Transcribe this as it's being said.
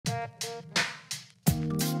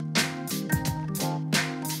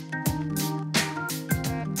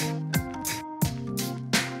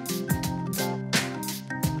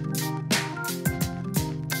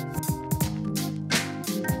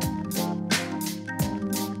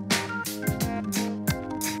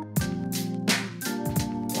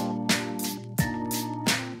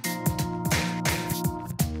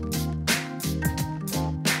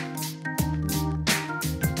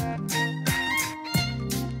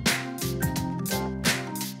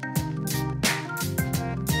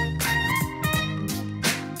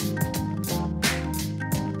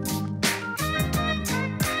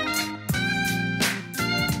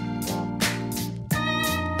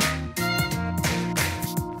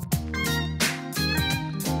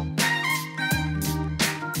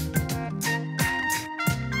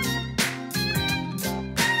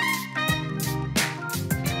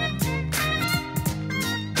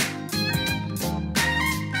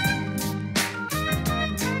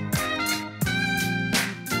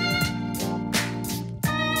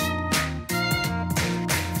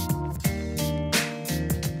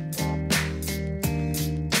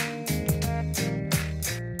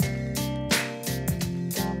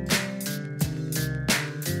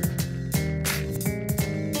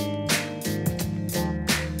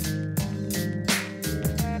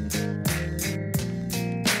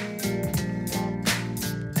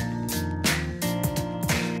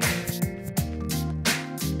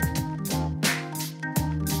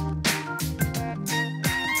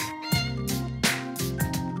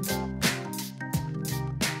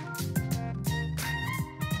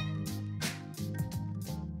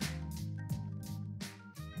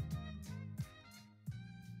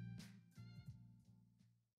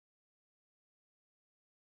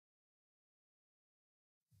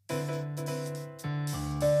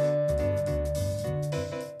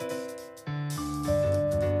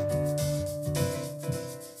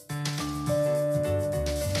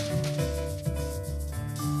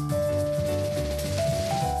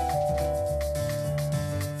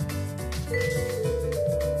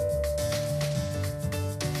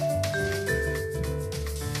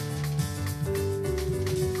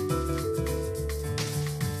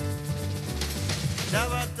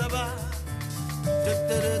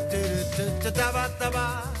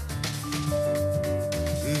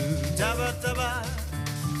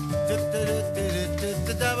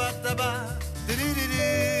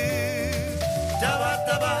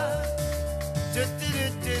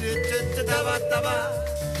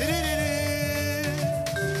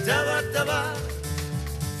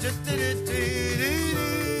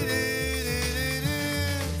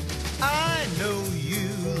I know you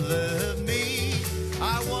love me.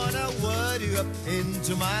 I wanna word you up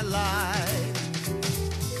into my life.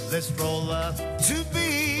 Let's roll up to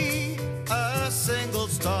be a single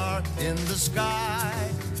star in the sky.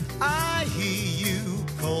 I hear you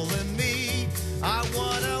calling me. I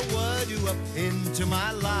wanna word you up into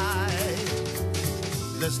my life.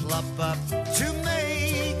 Let's love up to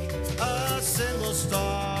make a single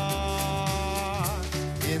star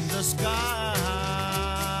in the sky.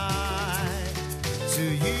 To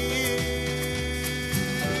you.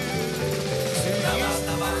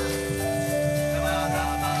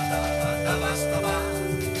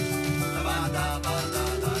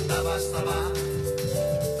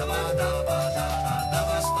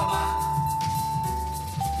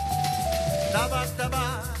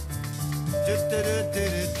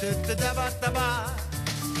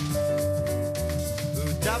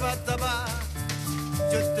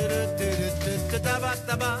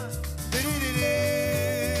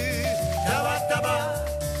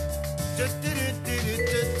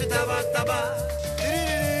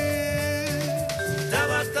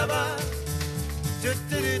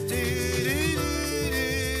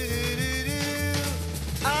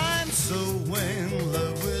 I'm so in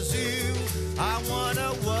love with you. I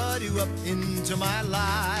wanna word you up into my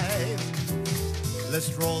life.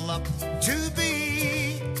 Let's roll up to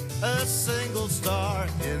be a single star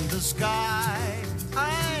in the sky.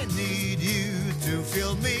 I need you to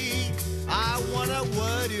feel me. I wanna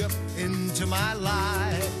word you up into my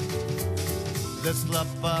life. Let's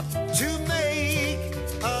love up to make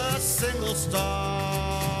a single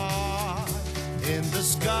star in the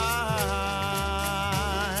sky.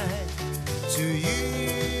 To you.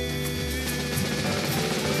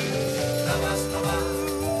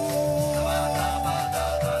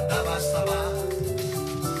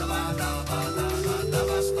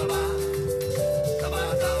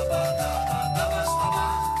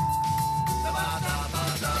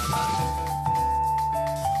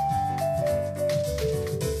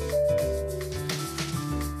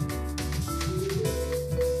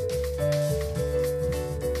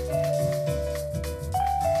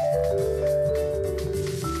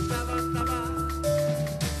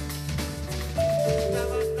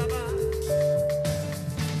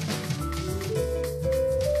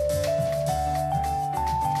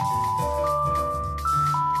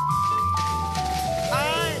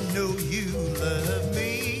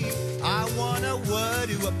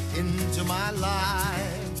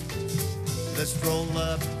 stroll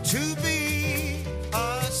up to be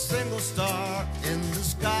a single star in the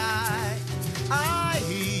sky. I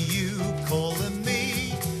hear you calling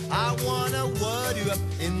me. I wanna word you up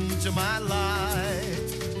into my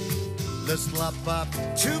life. Let's lop up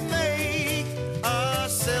to make a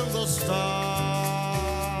single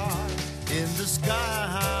star in the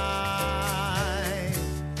sky.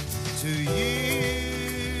 To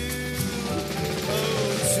you,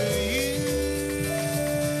 oh, to you.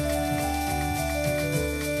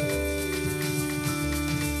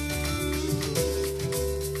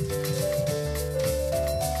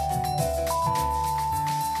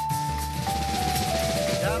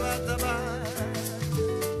 Da-ba-da-ba,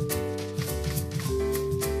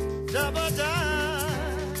 da-ba-da,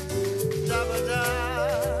 da-ba-da,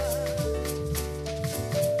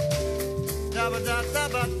 da-ba-da,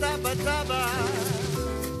 da-ba-da-ba-da-ba.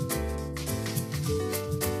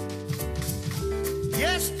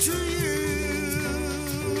 Yes to you.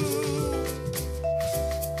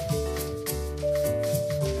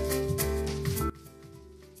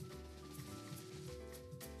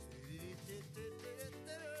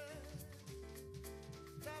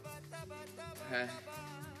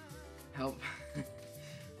 Help.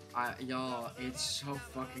 Y'all, it's so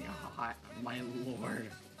fucking hot, my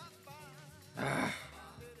lord.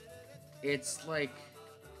 It's like,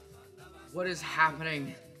 what is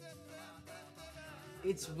happening?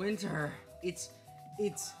 It's winter. It's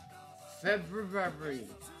February.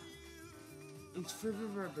 It's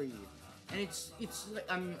February, and it's like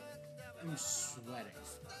I'm sweating.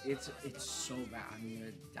 It's so bad. I'm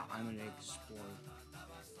gonna die. I'm gonna explode.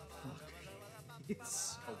 Fuck. It's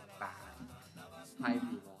so bad. Hi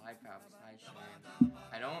people, hi Paps, hi Shane.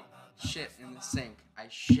 I don't shit in the sink. I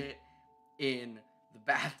shit in the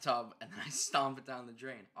bathtub and then I stomp it down the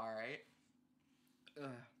drain. Alright?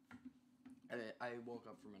 I woke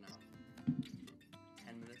up from a nap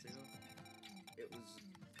 10 minutes ago. It was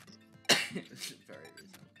very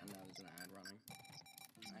recent, and that was an ad running.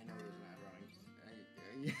 I know it was an ad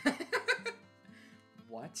running.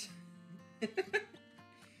 What?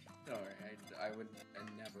 Alright, I would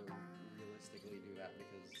never realistically do that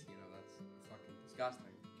because, you know, that's fucking disgusting.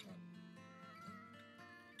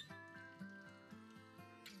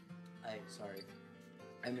 Sorry.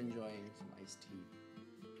 I'm enjoying some iced tea.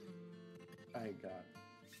 I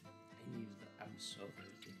used it. I'm so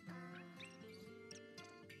thirsty.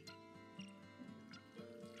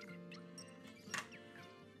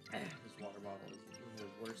 This water bottle is the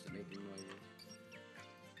worst at making noises.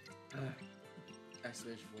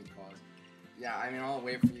 Exclamation point pause. Yeah, I mean, I'll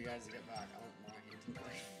wait for you guys to get back. I don't want you to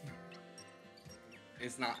play.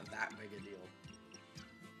 It's not that big a deal.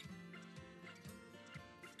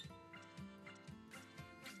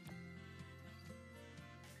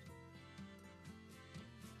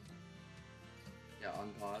 Yeah,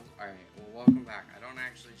 unpause. Alright, well, welcome back. I don't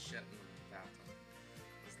actually shit in the bathtub.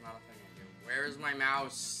 It's not a thing I do. Where's my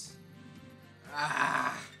mouse?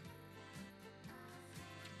 Ah!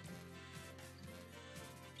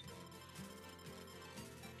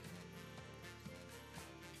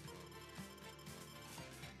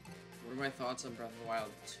 What are my thoughts on Breath of the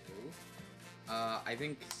Wild 2? I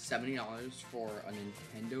think $70 for a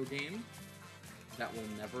Nintendo game that will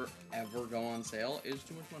never ever go on sale is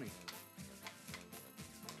too much money.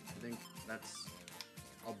 I think that's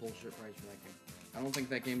a bullshit price for that game. I don't think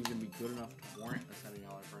that game is going to be good enough to warrant a $70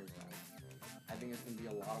 price tag. I think it's going to be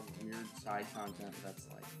a lot of weird side content that's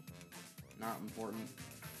like not important.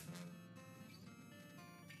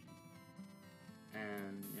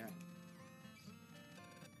 And yeah.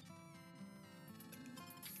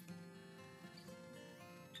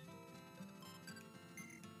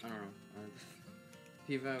 I don't know.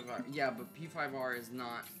 P5R, yeah, but P5R is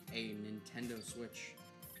not a Nintendo Switch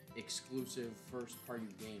exclusive first-party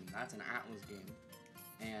game. That's an Atlas game,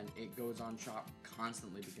 and it goes on shop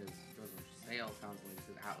constantly because it goes on sale constantly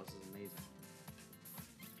because Atlas is amazing.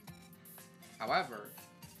 However,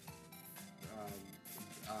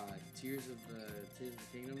 Tears of the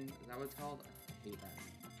Kingdom, is that what it's called? I hate that.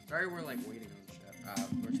 Sorry, we're like waiting on shit.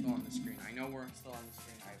 We're still on the screen. I know we're still on the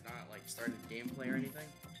screen. I have not like started gameplay or anything.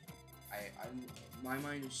 My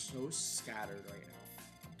mind is so scattered right now.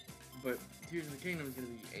 But Tears of the Kingdom is going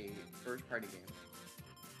to be a first-party game.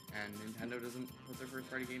 And Nintendo doesn't put their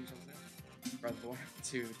first-party games on sale. Breath of the Wild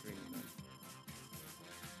 2, 3, and 4.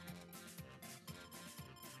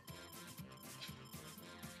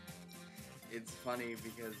 It's funny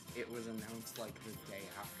because it was announced like the day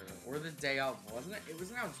after, or the day of, wasn't it? It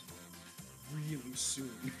was announced really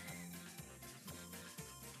soon.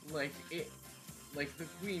 Like the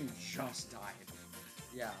Queen just died.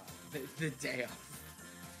 Yeah, the day of.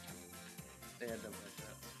 They had no budget.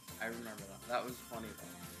 I remember that. That was funny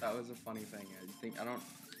though. That was a funny thing. I don't.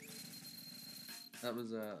 That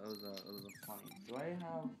was a funny. Do I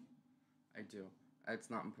have? I do.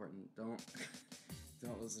 It's not important. Don't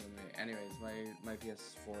listen to me. Anyways, my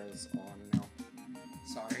PS4 is on now.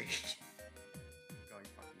 Sorry. Going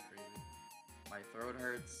fucking crazy. My throat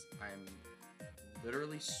hurts. I'm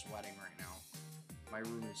literally sweating right now. My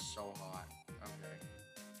room is so hot. Okay.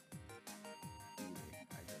 Easy.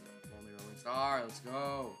 I did it. Only Rolling Star. Let's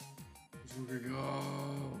go. Let's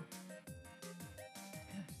go.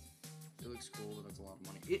 It looks cool, but it's a lot of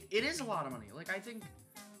money. It is a lot of money. Like I think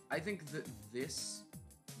that this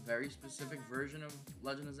very specific version of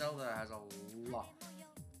Legend of Zelda has a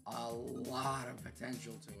lot of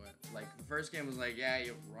potential to it. Like the first game was like, yeah,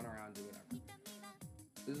 you run around, do whatever.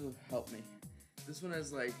 This will help me. This one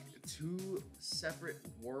has like 2 separate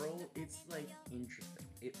worlds. It's like interesting.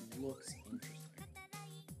 It looks interesting.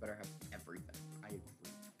 Better have everything. I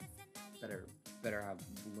agree. Better have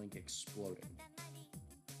Link exploding.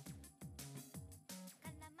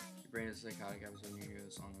 Your brain is a psychotic episode when you hear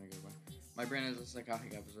the song when I go by. My brain is a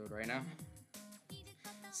psychotic episode right now.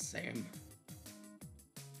 Same.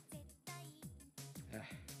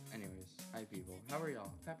 Anyways, hi people. How are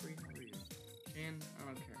y'all? Peppery, how are you? Shane, I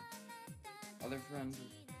don't care. Other friends,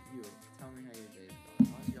 you. Tell me how your day's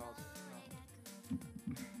going. How's y'all's?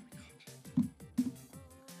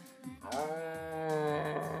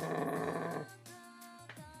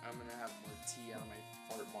 I'm gonna have more tea out of my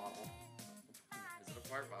fart bottle. Is it a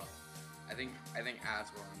fart bottle? I think ads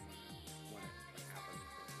will when it happens.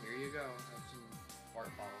 But here you go. Have some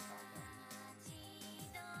fart bottle content.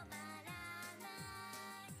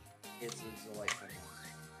 It's a delightful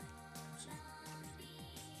moment. I'm so thirsty.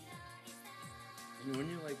 And when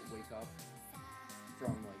you like wake up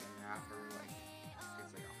from like a nap or like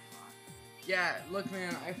it's like a hot. Yeah, look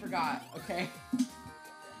man, I forgot, okay?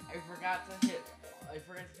 I forgot to hit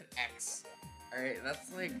X. Alright,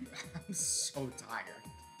 that's like I'm so tired.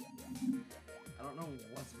 I don't know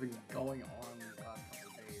what's been going on these last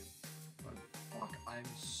couple days. But fuck, I'm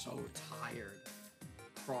so tired.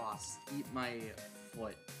 Cross, eat my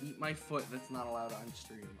foot. Eat my foot that's not allowed on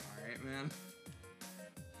stream, alright, man?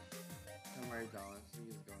 Don't worry, Dallas. He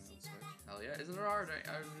is going on Switch. Hell yeah. Isn't it already?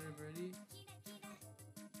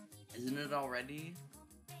 Isn't it already?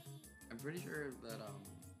 I'm pretty sure that,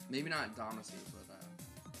 maybe not Damacy, but,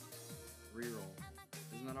 Reroll.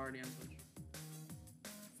 Isn't that already on Switch?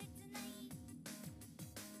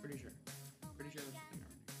 Pretty sure. Pretty sure that's the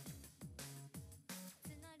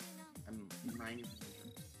thing already. I'm 90% sure.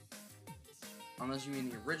 Unless you mean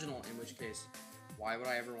the original, in which case, why would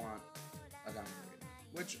I ever want a downgrade?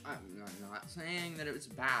 Which, I'm not saying that it was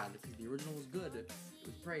bad, because the original was good. It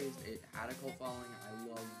was praised. It had a cult following. I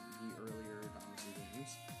love the earlier Dynasty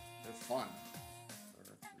games. They're fun.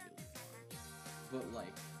 They're really fun. But,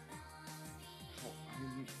 like,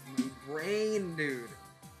 my brain, dude.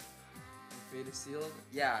 Fate is sealed?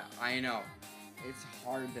 Yeah, I know. It's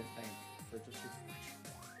hard to think. Purchase your Switch.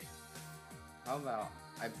 How about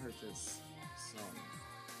I purchase some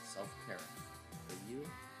self-care for you,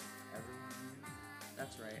 everyone here?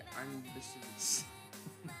 That's right, I'm Mr. Beast.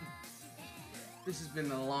 This has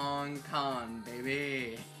been a long con,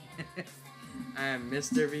 baby. I am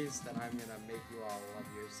Mr. Beast, and I'm gonna make you all love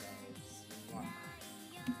yourselves. Mwah.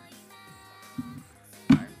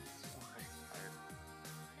 I'm so tired.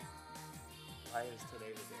 Why is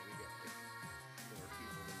today the day we get like more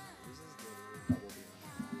people than that? This is literally double the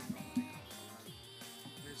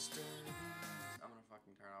Mr. Beast. I'm gonna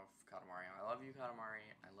fucking turn off Katamari. I love you,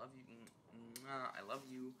 Katamari. I love you. I love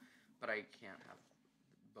you, but I can't have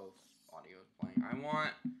both audios playing. I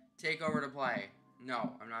want Takeover to play.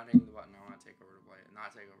 No, I'm not hitting the button. I want Takeover to play.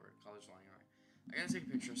 Not Takeover. Colors flying high. I gotta take a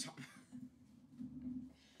picture of something.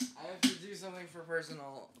 I have to do something for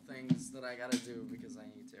personal things that I gotta do because I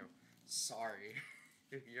need to. Sorry.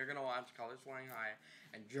 You're gonna watch Colors Flying High,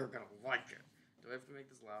 and you're gonna like it. Do I have to make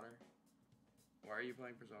this louder? Why are you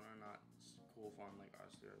playing Persona and not cool fun like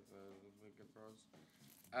us, the good pros?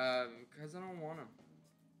 Because I don't want to.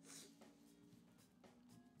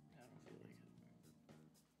 I don't feel like it.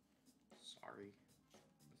 Sorry.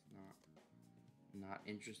 Not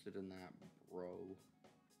interested in that, bro.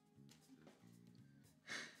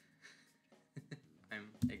 I'm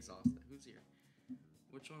exhausted. Who's here?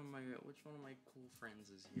 Which one of my cool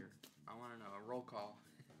friends is here? I want to know. A roll call.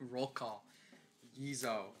 Roll call.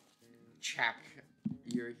 Gizo. Check.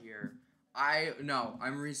 You're here.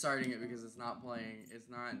 I'm restarting it because it's not playing. It's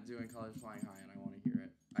not doing Colors Flying High, and I want to hear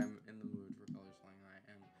it. I'm in the mood for Colors Flying High,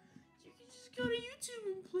 and you can just go to YouTube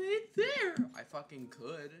and play it there. I fucking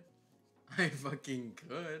could.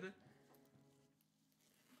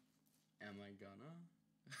 Am I gonna?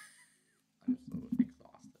 I'm so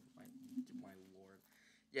exhausted. My lord.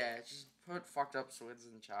 Yeah, just put fucked up swids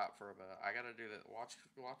in chat for a bit. I gotta do that. Watch the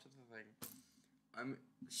thing. I'm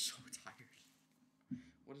so tired.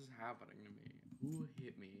 What is happening to me? Who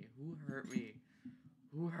hit me? Who hurt me?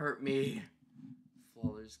 Who hurt me?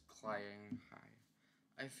 Flawless crying high.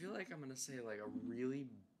 I feel like I'm gonna say like a really,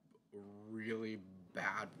 really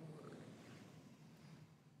bad word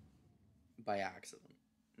by accident.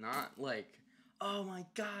 Not like, oh my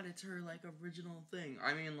god, it's her like original thing.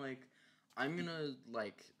 I mean like, I'm gonna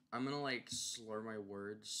slur my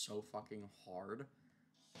words so fucking hard.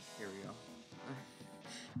 Here we go.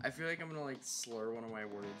 I feel like I'm gonna like slur one of my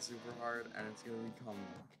words super hard, and it's gonna become.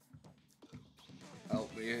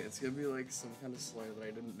 Help me! It's gonna be like some kind of slur that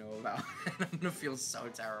I didn't know about, and I'm gonna feel so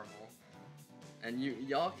terrible. And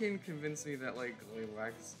y'all can convince me that like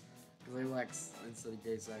Glaylex instead of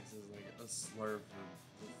gay sex is like a slur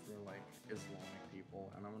for like Islamic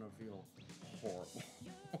people, and I'm gonna feel horrible.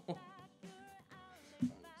 I'm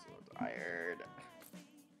so tired.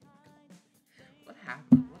 What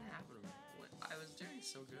happened? What happened to me? I was doing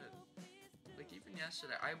so good. Like even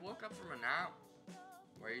yesterday, I woke up from a nap.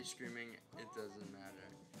 Why are you screaming? It doesn't matter.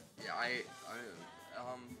 Yeah,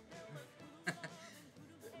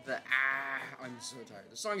 I'm so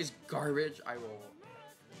tired. The song is garbage. I will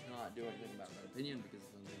not do anything about that opinion because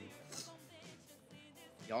it's unfair.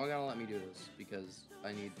 Y'all gotta let me do this because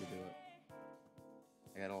I need to do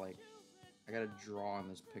it. I gotta draw on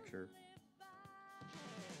this picture.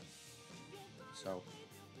 So,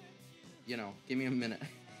 you know, give me a minute.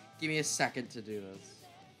 Give me a second to do this.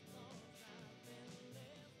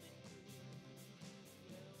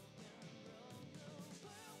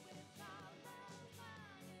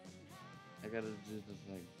 I gotta do the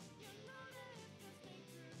thing.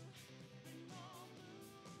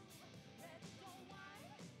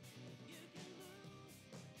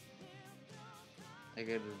 I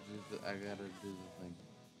gotta do the thing.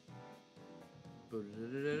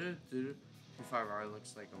 P5R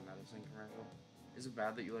looks like a medicine commercial. Is it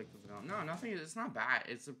bad that you like the film? No, nothing. It's not bad.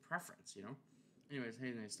 It's a preference, you know. Anyways,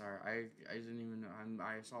 hey Naystar, I didn't even know.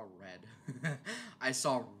 I saw red. I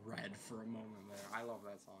saw red for a moment there. I love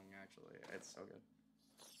that song actually. It's so good.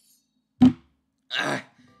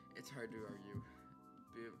 It's hard to argue.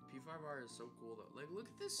 P5R is so cool though. Like, look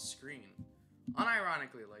at this screen.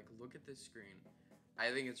 Unironically, like, look at this screen.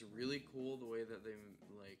 I think it's really cool the way that they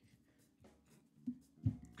like.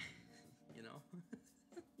 You know,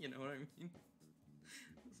 you know what I mean.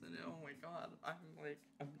 Listen, oh my god,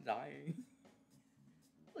 I'm dying.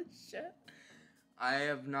 Holy shit. I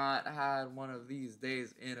have not had one of these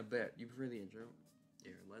days in a bit. You prefer the intro?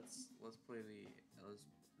 Here, let's play the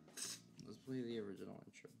original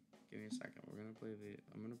intro. Give me a second. I'm gonna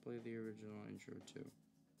play the original intro too.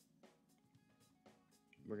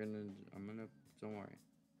 Don't worry.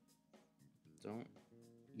 Don't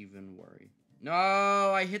even worry. No,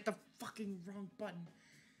 I hit the fucking wrong button.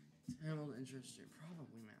 Channel interesting.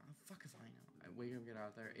 Probably, man. Fuck if I know. Wake up, get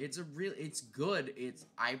out there. It's good.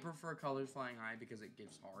 I prefer Colors Flying High because it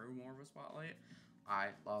gives Haru more of a spotlight.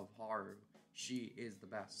 I love Haru. She is the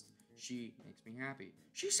best. She makes me happy.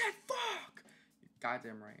 She said fuck!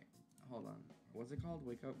 Goddamn right. Hold on. What's it called?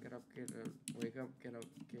 Wake up, get up, get up. Wake up, get up,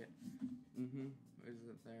 get. Is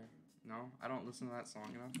it there? No? I don't listen to that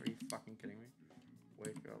song enough. Are you fucking kidding me?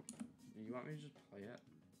 Wake up. You want me to just play it?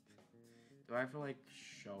 Do I have to, like,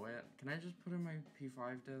 show it? Can I just put in my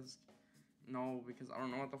P5 disc? No, because I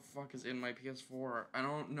don't know what the fuck is in my PS4. I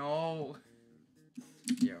don't know.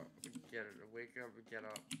 Yo, get it. Wake up, get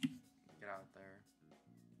up. Get out there.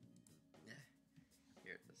 Yeah.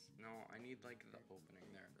 Here it is. No, I need, like, the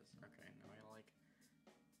opening. There it is. Okay, now I gotta, like,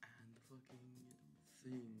 add the fucking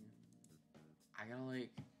thing. I gotta,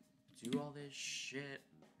 like, do all this shit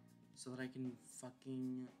so that I can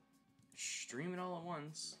fucking stream it all at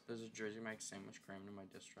once. There's a Jersey Mike sandwich crammed in my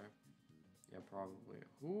disk drive. Yeah, probably.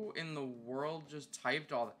 Who in the world just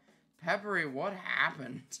typed all that? Peppery, what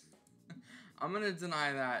happened? I'm gonna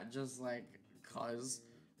deny that just like cuz,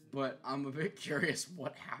 but I'm a bit curious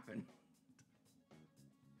what happened.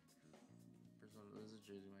 There's a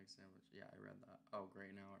Jersey Mike sandwich. Yeah, I read that. Oh,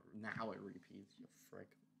 great. Now it repeats. You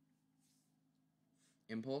frick.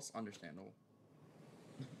 Impulse, understandable.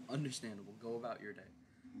 Understandable. Go about your day.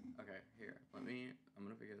 Okay, here. I'm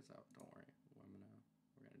gonna figure this out. Don't worry.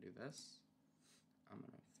 We're gonna do this. I'm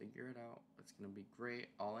gonna figure it out. It's gonna be great.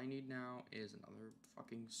 All I need now is another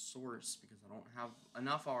fucking source because I don't have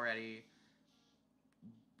enough already.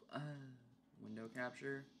 Window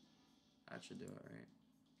capture. That should do it, right?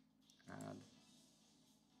 Add.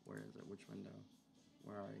 Where is it? Which window?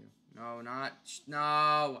 Where are you?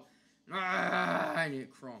 No, I need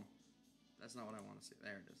Chrome. That's not what I want to see.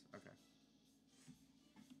 There it is. Okay.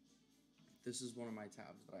 This is one of my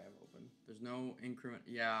tabs that I have open. There's no increment.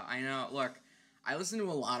 Yeah, I know. Look, I listen to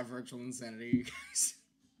a lot of Virtual Insanity, you guys.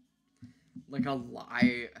 Like a lot.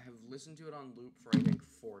 I have listened to it on loop for, I think,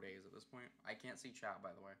 4 days at this point. I can't see chat, by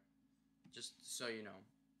the way. Just so you know.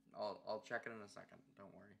 I'll check it in a second.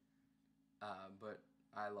 Don't worry. But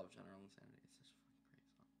I love General Insanity. It's such a fucking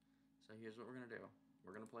great song. So here's what we're going to do.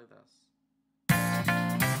 We're going to play this.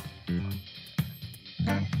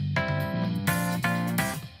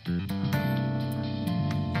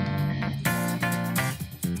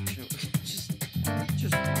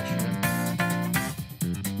 Just watch it.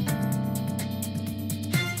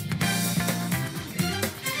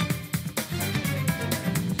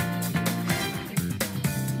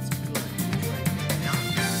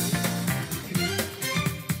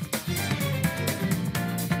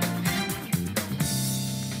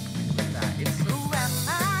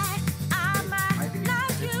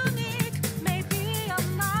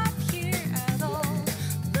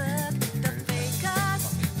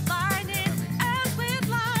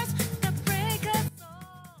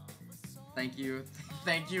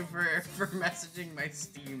 Thank you for messaging my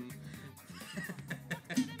Steam.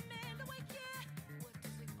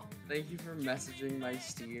 Thank you for messaging my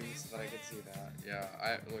Steam so that I could see that.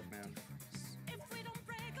 Yeah, look, man.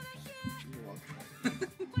 You're welcome.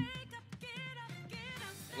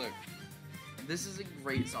 Look, this is a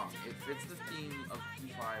great song. It fits the theme of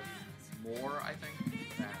P5 more, I think,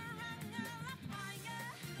 than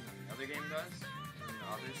the other game does, than the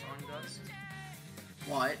other song does.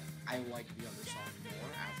 But I like the other song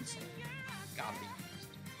more as a song. Gotta be honest.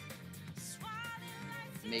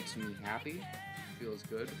 Makes me happy. Feels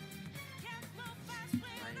good.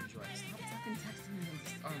 I enjoy it. Stop fucking texting me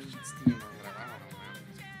on Steam or whatever. I don't know, man.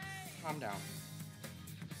 Calm down.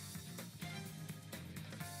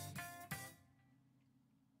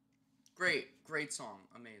 Great song.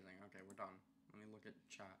 Amazing. Okay, we're done. Let me look at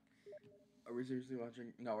chat. Are we seriously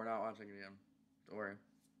watching? No, we're not watching it again. Don't worry.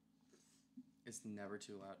 It's never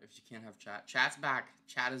too loud. If you can't have chat. Chat's back.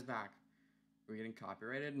 Chat is back. Are we getting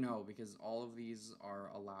copyrighted? No, because all of these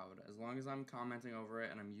are allowed. As long as I'm commenting over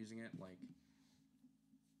it and I'm using it, like...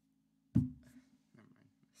 Never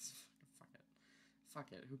mind. Fuck it.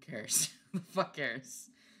 Fuck it. Who cares? Who the fuck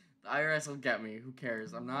cares? The IRS will get me. Who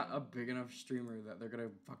cares? I'm not a big enough streamer that they're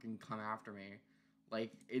gonna fucking come after me.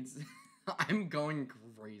 Like, it's... I'm going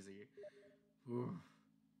crazy. Whew.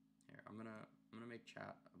 Here, I'm gonna make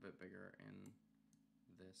chat a bit bigger in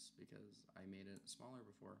this because I made it smaller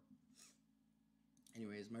before.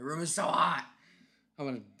 Anyways, my room is so hot.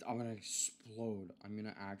 I'm gonna explode. I'm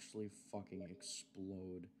gonna actually fucking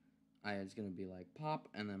explode. It's gonna be like pop,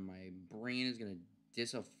 and then my brain is gonna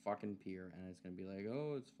dis-a-fucking-peer, and it's gonna be like,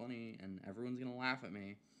 oh, it's funny, and everyone's gonna laugh at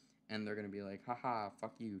me, and they're gonna be like, haha,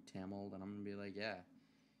 fuck you, Tamil, and I'm gonna be like, yeah.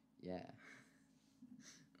 Oh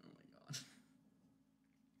my god.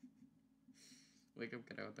 Wake up,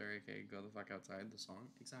 get out there, aka go the fuck outside, the song.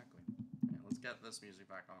 Exactly. Yeah, let's get this music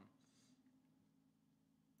back on.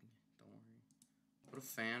 Don't worry. Put a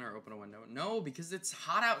fan or open a window. No, because it's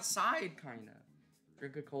hot outside, kinda.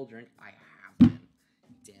 Drink a cold drink. I have been.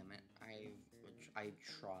 Damn it.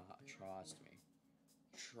 Trust me.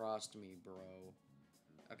 Trust me, bro.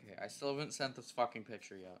 Okay, I still haven't sent this fucking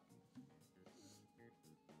picture yet.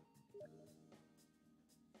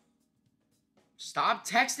 Stop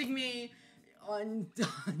texting me on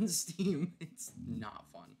Steam. It's not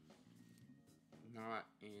fun. Not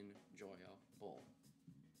enjoyable.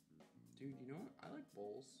 Dude, you know what? I like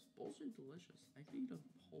bowls. Bowls are delicious. I could eat a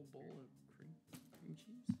whole bowl of cream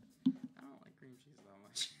cheese. I don't like cream cheese that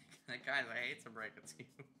much. Guys, I hate to break it to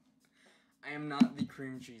you. I am not the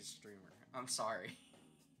cream cheese streamer. I'm sorry.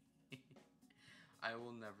 I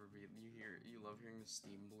will never be. You love hearing the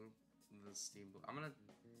Steam bloop? The Steam bloop.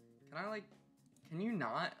 Can you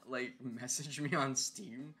not, like, message me on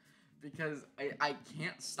Steam? Because I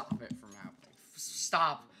can't stop it from happening.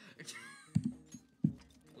 Stop!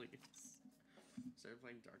 Please. Start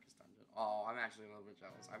playing Darkest Dungeon. Oh, I'm actually a little bit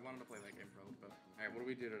jealous. I wanted to play that game for a little bit. Alright, what do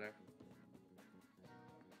we do today?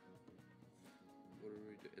 What do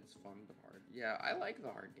we do? It's fun but hard. Yeah, I like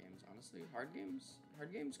the hard games, honestly. Hard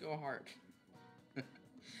games go hard.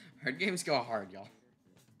 Hard games go hard, y'all.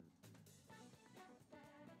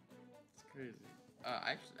 It's crazy.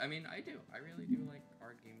 I mean, I do. I really do like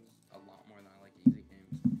hard games a lot more than I like easy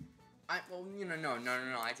games.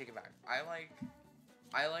 No, I take it back. I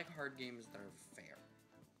like hard games that are fair.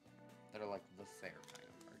 That are like the fair kind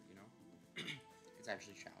of hard, you know? It's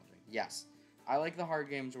actually challenging. Yes. I like the hard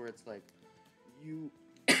games where it's like, you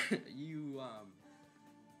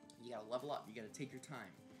You gotta level up. You gotta take your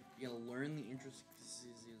time. You gotta learn the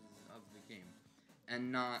intricacies of the game.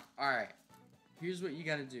 And not, alright, here's what you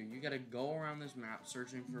gotta do. You gotta go around this map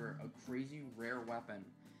searching for a crazy rare weapon,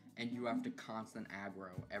 and you have to constant aggro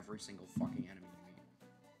every single fucking enemy you meet.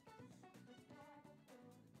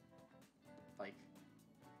 Like,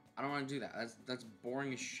 I don't want to do that. That's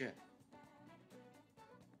boring as shit.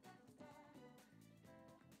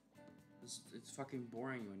 It's fucking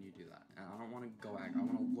boring when you do that. And I don't want to go aggro. I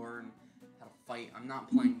want to learn how to fight. I'm not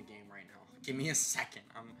playing the game right now. Give me a second.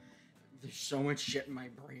 There's so much shit in my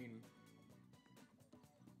brain.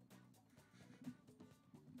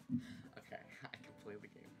 Okay, I can play the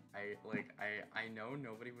game. I know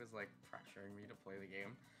nobody was like pressuring me to play the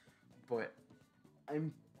game, but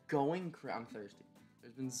I'm I'm thirsty.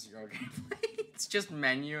 There's been zero gameplay. It's just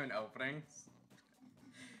menu and openings.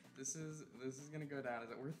 This is gonna go down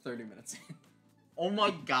as it. We're 30 minutes in. Oh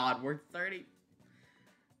my god, we're 30.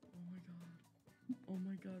 Oh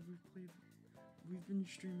my god, we've been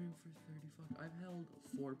streaming for 30 I've held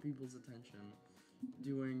 4 people's attention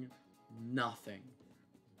doing nothing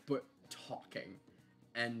but talking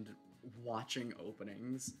and watching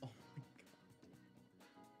openings. Oh my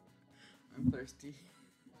god. I'm thirsty.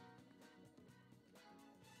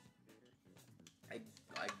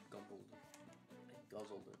 I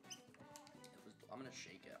guzzled it. I'm gonna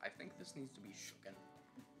shake it. I think this needs to be shooken.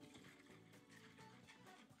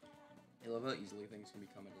 I love how easily things can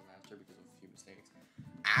become a disaster because of a few mistakes.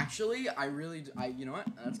 Actually, you know what?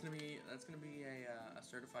 That's gonna be a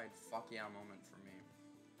certified fuck yeah moment for me.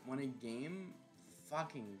 When a game,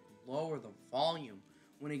 fucking lower the volume.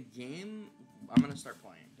 When a game, I'm gonna start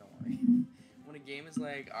playing. Don't worry. When a game is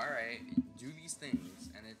like, all right, do these things,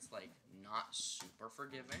 and it's like not super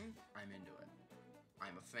forgiving, I'm into it.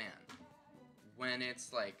 I'm a fan. When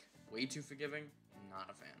it's like way too forgiving, not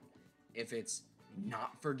a fan. If it's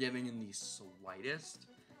not forgiving in the slightest,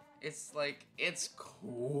 it's like, it's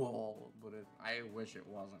cool, but I wish it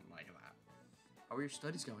wasn't like that. How are your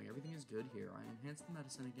studies going? Everything is good here. I enhanced the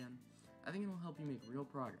medicine again. I think it will help you make real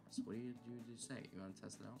progress. What do you say? You want to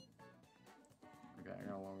test it out? Okay, I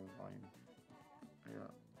gotta lower the volume.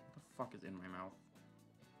 What the fuck is in my mouth?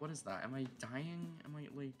 What is that? Am I dying?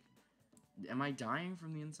 Am I dying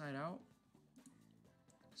from the inside out?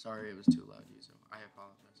 Sorry, it was too loud, Yuzu. I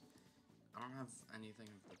apologize. I don't have anything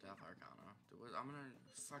of the Death Arcana. I'm gonna...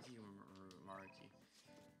 Fuck you, Maruki.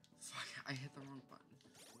 Fuck, I hit the wrong button.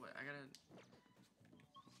 What, I gotta...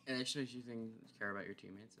 It actually makes you care about your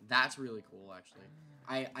teammates. That's really cool, actually.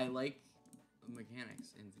 I like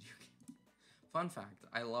mechanics in video games. Fun fact,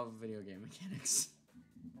 I love video game mechanics.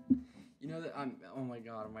 You know that oh my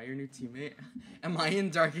god, am I your new teammate? Am I in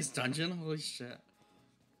Darkest Dungeon? Holy shit.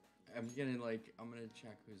 I'm gonna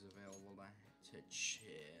check who's available to chill.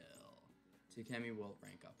 Takemi will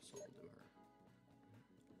rank up, so I'll do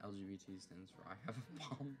her. LGBT stands for I have a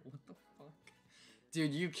bomb. What the fuck?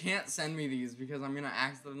 Dude, you can't send me these because I'm gonna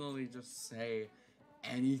accidentally just say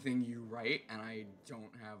anything you write, and I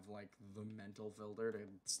don't have, like, the mental filter to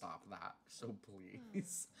stop that. So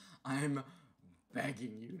please, I'm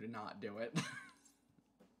begging you to not do it.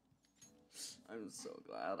 I'm so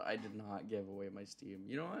glad I did not give away my Steam.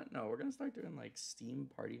 You know what? No, we're gonna start doing, like, Steam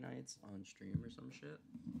party nights on stream or some shit.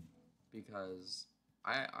 Because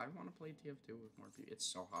I want to play TF2 with more people. It's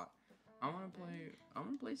so hot. I want to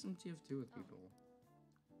play some TF2 with people.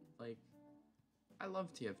 Like, I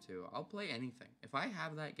love TF2. I'll play anything. If I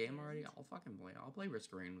have that game already, I'll fucking play. I'll play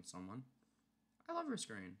Risk Rain with someone. I love Risk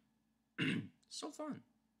Rain. So fun.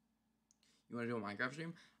 You want to do a Minecraft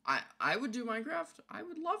stream? I would do Minecraft. I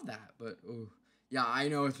would love that. But, ooh. Yeah, I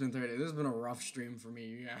know it's been 30. This has been a rough stream for me,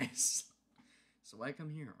 you guys. So why come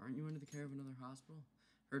here? Aren't you under the care of another hospital?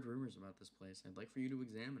 Heard rumors about this place. I'd like for you to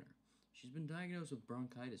examine her. She's been diagnosed with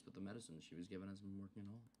bronchitis, but the medicine she was given hasn't been working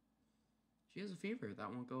at all. She has a fever that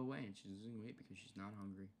won't go away, and she's losing weight because she's not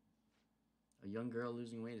hungry. A young girl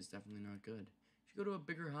losing weight is definitely not good. She should go to a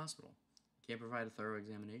bigger hospital. Can't provide a thorough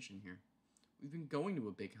examination here. We've been going to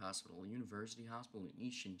a big hospital, a university hospital in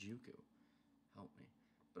East Shinjuku. Help me.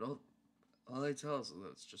 But all they tell us is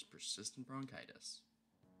that it's just persistent bronchitis.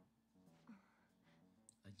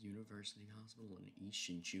 A university hospital in East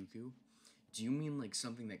Shinjuku? Do you mean like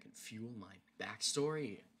something that could fuel my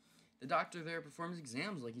backstory? The doctor there performs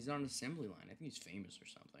exams like he's on an assembly line. I think he's famous or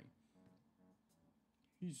something.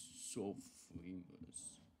 He's so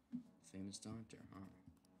famous. Famous doctor, huh?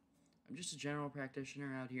 I'm just a general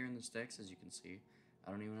practitioner out here in the sticks, as you can see.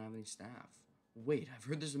 I don't even have any staff. Wait, I've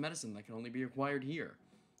heard there's a medicine that can only be acquired here.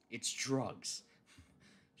 It's drugs.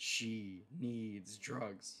 She needs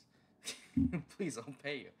drugs. Please, I'll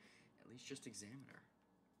pay you. At least just examine her.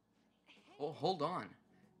 Oh, hold on.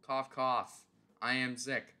 Cough, cough. I am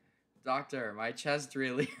sick. Doctor, my chest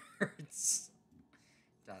really hurts.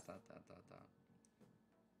 Dot, dot, dot, dot, dot.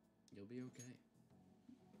 You'll be okay.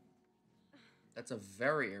 That's a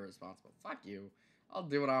very irresponsible. Fuck you. I'll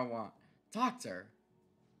do what I want. Doctor.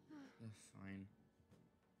 Fine.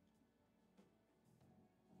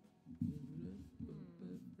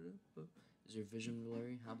 Is your vision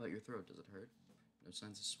blurry? How about your throat? Does it hurt? No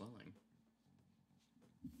signs of swelling.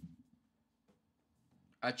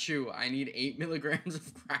 Achoo, I need 8 milligrams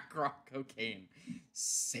of crack rock cocaine.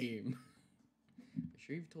 Same. Are you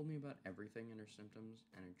sure you've told me about everything and her symptoms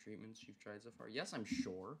and her treatments you've tried so far? Yes, I'm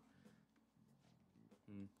sure.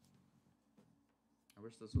 I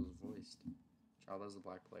wish this was voiced. Child has the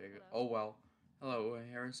Black Plague. Hello. Oh well. Hello,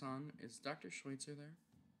 Harrison. Is Dr. Schweitzer there?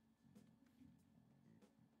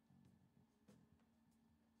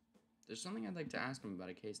 There's something I'd like to ask him about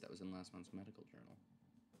a case that was in last month's medical journal.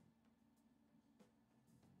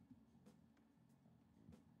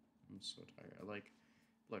 I'm so tired.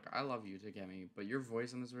 Look, I love you, Takemi, but your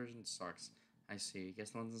voice in this version sucks. I see. Guess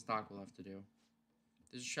the ones in stock will have to do.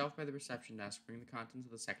 There's a shelf by the reception desk. Bring the contents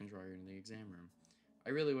of the second drawer into the exam room. I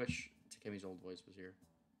really wish Takemi's old voice was here.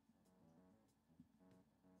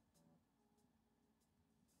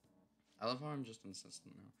 I love how I'm just an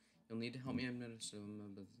assistant now. You'll need to help me administer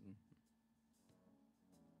them.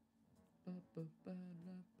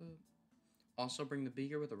 Also, bring the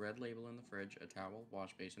beaker with a red label in the fridge, a towel,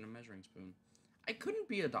 wash basin, and measuring spoon. I couldn't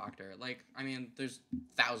be a doctor. I mean, there's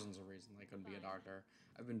thousands of reasons I couldn't be a doctor.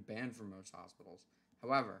 I've been banned from most hospitals.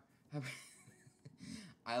 However,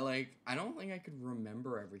 I don't think I could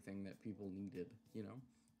remember everything that people needed, you know?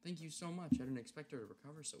 Thank you so much. I didn't expect her to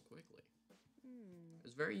recover so quickly.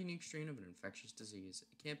 It's a very unique strain of an infectious disease.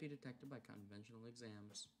 It can't be detected by conventional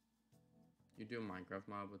exams. You do a Minecraft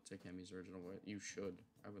mod with Takemi's original voice? You should.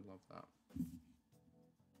 I would love that.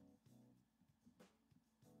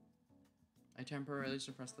 I temporarily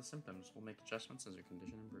suppress the symptoms. We'll make adjustments as your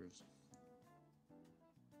condition improves.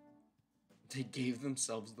 They gave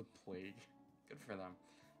themselves the plague. Good for them.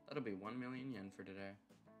 That'll be 1 million yen for today.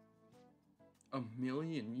 1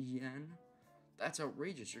 million yen? That's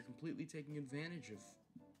outrageous. You're completely taking advantage of...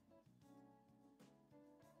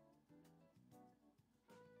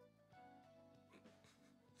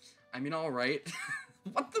 I mean, alright.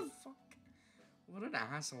 What the fuck? What an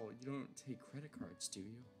asshole. You don't take credit cards, do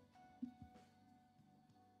you?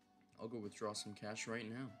 I'll go withdraw some cash right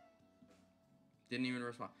now. Didn't even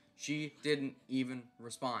respond. She didn't even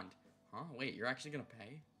respond. Huh? Wait, you're actually gonna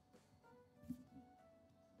pay?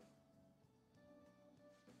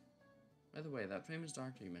 By the way, that famous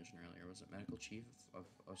doctor you mentioned earlier, was it medical chief of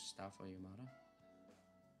Ostafa Yamada?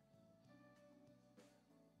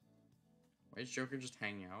 Why is Joker just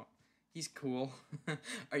hanging out? He's cool.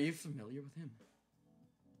 Are you familiar with him?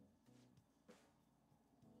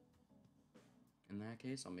 In that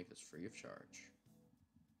case, I'll make this free of charge.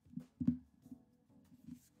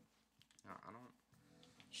 No, I don't...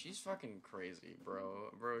 She's fucking crazy, bro.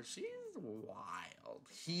 Bro, she's wild.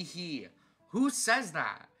 Hee. Who says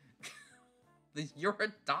that? You're a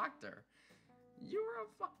doctor. You're a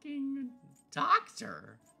fucking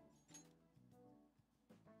doctor.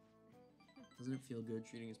 Doesn't it feel good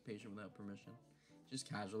treating his patient without permission? Just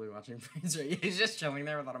casually watching Fraser. He's just chilling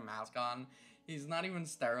there without a mask on. He's not even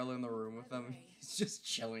sterile in the room with them. He's just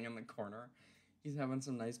chilling in the corner. He's having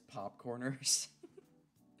some nice popcorners.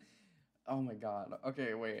 Oh my god.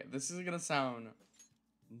 Okay, wait. This is gonna sound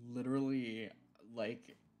literally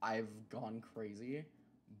like I've gone crazy.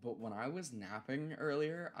 But when I was napping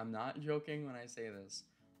earlier, I'm not joking when I say this,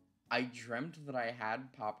 I dreamt that I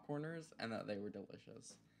had popcorners and that they were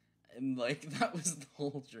delicious. And, like, that was the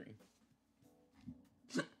whole dream.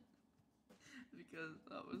 Because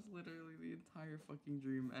that was literally the entire fucking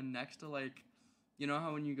dream. And next to, like, you know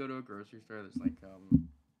how when you go to a grocery store, there's like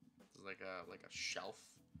a shelf.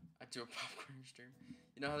 I do a popcorn stream.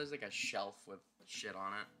 You know how there's like a shelf with shit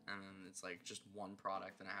on it, and then it's like just one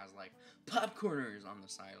product, and it has like popcorners on the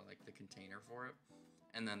side of like the container for it,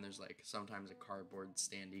 and then there's like sometimes a cardboard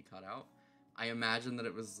standee cutout. I imagine that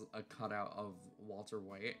it was a cutout of Walter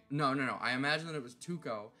White. No. I imagine that it was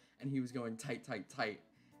Tuco, and he was going tight,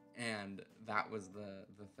 and that was the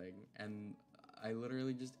thing. And I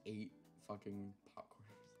literally just ate fucking popcorn.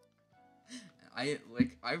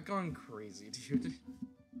 I've gone crazy, dude.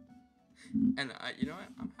 And you know what?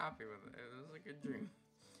 I'm happy with it. It was a good dream.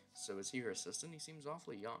 So is he her assistant? He seems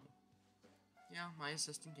awfully young. Yeah, my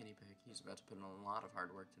assistant guinea pig. He's about to put in a lot of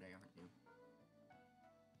hard work today, aren't you?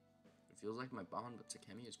 It feels like my bond with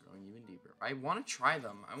Takemi is growing even deeper. I want to try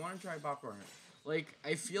them. I want to try popcorn. Like,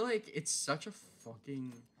 I feel like it's such a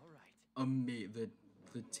fucking the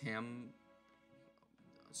the Tam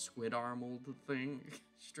squid armored thing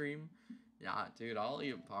stream. Yeah, dude, I'll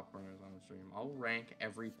eat popcorners on the stream. I'll rank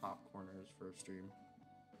every popcorners for a stream.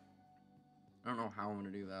 I don't know how I'm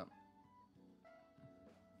gonna do that.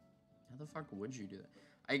 How the fuck would you do that?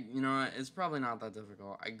 You know what, it's probably not that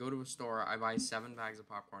difficult. I go to a store, I buy 7 bags of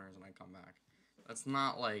popcorners, and I come back. That's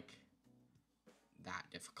not, like, that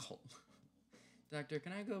difficult. Doctor,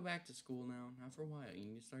 can I go back to school now? Not for a while. You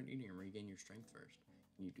need to start eating and regain your strength first.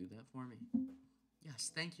 Can you do that for me?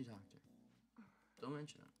 Yes, thank you, doctor. Don't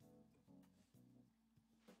mention it.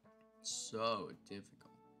 So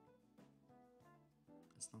difficult.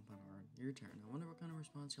 It's not that hard. Your turn. I wonder what kind of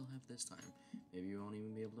response you'll have this time. Maybe you won't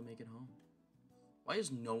even be able to make it home. Why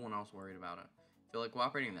is no one else worried about it? I feel like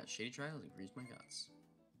cooperating in that shady trial has increased my guts.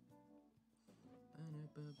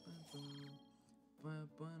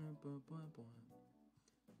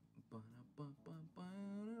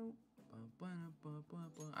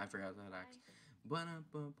 I forgot that axe.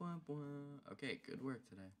 Okay, good work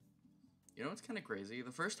today. You know what's kind of crazy?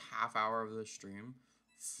 The first half hour of the stream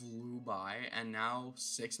flew by, and now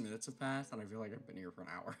 6 minutes have passed, and I feel like I've been here for an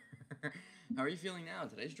hour. How are you feeling now?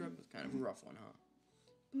 Today's drug was kind of a rough one, huh?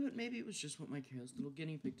 But maybe it was just what my careless little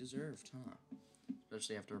guinea pig deserved, huh?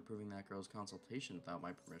 Especially after approving that girl's consultation without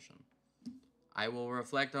my permission. I will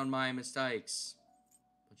reflect on my mistakes.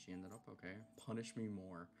 But she ended up okay. Punish me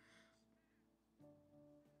more.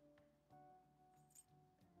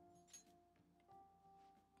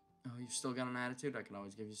 Oh, you've still got an attitude? I can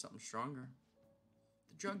always give you something stronger.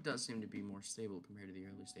 The drug does seem to be more stable compared to the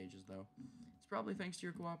early stages, though. It's probably thanks to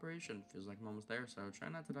your cooperation. Feels like I'm almost there, so try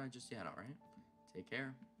not to die just yet, alright? Take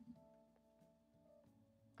care.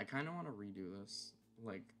 I kind of want to redo this.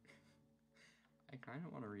 Like, I kind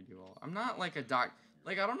of want to redo all. I'm not like a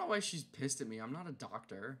like, I don't know why she's pissed at me. I'm not a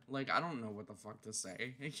doctor. Like, I don't know what the fuck to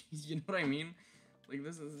say. You know what I mean? Like,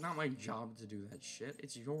 this is not my job to do that shit.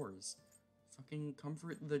 It's yours. Fucking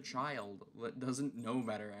comfort the child that doesn't know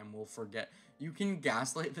better and will forget. You can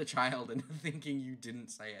gaslight the child into thinking you didn't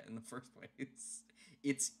say it in the first place.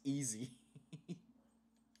 It's easy.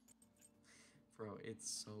 Bro, it's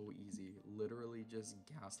so easy. Literally just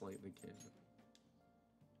gaslight the kid.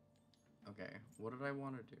 Okay, what did I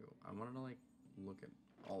want to do? I wanted to, like, look at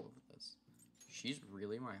all of this. She's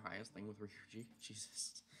really my highest thing with Ryuji?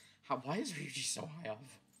 Jesus. Why is Ryuji so high up?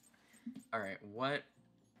 Alright, what...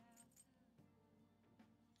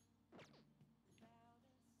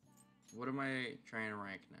 What am I trying to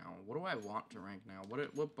rank now? What do I want to rank now?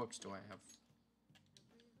 What books do I have?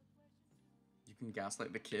 You can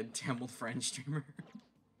gaslight the kid, Tamil French streamer.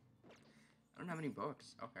 I don't have any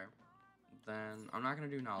books. Okay. Then I'm not gonna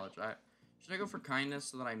do knowledge. Should I go for kindness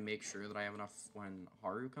so that I make sure that I have enough when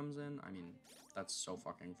Haru comes in? I mean, that's so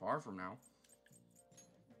fucking far from now.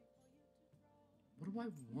 What do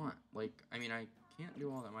I want? Like, I mean, I can't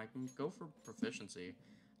do all that. I can go for proficiency.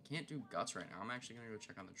 Can't do guts right now. I'm actually gonna go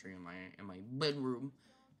check on the tree in my bedroom,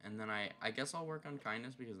 and then I guess I'll work on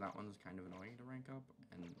kindness because that one's kind of annoying to rank up,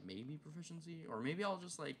 and maybe proficiency, or maybe I'll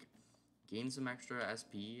just like gain some extra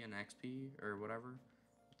SP and XP or whatever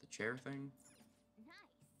with the chair thing.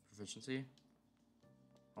 Proficiency.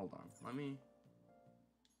 Hold on. Let me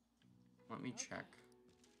check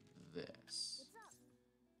this.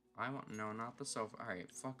 No, not the sofa. All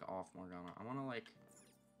right, fuck off, Morgana. I want to like.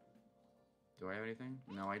 Do I have anything?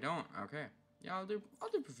 No, I don't. Okay. Yeah, I'll do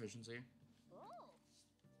proficiency.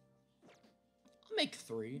 I'll make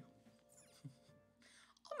 3.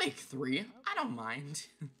 I'll make 3. I don't mind.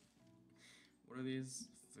 What are these?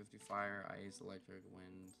 50 fire, ice, electric,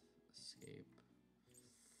 wind, escape.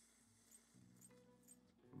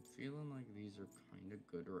 I'm feeling like these are kind of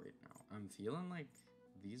good right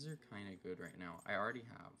now. I already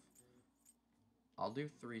have. I'll do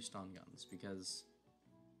 3 stun guns because...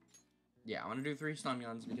 Yeah, I'm gonna do 3 stun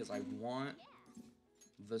guns because I want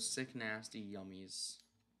the sick, nasty yummies.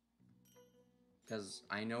 Because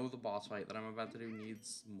I know the boss fight that I'm about to do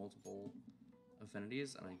needs multiple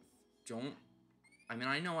affinities, and I don't... I mean,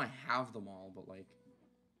 I know I have them all, but, like...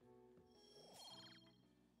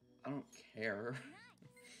 I don't care.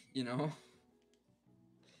 You know?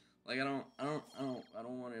 Like, I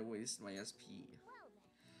don't want to waste my SP.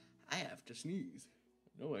 I have to sneeze.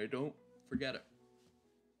 No, I don't. Forget it.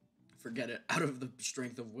 Forget it. Out of the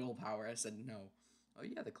strength of willpower, I said no. Oh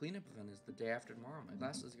yeah, the cleanup event is the day after tomorrow. My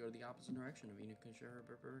classes go the opposite direction of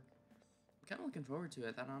Inukushiraberg. I'm kind of looking forward to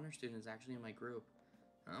it. That honor student is actually in my group.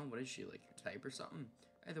 Oh, what is she, like your type or something?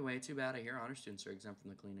 Either way, too bad. I hear honor students are exempt from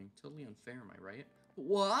the cleaning. Totally unfair, am I right?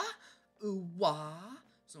 What? What?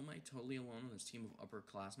 So am I totally alone on this team of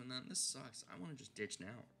upperclassmen then? This sucks. I want to just ditch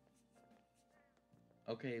now.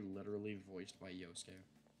 Okay, literally voiced by Yosuke.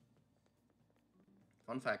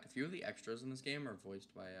 Fun fact, a few of the extras in this game are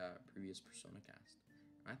voiced by previous Persona cast.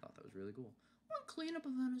 I thought that was really cool. One cleanup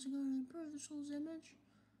event is going to improve the soul's image.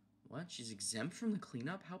 What? She's exempt from the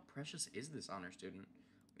cleanup? How precious is this honor student?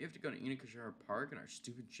 We have to go to Inukashira Park in our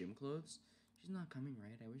stupid gym clothes? She's not coming,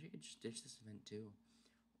 right? I wish I could just ditch this event too.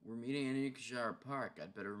 We're meeting in Inukashira Park.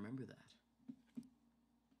 I'd better remember that.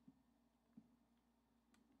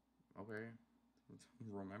 Okay.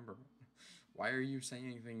 Remember. Why are you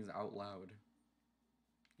saying things out loud?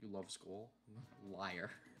 You love school? Liar.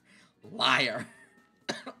 Liar.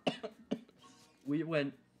 We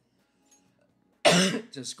went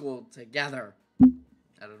to school together. I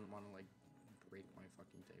didn't want to, like, break my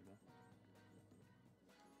fucking table.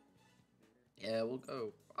 Yeah, we'll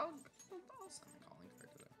go. I'll send the calling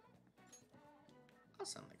card today. I'll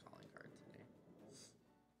send the calling card today.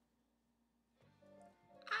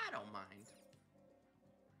 I don't mind.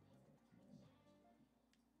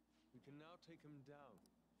 We can now take him down.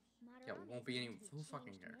 Yeah, it won't be any. Who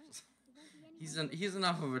fucking cares? He's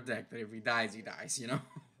enough of a dick that if he dies, you know. I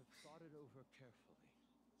have thought it over carefully.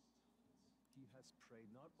 He has preyed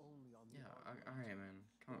not only on the All right, man.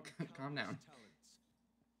 Calm down.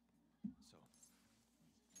 So,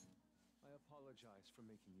 I apologize for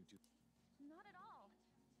making you do. Not at all.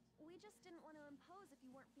 We just didn't want to impose if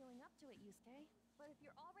you weren't feeling up to it, Yusuke. But if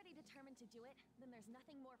you're already determined to do it, then there's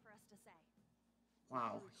nothing more for us to say.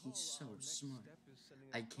 Wow, he's so smart.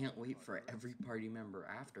 I can't wait for every party member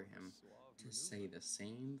after him to say the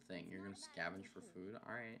same thing. You're gonna scavenge for food?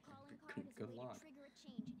 Alright, good luck. Trigger a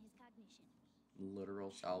change in his cognition. Literal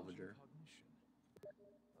salvager.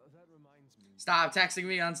 That reminds me. Stop texting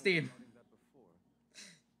me on Steam. You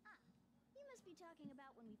must be talking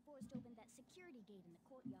about when we forced open that security gate in the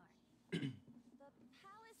courtyard. The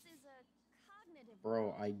palace is a cognitive.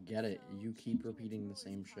 Bro, I get it. So You keep changing its repeating the ruler's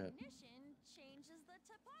same shit. cognition changes the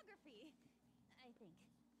topography, I think.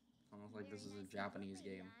 Almost like this is Very a nicely Japanese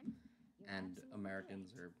put, game. Leon. You're And absolutely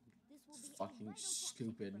Americans correct. are This will be a fucking vital tactic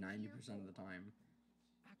stupid from 90% here of the forward. time.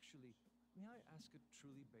 Actually, may I ask a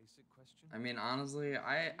truly basic question? I mean, honestly,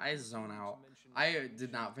 I zone out. I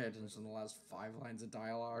did not pay attention to the last 5 lines of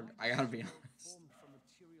dialogue. I gotta be honest.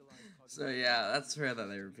 So yeah, that's fair that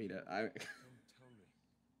they repeat it. That's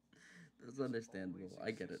understandable.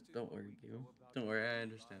 I get it. Don't worry, you. Don't worry, I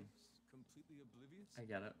understand. Completely oblivious? I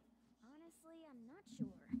get it. Honestly, I'm not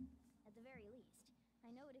sure. At the very least,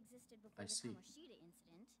 I know it existed before I the see. Kamoshida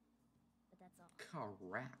incident, but that's all.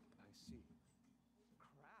 Crap. I see.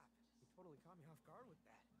 Crap. You totally caught me off guard with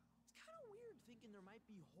that. It's kind of weird thinking there might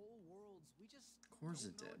be whole worlds we just Of course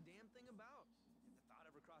don't it know did. a damn thing about. Did the thought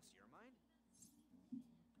ever cross your mind?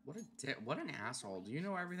 What an asshole. Do you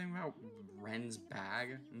know everything about You don't even know Ren's anything about bag?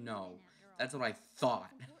 the city you live No. in, after all. That's what I thought.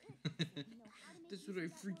 It's important. You know how to make That's use what I of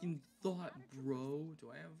that freaking world, thought, how to traverse bro. Do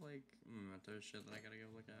I have, like, mementos shit that I gotta go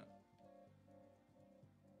look at?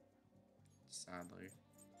 Sadly.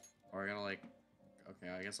 Or I gotta, like, okay,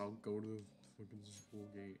 I guess I'll go to the fucking school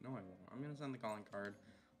gate. No, I won't. I'm gonna send the calling card.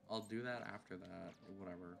 I'll do that after that.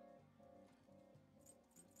 Whatever.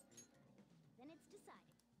 Then it's decided.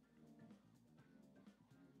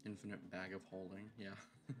 Infinite bag of holding. Yeah.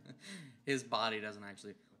 His body doesn't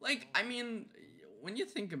actually... Like, I mean, when you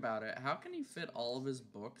think about it, how can he fit all of his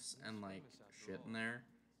books and, like, shit in there?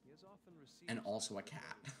 He has often received And also a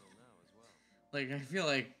cat. until now as well. Like, I feel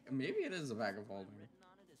like maybe it is a bag of holding. Written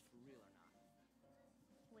on it is for real or not?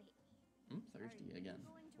 Wait, I'm thirsty again.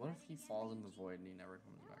 What if he falls in the void and he never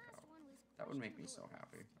comes back out? That would make me so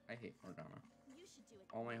happy. I hate Morgana. you should do it.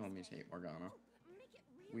 All my homies hate Morgana. Make it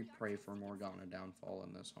We really pray for artistic and Morgana downfall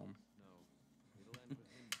in this home. No, it'll end with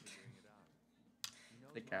him figuring it out. He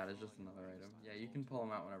knows The my cat is just volume another is item. not Yeah, you full can pull him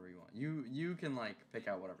out whenever you want. You can, like, pick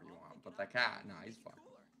out whatever you want. But the cat, nah, he's fucked.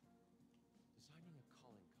 Designing a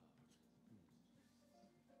calling card.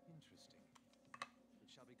 Interesting. It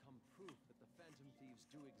shall become proof that the Phantom Thieves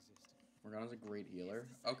do exist. Morgana's a great healer.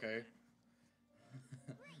 Okay.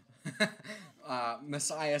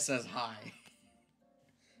 Messiah says hi.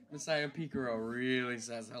 Messiah Picaro really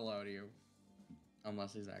says hello to you.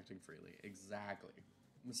 Unless he's acting freely. Exactly.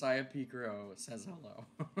 Messiah Picaro says hello.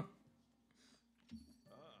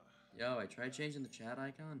 Yo, I tried changing the chat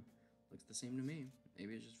icon. Looks the same to me.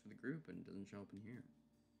 Maybe it's just for the group and it doesn't show up in here.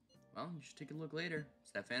 Well, you should take a look later.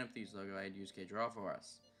 It's that Phantom Thieves logo I had Yusuke draw for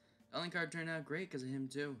us. The calling card turned out great because of him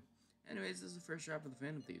too. Anyways, this is the first drop of the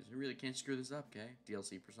Phantom Thieves. We really can't screw this up, okay?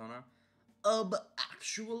 DLC Persona.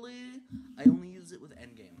 Actually, I only use it with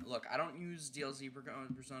Endgame. Look, I don't use DLC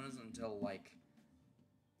Personas until, like,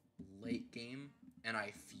 late game, and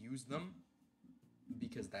I fuse them,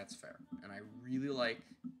 because that's fair. And I really like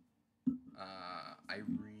I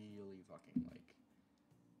really fucking like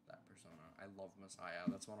that Persona. I love Messiah.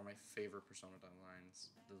 That's one of my favorite Persona designs.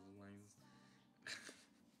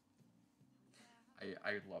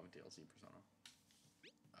 I love DLC Persona.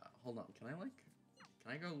 Hold on, can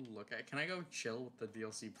I go look at, can I go chill with the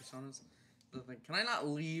DLC Personas? Can I not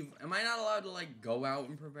leave? Am I not allowed to, like, go out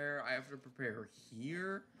and prepare? I have to prepare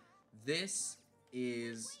here? This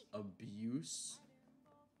is abuse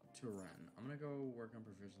to Ren. I'm gonna go work on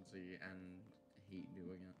proficiency and hate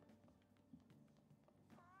doing it.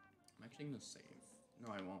 I'm actually gonna save. No,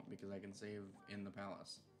 I won't, because I can save in the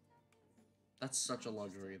palace. That's such a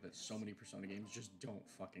luxury that so many Persona games just don't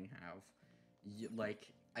fucking have.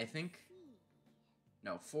 Like, I think...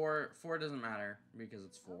 No, 4 doesn't matter, because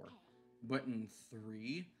it's 4. But in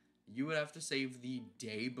 3, you would have to save the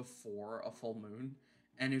day before a full moon,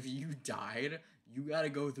 and if you died, you gotta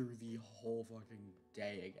go through the whole fucking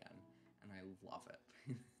day again, and I love it.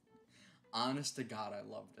 Honest to God, I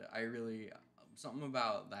loved it. I really... something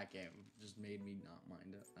about that game just made me not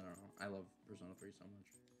mind it. I don't know. I love Persona 3 so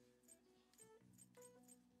much.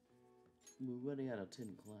 We already had a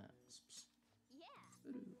 10 clasps. Yeah.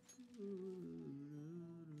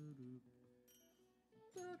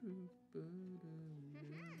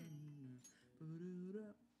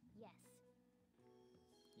 Yes.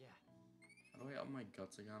 Yeah. How do I up my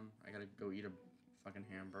guts again? I gotta go eat a fucking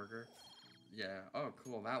hamburger. Yeah. Oh,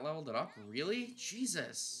 cool. That leveled it up? Really?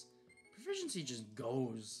 Jesus. Proficiency just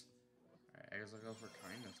goes. Alright, I guess I'll go for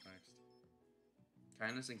kindness next.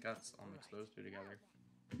 Kindness and guts. I'll mix those two together.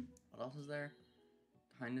 What else is there?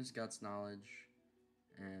 Kindness, guts, knowledge,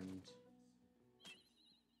 and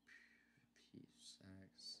peace,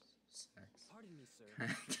 sex. Pardon me, sir.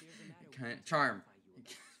 There's a matter Charm.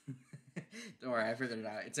 you Don't worry, I figured it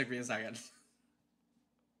out. It took me a second.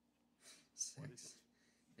 Sex.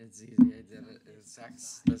 It's easy. I did it. It's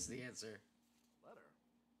sex. That's the answer. Letter.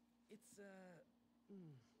 It's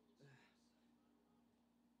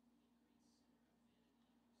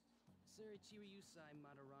Sir Chiryusai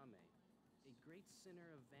Madarame, a great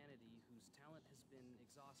sinner of vanity whose talent has been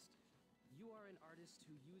exhausted. You are an artist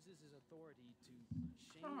who uses his authority to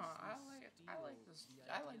shamelessly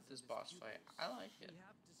I like this boss fight. I like it.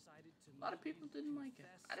 A lot of people didn't like it.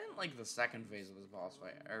 I didn't like the second phase of this boss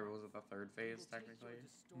fight. Or was it the third phase, technically?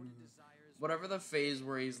 Whatever the phase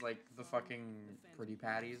where he's like the fucking pretty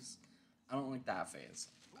patties. I don't like that phase.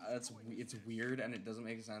 It's weird and it doesn't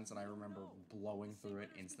make sense, and I remember blowing through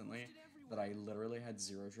it instantly. That I literally had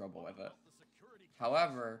zero trouble with it.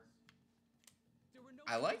 However,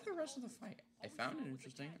 I like the rest of the fight. I found it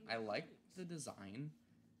interesting. I liked the design.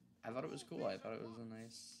 I thought it was cool. I thought it was a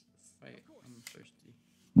nice fight. I'm thirsty.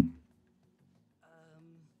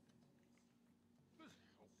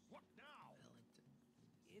 What now? I liked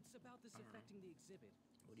it. It's about this affecting the exhibit.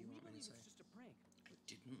 What do you want me to say? It's just a prank. I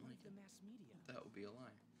didn't like The it. mass media. That would be a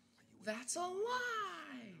lie. That's a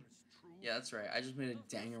lie! Yeah, that's right. I just made a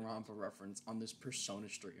Danganronpa reference on this Persona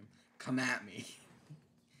stream. Come at me.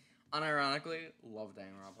 Unironically, love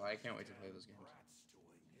Danganronpa. I can't wait to play those games.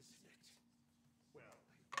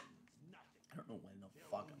 I don't know when the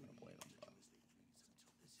fuck I'm gonna play them, but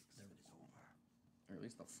they're long. Or at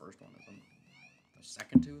least the first one isn't. The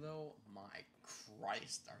second two, though, my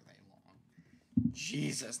Christ, are they long.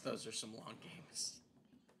 Jesus, those are some long games.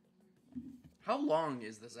 How long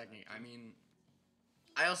is the second? I mean,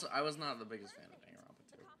 I was not the biggest fan of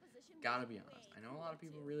Danganronpa 2. Gotta be honest. I know a lot of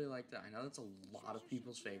people really liked it. I know that's a lot of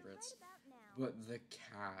people's favorites. But the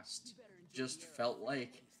cast just felt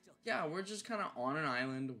like, yeah, we're just kind of on an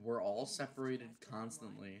island. We're all separated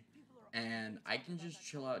constantly. And I can just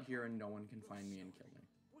chill out here and no one can find me and kill me.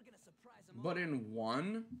 But in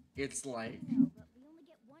 1, it's like,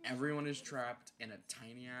 everyone is trapped in a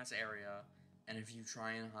tiny ass area. And if you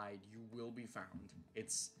try and hide, you will be found.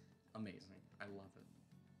 It's amazing. I love it.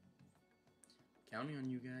 Counting on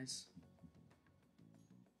you guys.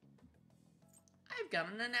 I've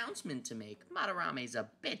got an announcement to make. Madarame's a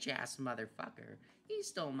bitch-ass motherfucker. He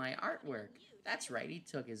stole my artwork. That's right, he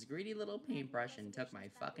took his greedy little paintbrush and took my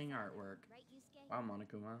fucking artwork. Wow,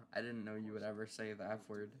 Monokuma. I didn't know you would ever say the F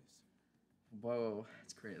word. Whoa,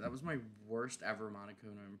 that's great. That was my worst ever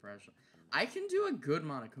Monokuma impression. I can do a good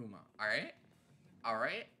Monokuma, alright?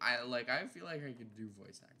 Alright? I feel like I could do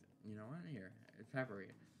voice acting. You know what? Here,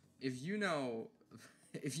 Peppery. If you know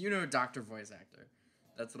Dr. Voice Actor,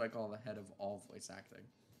 that's what I call the head of all voice acting.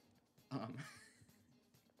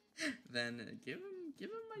 Then give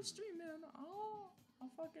him my stream, man.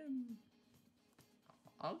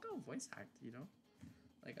 I'll go voice act, you know?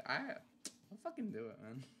 Like, I'll fucking do it,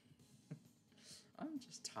 man. I'm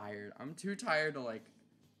just tired. I'm too tired to, like,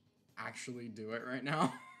 actually do it right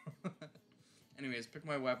now. Anyways, pick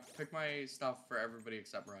my stuff for everybody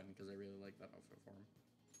except Ren, because I really like that outfit for him.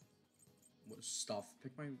 What stuff?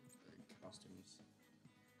 Pick my costumes.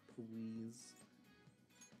 Please.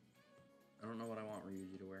 I don't know what I want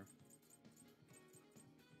Ryuji to wear.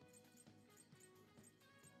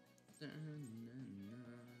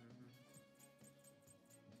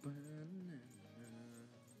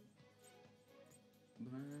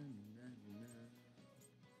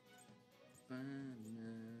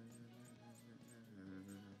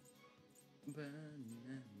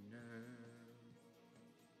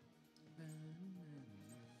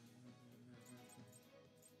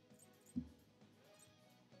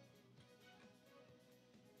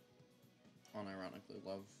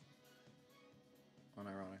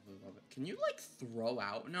 Unironically love it. Can you, like, throw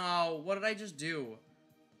out? No, what did I just do?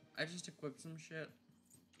 I just equipped some shit.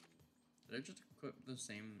 Did I just equip the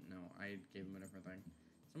same? No, I gave him a different thing.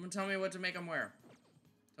 Someone tell me what to make him wear.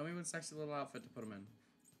 Tell me what sexy little outfit to put him in.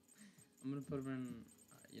 I'm gonna put him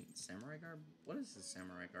in samurai garb? What is his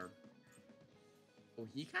samurai garb? Oh,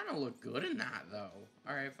 he kind of looked good in that, though.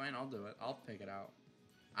 Alright, fine, I'll do it. I'll pick it out.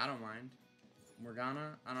 I don't mind.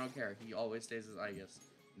 Morgana, I don't care. He always stays as Aegis.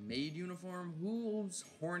 Maid uniform? Whose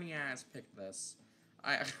horny ass picked this?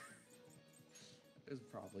 It was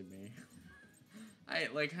probably me. I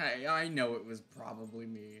know it was probably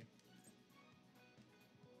me.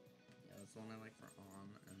 Yeah, that's the one I like for On.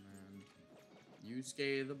 And then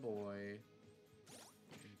Yusuke the boy.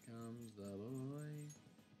 Here comes the boy.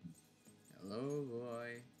 Hello,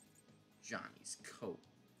 boy. Johnny's coat.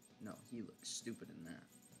 No, he looks stupid in that.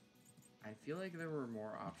 I feel like there were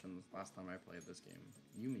more options last time I played this game.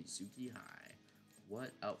 Yumitsuki High.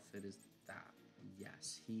 What outfit is that?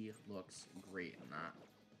 Yes, he looks great in that.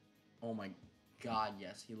 Oh my god,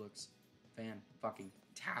 yes, he looks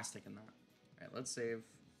fan-fucking-tastic in that. Alright, let's save.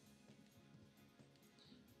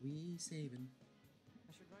 We saving.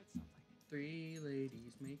 I should write something. 3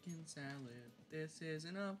 ladies making salad. This is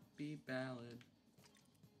an upbeat ballad.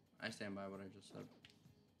 I stand by what I just said.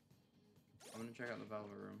 I'm gonna check out the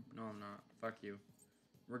Velvet Room. No, I'm not. Fuck you.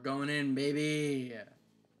 We're going in, baby!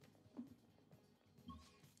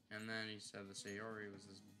 And then he said the Sayori was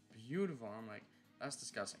this beautiful. I'm like, that's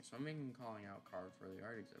disgusting. So I'm making a calling out card for the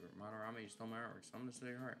art exhibit. Madarame, you stole my artwork, so I'm gonna steal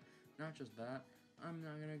your heart. Not just that, I'm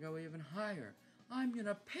not gonna go even higher. I'm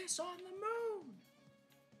gonna piss on the moon!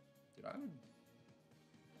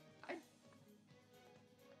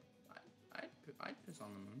 Dude, I'd piss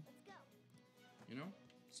on the moon. Let's go. You know?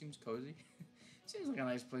 Seems cozy. Seems like a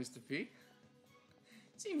nice place to be.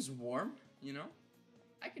 Seems warm, you know?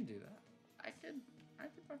 I could do that. I could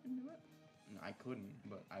fucking do it. No, I couldn't,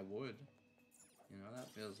 but I would. You know, that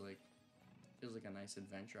feels like a nice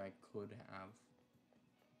adventure I could have.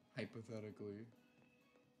 Hypothetically.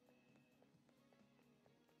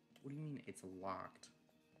 What do you mean it's locked?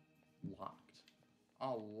 Locked.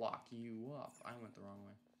 I'll lock you up. I went the wrong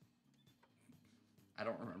way. I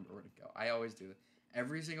don't remember where to go. I always do that.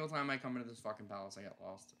 Every single time I come into this fucking palace, I get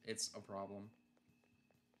lost. It's a problem.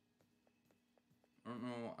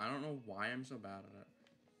 I don't know why I'm so bad at it.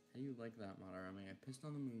 How do you like that, Madarame? I pissed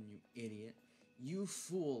on the moon, you idiot. You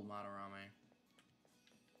fool, Madarame.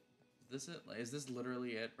 Is this it? Is this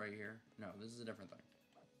literally it right here? No, this is a different thing.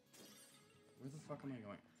 Where the fuck am I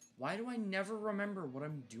going? Why do I never remember what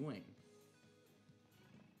I'm doing?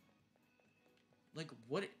 Like,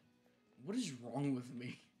 what is wrong with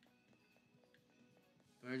me?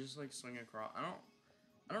 Do I just, like, swing across?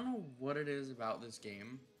 I don't know what it is about this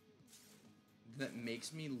game that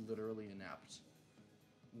makes me literally inept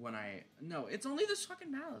when no, it's only this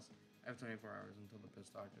fucking palace. I have 24 hours until the piss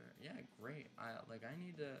doctor. Yeah, great. I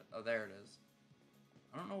need to, oh, there it is.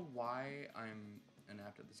 I don't know why I'm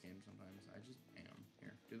inept at this game sometimes. I just am.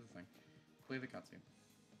 Here, do the thing. Play the cutscene.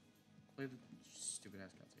 Play the stupid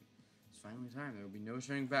ass cutscene. It's finally time. There will be no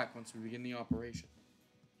turning back once we begin the operation.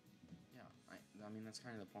 Yeah, I mean, that's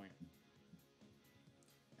kind of the point.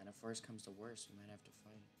 And if worse comes to worse, we might have to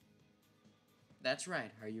fight. That's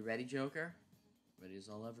right. Are you ready, Joker? Ready as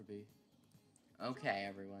I'll ever be. Okay,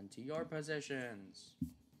 everyone, to your positions.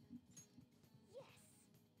 Yes. Yeah.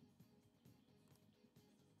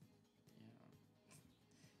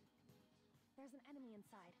 There's an enemy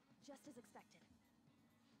inside, just as expected.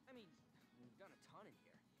 I mean, we've done a ton in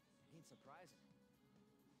here. It ain't surprising.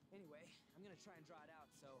 Anyway, I'm gonna try and draw it out,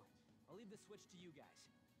 so I'll leave the switch to you guys.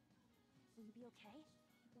 Will you be okay?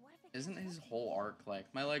 What if it Isn't catches his up to whole you? arc like,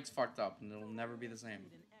 my leg's fucked up and it'll never be the same?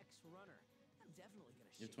 An ex-runner. I'm definitely gonna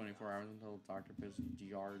You have shake it 24 off. hours until Dr. Piss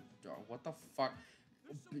DR. What the fuck?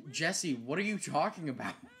 Jesse, what are you talking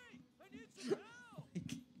about? Hey, I need some help!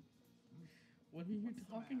 Like, what are you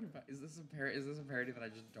talking about? Is this a parody that I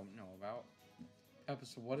just don't know about?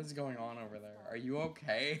 Episode, what is going on over there? Are you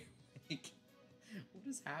okay? Like, what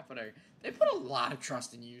is happening? They put a lot of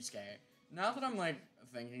trust in Yusuke. Now that I'm like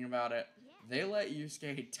thinking about it, they let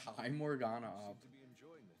Yusuke tie Morgana up To be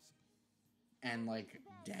enjoying this. and like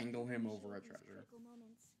dangle him over a treasure. Critical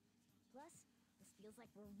moments. Plus, this feels like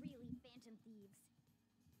we're really phantom thieves.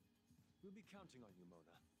 We'll be counting on you,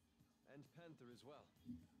 Mona. And Panther as well.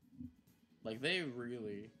 Like they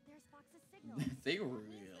really, There's Fox's signal. they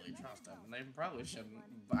really trust him. And they probably shouldn't.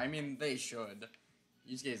 I mean, they should.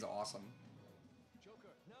 Yusuke's awesome.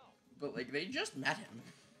 Joker, now! But like they just met him.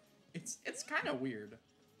 It's kind of weird.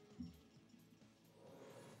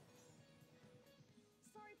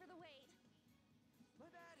 Sorry for the wait. My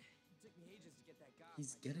bad. It took me ages to get that guy. off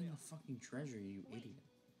He's my getting trail. the fucking treasure, you Wait, idiot.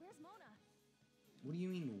 Where's Mona? What do you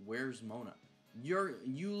mean, where's Mona?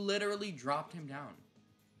 You literally dropped him down.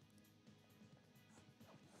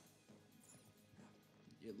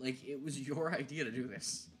 Like, it was your idea to do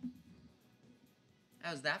this.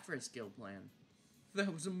 How's that for a skill plan?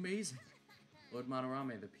 That was amazing. Lord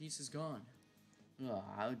Madarame, the piece is gone. Ah,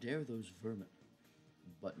 how dare those vermin.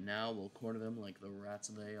 But now we'll corner them like the rats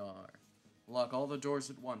they are. Lock all the doors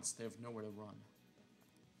at once, they have nowhere to run.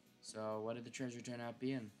 So, what did the treasure turn out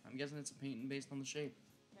being? I'm guessing it's a painting based on the shape.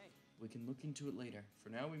 Hey, We can look into it later. For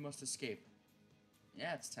now, we must escape.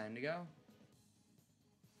 Yeah, it's time to go.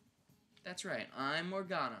 That's right, I'm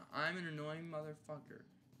Morgana. I'm an annoying motherfucker.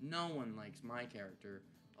 No one likes my character.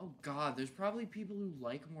 Oh god, there's probably people who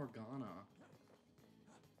like Morgana.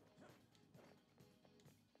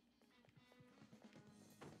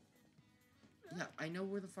 Yeah, I know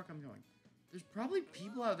where the fuck I'm going. There's probably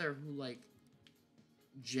people out there who, like,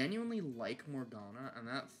 genuinely like Morgana, and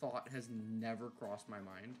that thought has never crossed my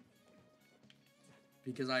mind.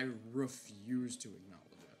 Because I refuse to acknowledge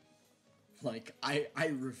it. Like, I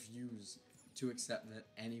refuse to accept that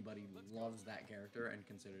anybody loves that character and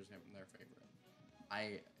considers him their favorite.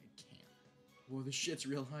 I can't. Whoa, this shit's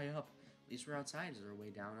real high up. At least we're outside. Is there a way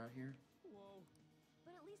down out here? whoa.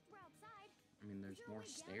 But at least we're outside. I mean, there's Is there a more way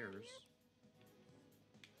down out stairs. here?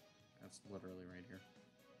 That's literally right here.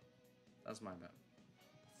 That's my bet.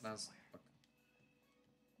 That's look.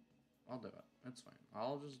 I'll do it. That's fine.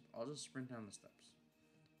 I'll just sprint down the steps.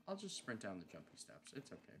 I'll just sprint down the jumpy steps.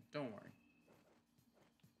 It's okay. Don't worry.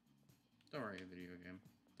 Don't worry, video game.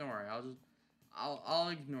 Don't worry. I'll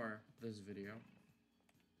ignore this video.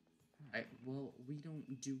 Well, we don't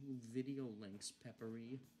do video links,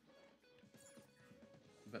 Peppery.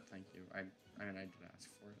 But thank you. I mean, I did ask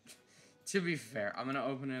for it. To be fair, I'm gonna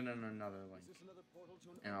open it in another Is link, this another portal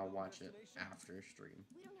to an and I'll unknown watch it destination? after stream.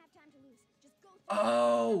 We don't have time to lose. Just go through.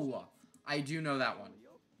 Oh! I do know that one.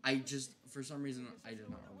 I just, for some reason, I did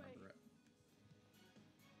not remember it.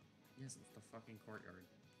 Yes, it's the fucking courtyard.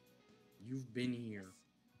 You've been here.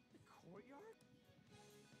 The courtyard?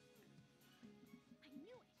 I knew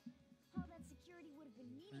it. All that security would have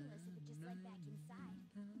been meaningless if it just led back inside.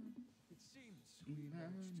 It seems we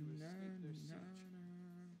managed to escape their siege.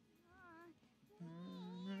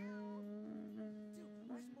 Dude,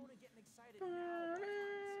 where's Mona getting excited now? I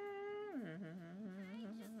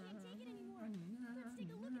just can't take it anymore. Let's take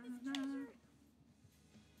a look at this treasure.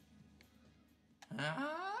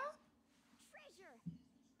 Huh? Treasure.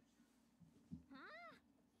 Huh?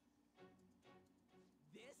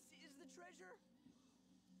 This is the treasure?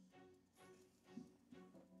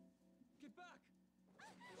 Get back!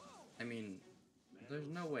 I mean, there's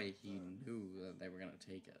no way he knew that they were gonna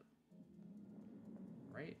take it.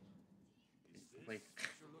 Right? Like,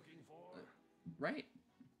 You're looking for? right?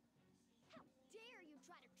 How dare you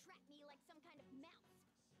try to trap me like some kind of mouse?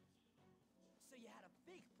 So you had a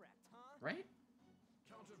fake prepped, huh? Right?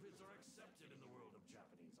 Counterfeits are accepted in the world of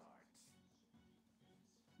Japanese art.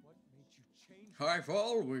 What made you change? I've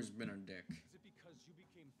always been a dick. Is it because you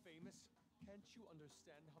became famous? Can't you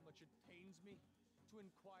understand how much it pains me to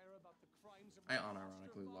inquire about the crimes of I my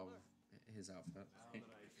unironically foster love father? his outfit.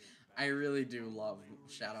 I really do love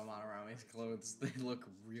Shadow Monораme's clothes. They look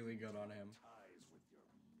really good on him. Ties with your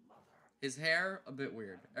mother. His hair, a bit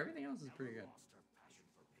weird. Everything else is pretty good. Lost her passion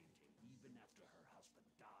for painting even after her husband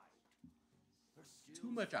died. Her skills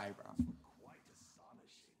Too much eyebrow. were quite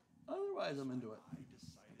astonishing. Otherwise, I'm into it. I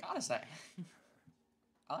decided Gotta say.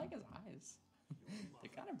 I like his eyes.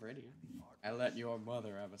 They're kind of pretty. I let your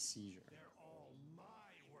mother have a seizure. they're all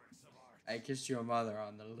my works of art. I kissed your mother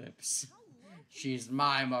on the lips. How lucky. She's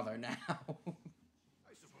my mother now.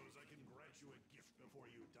 I suppose I can grant you a gift before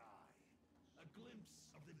you die. A glimpse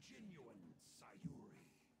of the genuine Sayuri.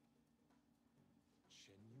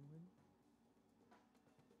 Genuine?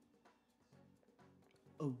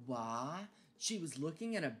 What? She was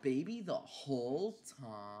looking at a baby the whole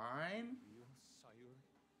time? Real Sayuri?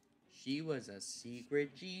 She was a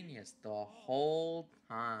secret genius the whole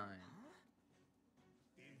time.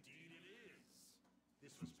 Indeed it is.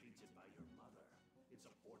 This was painted by your mother. It's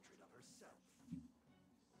a portrait of herself.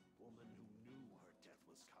 Woman who knew her death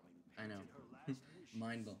was coming. I know. Painted her last wishes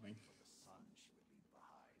Mind blowing. for the son she would leave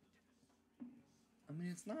behind. I mean,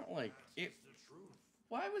 it's not like it. The truth.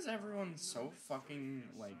 Why was everyone so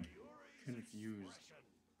fucking like confused?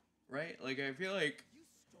 Right? Like, I feel like You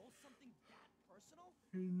stole something that personal?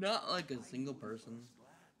 not like a single person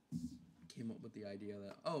came up with the idea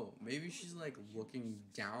that, oh, maybe she's like looking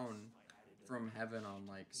down from heaven on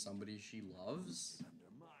like somebody she loves,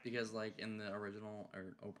 because like in the original,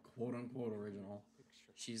 or quote unquote original,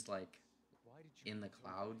 she's like in the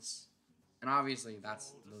clouds, and obviously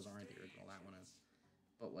those aren't the original, that one is,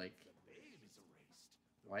 but like,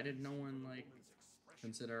 why did no one like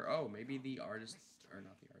consider, oh, maybe the artist, or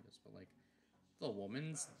not the artist, but like the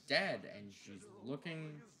woman's dead and she's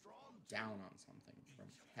looking down on something from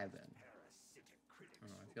heaven. I don't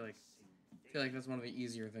know, I feel like that's one of the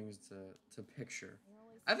easier things to picture.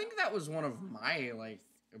 I think that was one of my like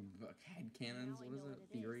headcanons, what is it,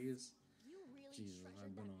 theories? You really Jesus, I've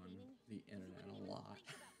treasured been that on painting? the You internet wouldn't a even lot.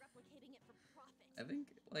 think about replicating it for profit. I think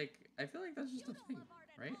like, I feel like that's just You a don't thing, love art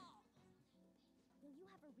at right? all. Will you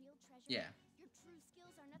have a real treasure? Yeah. Your true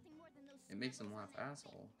skills are nothing more than those It makes him scribbles laugh, on that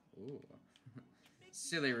asshole. Ooh.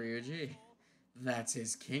 Silly Ryuji. That's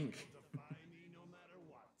his kink. Defy me no matter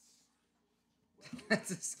what. That's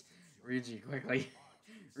his... Ryuji, quickly.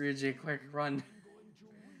 Ryuji, quick, run.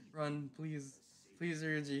 Run, please. Please,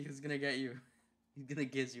 Ryuji, he's gonna get you. He's gonna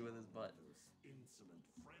kiss you with his butt. Those insolent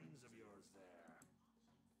friends of yours there.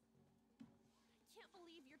 Can't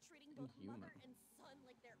believe you're treating both Inhuman. mother and son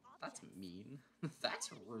like they're That's objects. mean. That's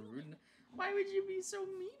rude. Why would you be so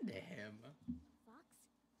mean to him? Fox?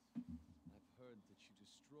 I've heard that you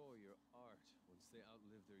destroy your art once they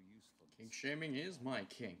outlive their usefulness. Kink shaming is my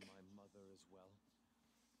kink. My mother as well.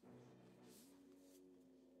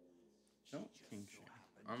 Don't kink shame.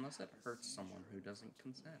 Unless it hurts someone who doesn't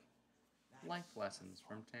consent. Life lessons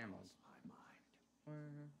from Tamil. Where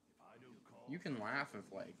you can laugh if,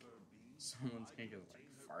 like, someone's kink is, like,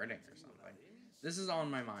 farting or something. This is on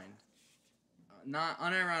my mind. Not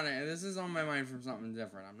unironic. This is on my mind from something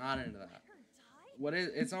different. I'm not into that. Her died?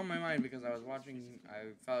 It's on my mind because I was watching,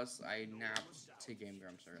 I napped to Game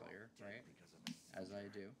Grumps earlier, right? As I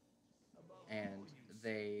do. And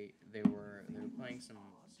they were playing some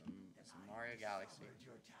Mario Galaxy.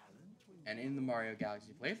 And in the Mario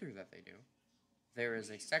Galaxy playthrough that they do, there is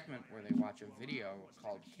a segment where they watch a video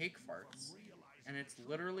called Cake Farts, and it's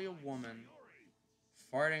literally a woman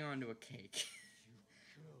farting onto a cake,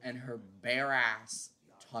 and her bare ass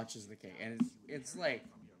touches the cake, and it's like,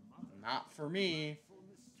 not for me,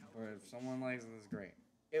 but if someone likes it, it's great.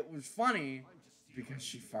 It was funny because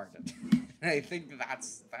she farted. And I think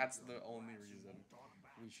that's the only reason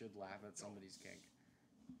we should laugh at somebody's kink,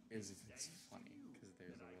 is if it's funny, because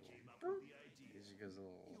there's a little, she goes a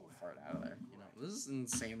little fart out of there. You know, this is an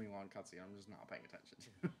insanely long cutscene. I'm just not paying attention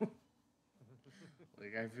to.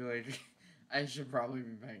 Like, I feel like I should probably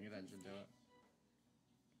be paying attention to it.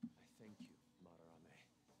 I thank you, Madarame.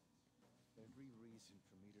 Every reason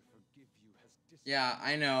for me to forgive you has disappeared. Yeah,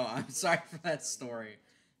 I know. I'm sorry for that story.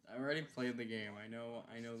 I already played the game. I know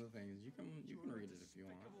the things. You can read it if you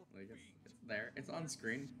want. Like, it's there. It's on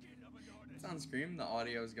screen. It's on screen. The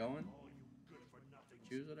audio's going.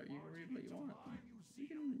 Choose whatever. You can read what you want. You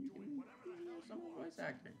can do some voice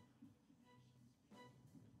acting.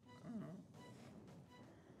 I don't know.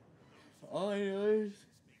 All I know is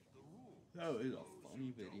that was a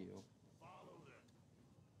funny video.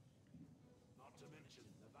 Not to mention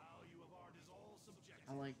the value of art is all subjective.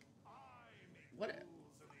 I like, what,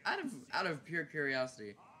 out of pure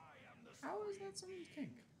curiosity, how is that someone's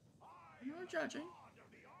kink? I'm not judging.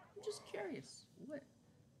 I'm just curious. What?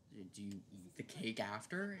 Do you eat the cake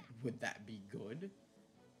after? Would that be good?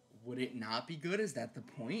 Would it not be good? Is that the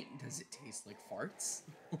point? Does it taste like farts?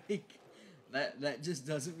 Like, that just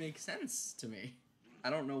doesn't make sense to me. I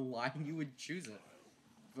don't know why you would choose it.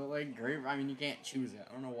 But, like, great, I mean, you can't choose it.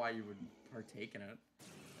 I don't know why you would partake in it.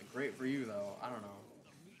 Like, great for you, though. I don't know.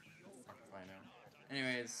 Fuck if I know.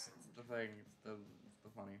 Anyways, it's the thing. It's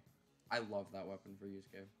the funny. I love that weapon for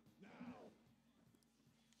Yusuke.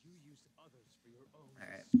 You used others for your own.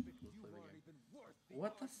 Alright, but let's you play the aren't game. even worth being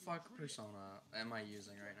What the called fuck Supreme. persona am I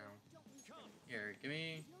using right now? Don't lose faith. Here, give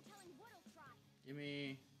me No telling what'll try. Give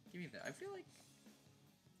me that. I feel like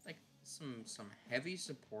some heavy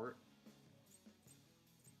support,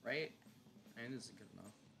 right? I mean, this is good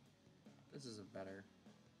enough. This is a better,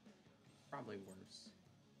 probably worse.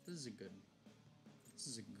 This is a good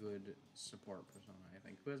This is a good support persona, I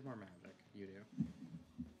think. Who has more magic? You do.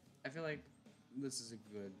 I feel like this is a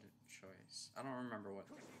good choice. I don't remember what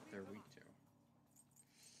they're weak to.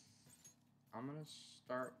 I'm gonna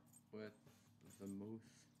start with the mouth.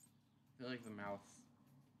 I feel like the mouth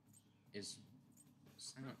is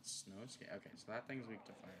silent snow scale. Okay, so that thing's weak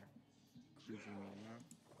to fire. Kujimina.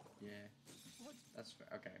 Yeah. That's fair.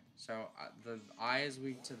 Okay, so the eye is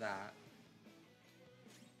weak to that.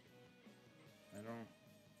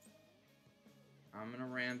 I'm gonna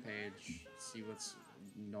rampage, see what's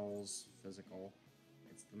Null's physical.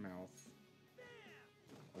 It's the mouth.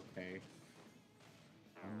 Okay.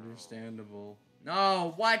 Understandable.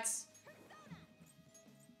 No, what? This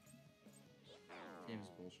game's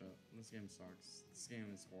bullshit. This game sucks. This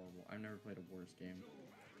game is horrible. I've never played a worse game.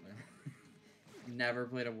 Never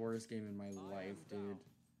played a worse game in my life, dude.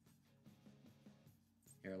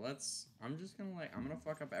 Here, I'm just gonna I'm gonna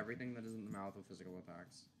fuck up everything that isn't the mouth with physical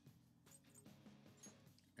attacks.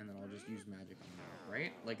 And then I'll just use magic on that,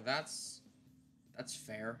 right? Like, that's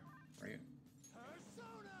fair, right?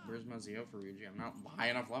 Where's my Zeo for Ryuji? I'm not high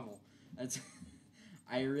enough level. That's,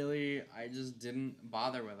 I just didn't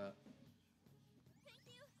bother with it.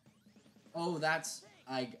 Oh,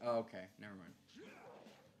 okay, never mind.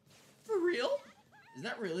 For real? Is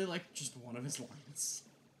that really, like, just one of his lines?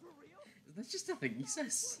 That's just a thing he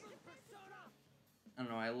says. I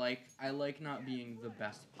don't know, I like not being the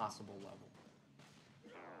best possible level.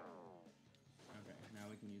 Okay, now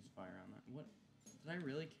we can use fire on that. What? Did I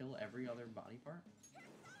really kill every other body part?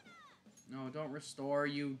 No, don't restore,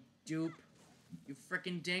 you dupe. You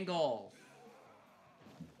frickin' dingle.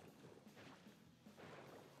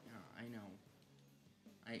 Yeah, I know.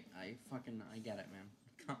 I get it,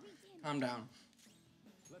 man. Calm down.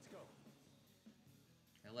 Let's go.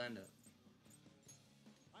 I lend it.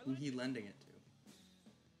 Who he lending it to?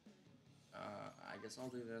 I guess I'll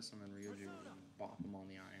do this, and then Ryuji will bop him on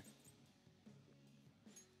the eye.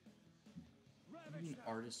 What do you mean,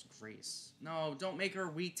 artist grace? No, don't make her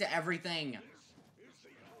weak to everything! Yeah,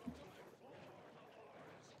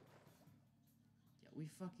 we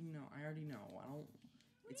fucking know. I already know. I don't...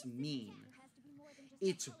 It's mean.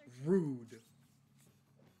 It's rude.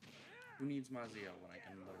 Who needs Mazio when I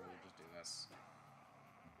can literally just do this?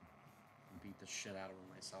 Beat the shit out of him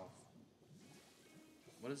myself.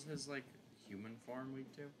 What is his, like, human form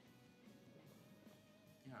weak to?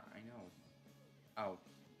 Yeah, I know. Oh,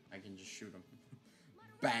 I can just shoot him.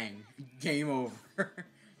 Bang! Game over.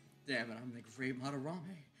 Damn it, I'm the great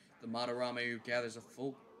Madarame. The Madarame who gathers a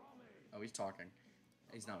full... Oh, he's talking.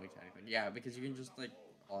 He's not weak to anything. Yeah, because you can just, like,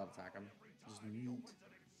 all-out attack him. Just mute.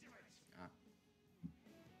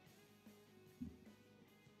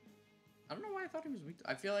 I don't know why I thought he was weak to...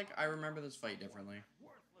 I feel like I remember this fight differently.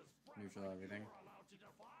 Neutral everything.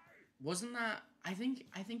 Wasn't that... I think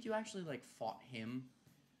you actually, like, fought him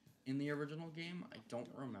in the original game. I don't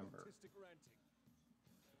remember.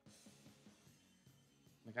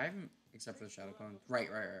 Like, I haven't... Except for the Shadow Clone. Right.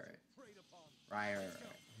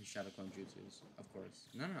 His Shadow Clone jutsus. Of course.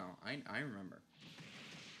 No. I remember.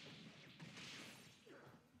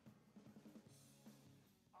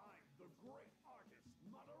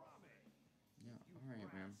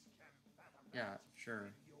 Alright, man. Yeah,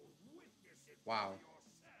 sure. Wow.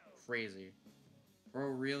 Crazy.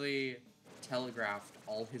 Bro really telegraphed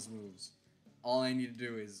all his moves. All I need to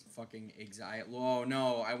do is fucking exile. Oh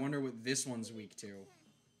no, I wonder what this one's weak to.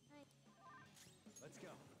 Let's go.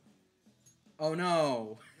 Oh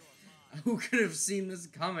no! Who could have seen this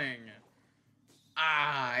coming?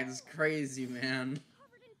 Ah, it's crazy, man.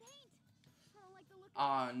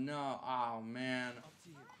 Oh no, oh man.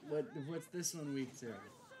 What's this one weak to?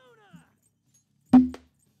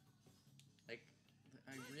 Like,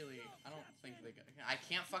 I don't think they got... I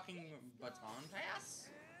can't fucking baton pass?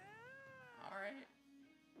 Alright.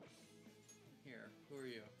 Here, who are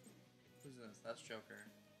you? Who's this? That's Joker.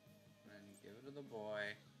 And then give it to the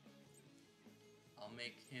boy. I'll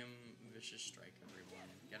make him Vicious Strike, everyone.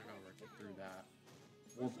 Get it over, get through that.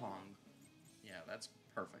 Wupong. Yeah, that's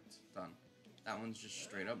perfect. Done. That one's just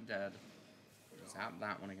straight up dead. Zap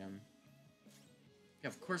that one again. Yeah,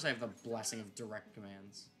 of course I have the blessing of direct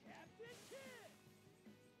commands.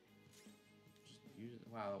 Just use it.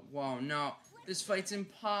 Wow. Whoa, no. This fight's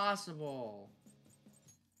impossible.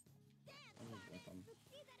 I'll just whip him.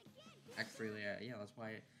 Act freely. Yeah, that's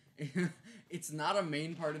why it's not a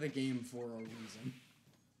main part of the game for a reason.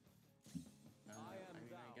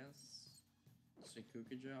 I guess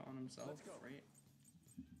Suikukuja on himself, right?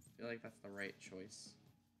 I feel like that's the right choice.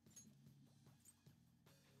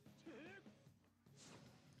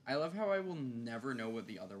 I love how I will never know what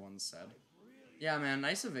the other one said. Yeah, man,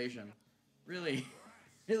 nice evasion. Really.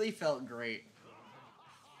 really felt great.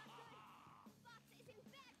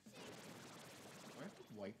 Do I have to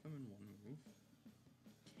wipe them in one move?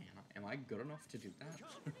 Am I good enough to do that?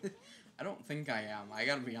 I don't think I am. I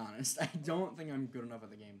gotta be honest. I don't think I'm good enough at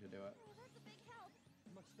the game to do it. Oh, that's a big help.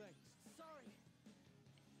 Much thanks. Sorry.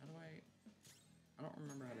 How do I don't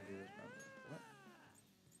remember how to do this properly. What?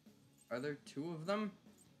 Are there two of them?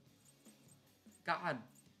 God.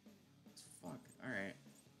 Fuck. Alright.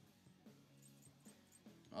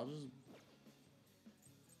 I'll just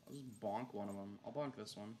bonk one of them. I'll bonk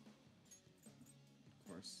this one. Of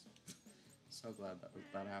course. So glad that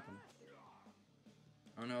happened.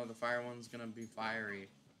 Oh no, the fire one's gonna be fiery.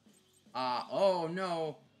 Oh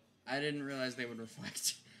no! I didn't realize they would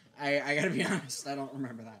reflect. I gotta be honest, I don't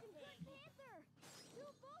remember that. Panther! You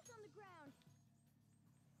both on the ground.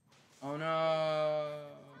 Oh no!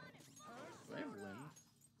 Do I have wind?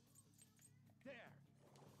 There.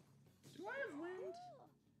 Do I have wind?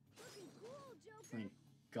 Cool. Looking cool, Joker. Thank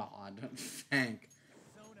God. Thank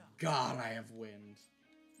Persona. God I have wind.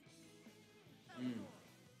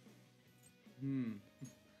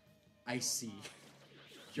 I see.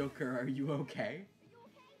 Joker, are you okay?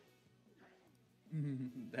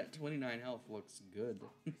 That 29 health looks good.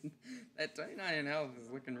 That 29 health is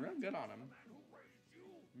looking real good on him.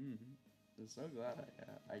 I'm so glad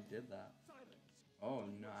I did that. Oh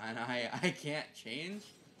no, and I can't change?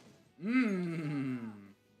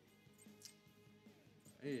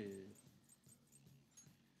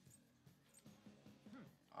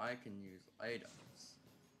 I can use items.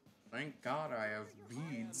 Thank God I have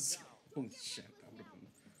beads. Holy shit, that would have been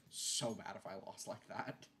so bad if I lost like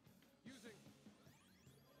that.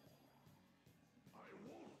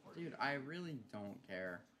 Dude, I really don't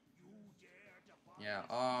care. Yeah,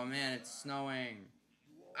 oh man, it's snowing.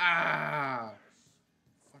 Ah!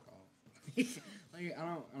 Fuck off. Like, I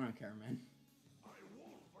don't care, man.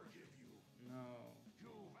 No.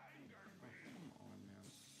 Oh, come on, man.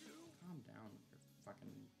 Calm down with your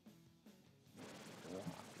fucking bull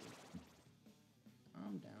hockey.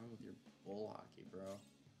 Calm down with your bull hockey, bro.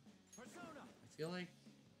 I feel like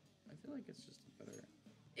it's just a better.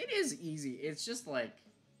 It is easy. It's just like,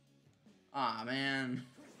 ah, man.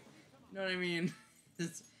 You know what I mean?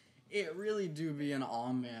 It really do be an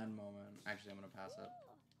aw man moment. Actually, I'm gonna pass it.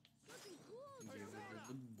 Looking cool, Give it Persona.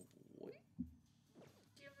 to the boy.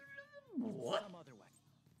 Give it to the boy. Some other way.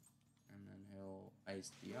 And then he'll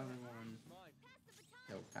ice the other one. Mine.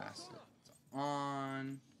 He'll pass it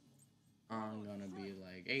on. I'm gonna be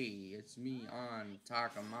like, hey, it's me on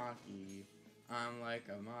Takamaki. I'm like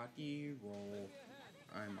a Maki roll.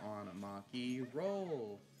 I'm on a Maki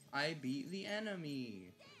roll. I beat the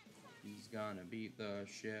enemy. He's gonna beat the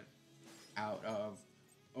shit out of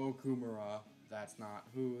Okumura. That's not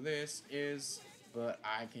who this is, but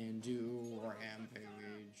I can do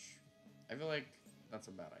Rampage. I feel like that's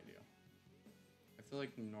a bad idea. I feel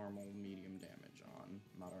like normal medium damage on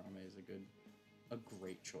Madarame is a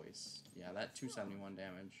great choice. Yeah, that 271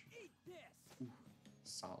 damage. Ooh,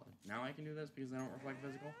 solid. Now I can do this because they don't reflect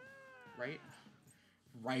physical? Right?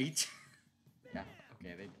 Right? Yeah,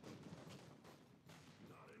 okay, they...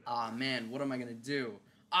 Ah, man, what am I gonna do?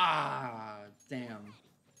 Ah, damn.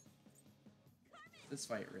 This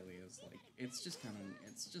fight really is like, it's just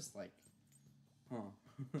like, huh.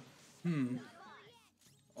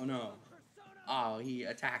 Oh no. Oh, he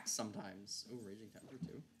attacks sometimes. Ooh, Raging Temper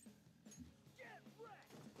too.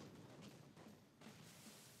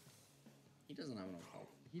 He doesn't have enough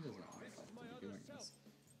health. He doesn't have enough health to be doing this.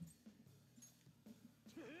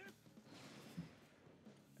 I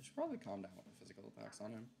should probably calm down with the physical attacks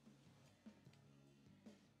on him.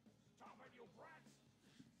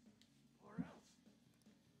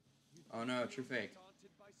 Oh no, true fake.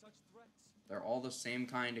 They're all the same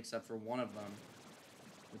kind except for one of them.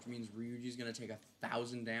 Which means Ryuji's gonna take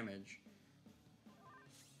 1,000 damage.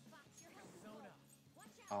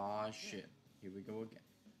 Aw, shit. Here we go again.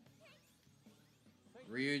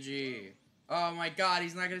 Ryuji. Oh my god,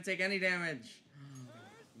 he's not gonna take any damage.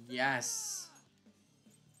 Yes.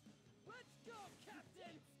 Let's go,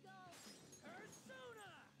 Captain.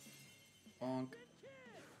 Persona. Bonk.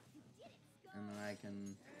 And then I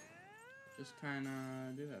can just kind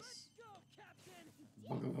of do this. Go, Captain.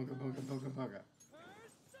 Booga, booga, booga, booga, booga. Persona.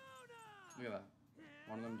 Look at that.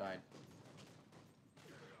 One of them died.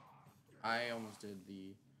 I almost did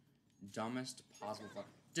the dumbest possible fuck.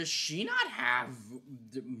 Does she not have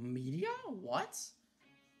media? What?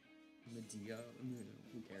 Medea?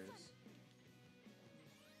 Who cares?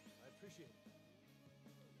 I appreciate it.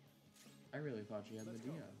 I really thought she had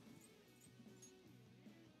Medea.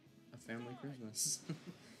 A family Christmas.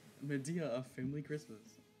 Medea, a family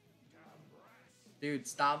Christmas. Dude,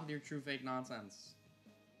 stop with your true fake nonsense.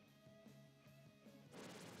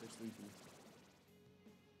 They're sleepy.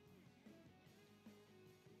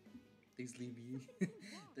 They sleepy.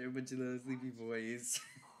 They're a bunch of little sleepy boys.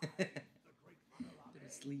 They're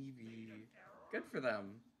sleepy. Good for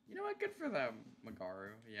them. You know what? Good for them.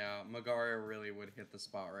 Magaru. Yeah, Magaru really would hit the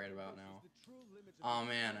spot right about now. Oh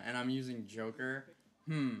man, and I'm using Joker.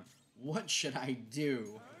 What should I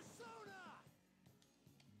do?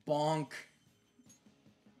 Bonk.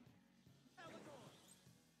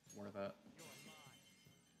 Worth it.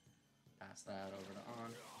 Pass that over to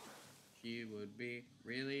On. She would be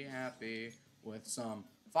really happy with some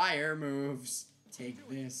fire moves. Take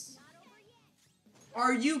this.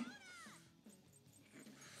 Are you...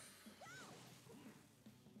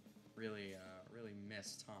 Really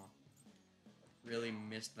missed, huh? Really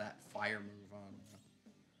missed that fire move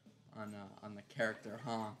on the character,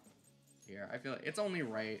 huh? Here, I feel like it's only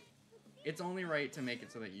right. It's only right to make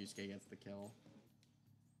it so that Yusuke gets the kill.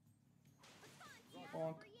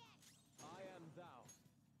 Bonk. I am thou.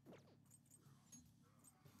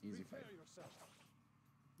 Easy fight.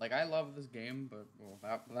 Like, I love this game, but well,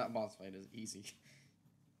 that boss fight is easy.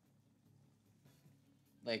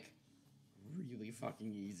 Like, really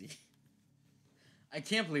fucking easy. I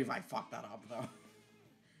can't believe I fucked that up, though.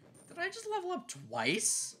 Did I just level up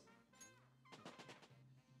twice?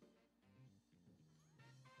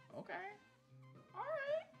 Okay.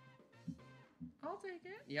 Alright. I'll take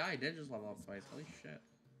it. Yeah, I did just level up twice. Holy shit.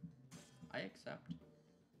 I accept.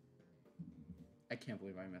 I can't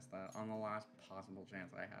believe I missed that on the last possible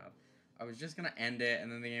chance I had. I was just gonna end it, and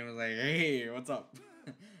then the game was like, hey, what's up?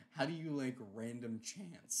 How do you, like, random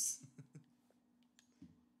chance?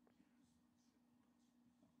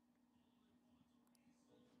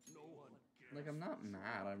 Like, I'm not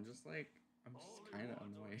mad, I'm just kind of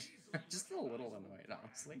annoyed. I'm just a little annoyed,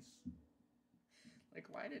 honestly. Like,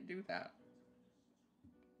 why did it do that?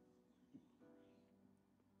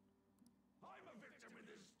 I'm a victim in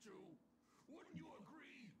this too. Wouldn't you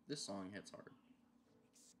agree? This song hits hard.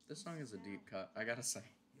 This song is a deep cut, I gotta say.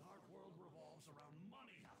 The art world revolves around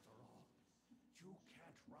money after all. You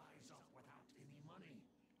can't rise up without any money.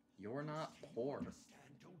 You're not poor.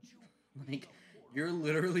 Understand, don't you? Like, you're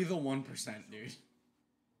literally the 1%, dude.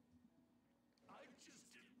 I just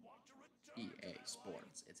didn't want to return EA to that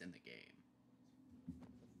Sports, it's in the game.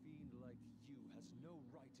 A fiend like you has no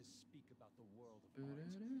right to speak about the world of art.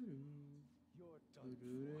 You're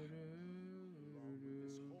done for. Along with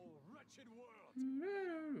this whole wretched world.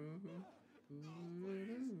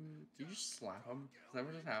 Did you just slap him? Is that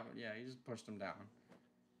what just happened? Yeah, you just pushed him down.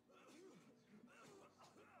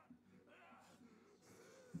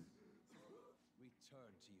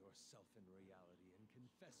 Return to yourself in reality and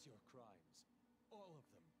confess your crimes. All of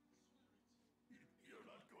them. You're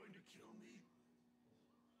not going to kill me?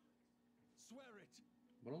 Swear it!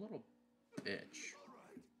 What a little bitch. All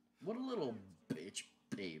right. What a little bitch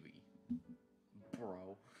baby.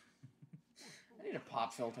 Bro. I need a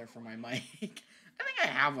pop filter for my mic. I think I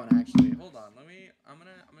have one actually. Hold on, I'm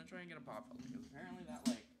gonna try and get a pop filter because apparently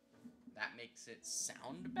that makes it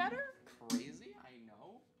sound better. Crazy, I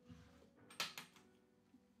know.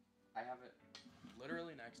 I have it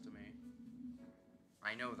literally next to me.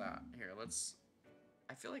 I know that. Here,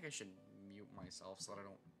 I feel like I should mute myself so that I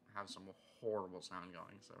don't have some horrible sound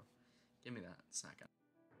going, so give me that second.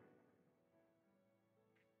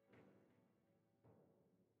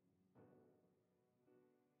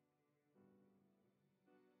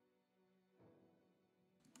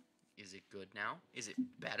 Is it good now? Is it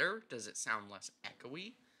better? Does it sound less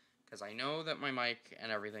echoey? Because I know that my mic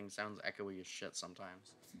and everything sounds echoey as shit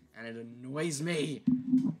sometimes. And it annoys me.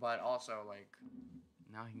 But also, like,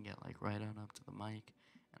 now I can get, like, right on up to the mic.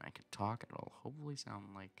 And I can talk. It'll hopefully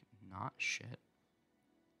sound, like, not shit.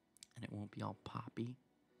 And it won't be all poppy.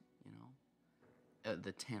 You know?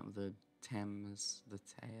 The ASMR.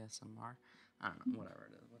 I don't know. Whatever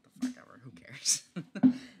it is. What the fuck ever. Who cares?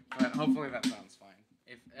 But hopefully that sounds fine.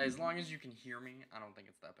 As long as you can hear me, I don't think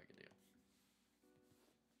it's that big a deal.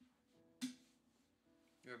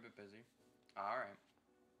 You're a bit busy. Alright.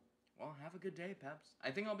 Well, have a good day, Peps.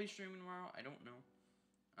 I think I'll be streaming tomorrow. I don't know.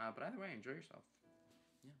 But either way, enjoy yourself.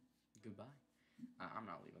 Yeah. Goodbye. I'm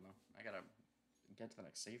not leaving, though. I gotta get to the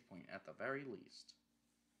next save point at the very least.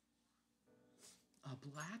 A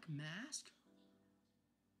black mask?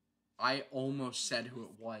 I almost said who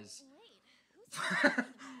it was. Wait, who's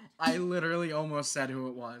I literally almost said who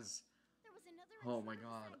it was. There was another Oh my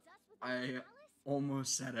intruder god. besides us within I the palace?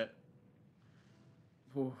 almost said it.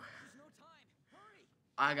 Whew. There's no time. Hurry!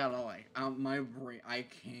 I gotta, like, my brain, I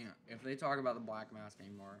can't. If they talk about the Black Mask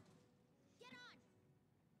anymore, Get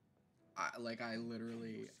I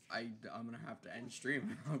literally, I'm gonna have to end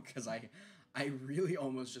stream now because I really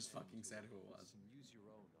almost just fucking said who it was. Use your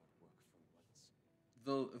own artwork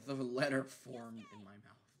for once. The letter formed in my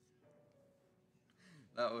mouth.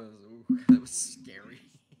 That was scary.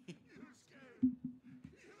 I'm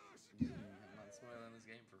not spoiling this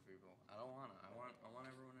game for people. I don't wanna. I want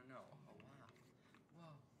everyone to know. Oh wow.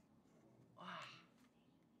 Whoa. Wow.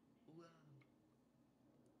 Whoa.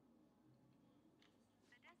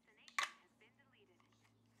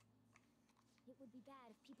 It would be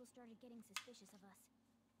bad if people started getting suspicious of us.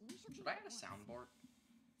 We should Should I add a soundboard?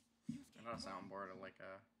 Not a soundboard, like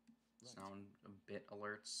a sound bit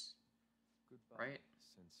alerts. Goodbye, Right?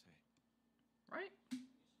 Sensei. Right?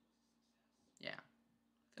 Yeah.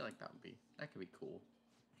 I feel like that could be cool.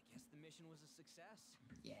 I guess the mission was a success.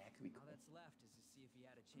 Yeah, it could be All cool. that's left is to see if he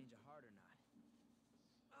had a change of heart or not.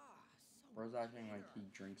 Ah, so Bro's acting like he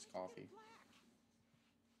drinks coffee.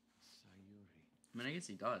 Sayuri. I mean, I guess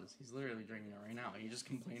he does. He's literally drinking it right now. He just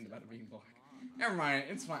complained about it being black. Never mind.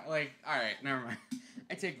 It's fine. Like, alright, never mind.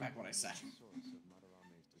 I take back what I said. Source of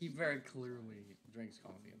Madarame's He very clearly drinks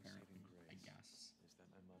coffee, apparently. I guess. is that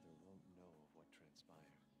my mother won't know of what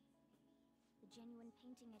transpired. The genuine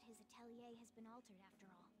painting at his atelier has been altered after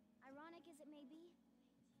all. Ironic as it may be,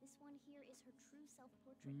 this one here is her true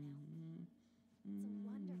self-portrait now. It's a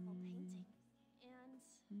wonderful painting. And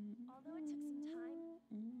although it took some time,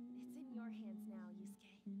 it's in your hands now,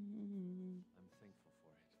 Yusuke. I'm thankful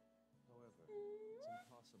for it. However, it's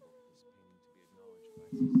impossible for this painting to be acknowledged by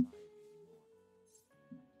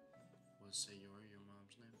society anymore. Was Sayori your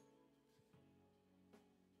mom's name?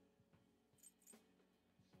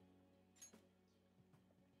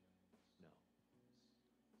 No.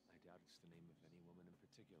 I doubt it's the name of any woman in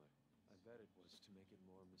particular. I bet it was to make it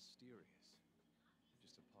more mysterious.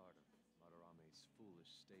 Just a part of Madarame's foolish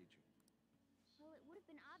staging. Well, it would have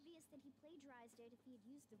been obvious that he plagiarized it if he had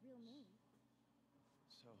used the real name.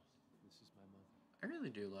 So, this is my mother. I really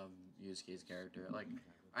do love Yusuke's character. Like,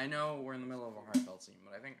 I know we're in the middle of a heartfelt scene,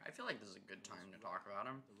 but I feel like this is a good time to talk about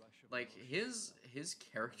him. The rush of Like, emotion. his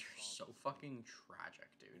character is so fucking tragic,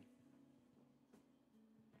 dude.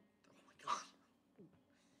 Oh my god.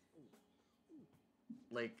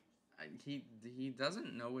 Like, he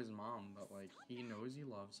doesn't know his mom, but like he knows he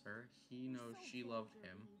loves her. He knows she loved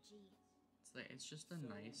him. It's just a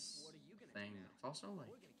nice what are you gonna thing. do now? It's also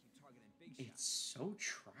like We're gonna keep targeting big it's shots. so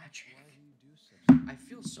tragic. Why do you do such a I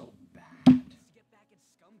feel so bad. Just to get back at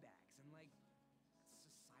scumbags and like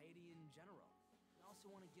society in general. I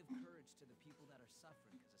also want to give courage to the people that are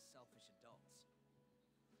suffering because of selfish adults.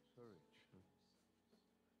 courage, huh?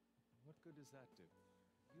 What good does that do?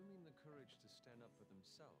 You mean the courage to stand up for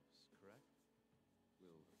themselves, correct?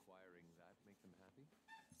 Will acquiring that make them happy?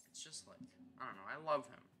 It's just like I don't know. I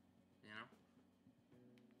love him. You know.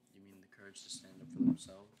 You mean the courage to stand up for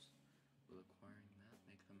themselves? Will acquiring that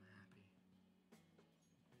make them happy?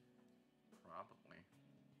 Probably.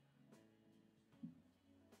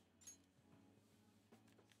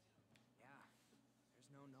 Yeah,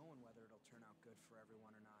 there's no knowing whether it'll turn out good for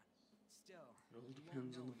everyone or not. Still, It all we won't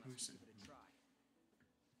depends on know the unless person. we give it a try.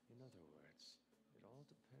 In other words, it all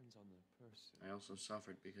depends on the person. I also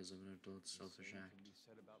suffered because of an adult's The selfish same act. can be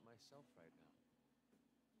said about myself right now.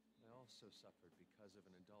 I also suffered because of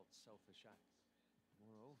an adult's selfish act.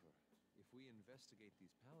 Moreover, if we investigate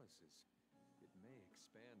these palaces, it may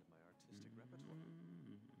expand my artistic repertoire.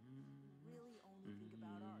 Really only think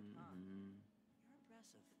about art, huh? You're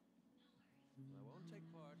impressive. I won't take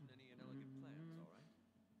part in any inelegant plans, all right?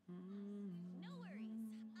 No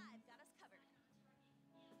worries, I've got us covered.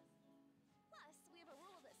 Plus, we have a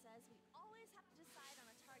rule that says we always have to decide on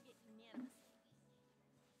a target unanimously.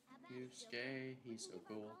 Have at it, Joker. Yusuke, We he's can so give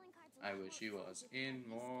our cool. calling cards a I lot wish more he focus was if we in have Yusuke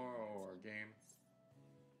more involved. game.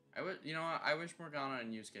 You know what? I wish Morgana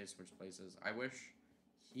and Yusuke switched places. I wish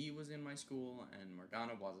he was in my school and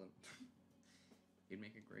Morgana wasn't. He'd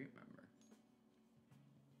make a great member.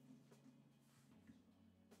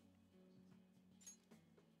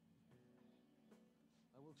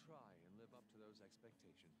 I will try and live up to those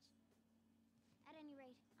expectations. At any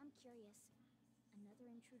rate, I'm curious. Another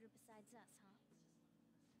intruder besides us, huh?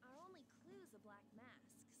 Our only clue's a black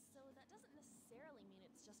mask, so that doesn't necessarily mean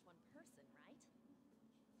it's just one person, right?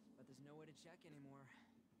 But there's no way to check anymore.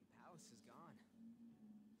 The palace is gone.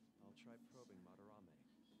 I'll try probing Madarame.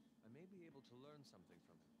 I may be able to learn something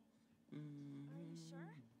from him. Are you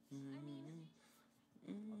sure? I mean,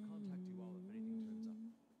 I'll contact you all if anything turns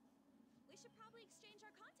up. we should probably exchange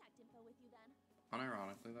our contact info with you then.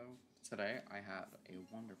 Unironically though, today I had a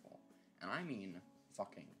wonderful, and I mean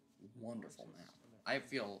fucking wonderful nap. I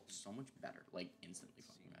feel so much better, like instantly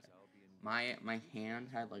fucking Seems better. I'll be in my hand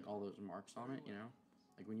had like all those marks on it, you know?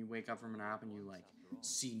 Like when you wake up from a nap and you like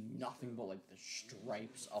see nothing but like the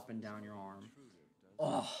stripes up and down your arm.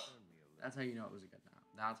 Oh, that's how you know it was a good nap.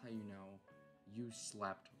 That's how you know you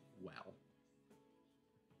slept well.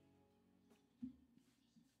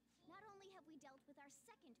 Not only have we dealt with our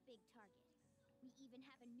second big target, we even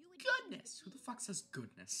have a new Goodness! Who the fuck says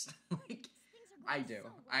goodness? Like, I do.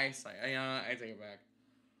 I take it back.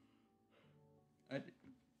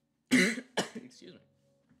 Excuse me.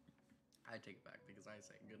 I take it back because I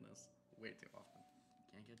say goodness way too often.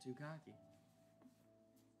 Can't get too cocky.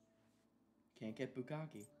 Can't get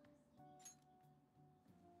bukkake.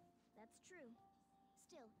 That's true.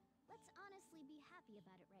 Still, let's honestly be happy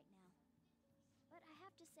about it right now. But I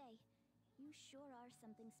have to say, you sure are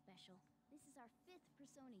something special. This is our 5th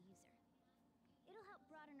Persona user. It'll help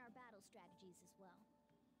broaden our battle strategies as well.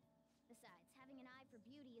 Besides, having an eye for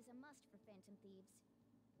beauty is a must for Phantom Thieves.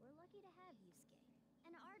 We're lucky to have Yusuke.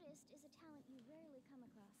 An artist is a talent you rarely come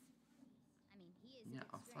across. I mean, he is Yeah,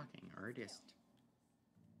 a fucking artist.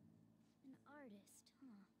 An artist, huh?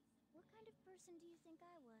 What kind of person do you think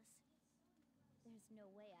I was? There's no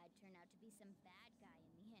way I'd turn out to be some bad guy in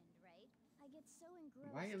the end, right? I get so engrossed.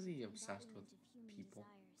 Why is he in the obsessed with embodiment of human people?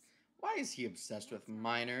 desires. Why is he obsessed with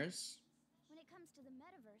minors? When it comes to the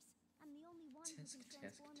metaverse, I'm the only one who Tisk, can tisk,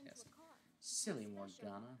 transform into tisk. a car. Silly Special,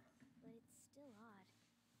 Morgana. but it's still odd.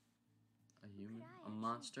 A human? I A actually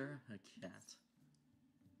monster? A cat?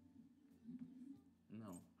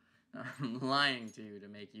 No. I'm lying to you to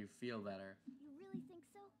make you feel better. You really think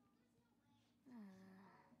so?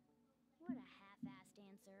 What a half-assed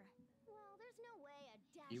answer. Well, there's no way a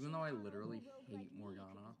dashing Even though I honorable literally rogue hate like me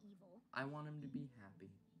Morgana, could be evil. I want him to be happy.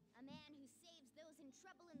 A man who saves those in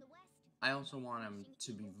trouble in the West. I also want him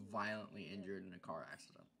to be violently injured in a car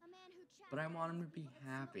accident. A man who But I want him to be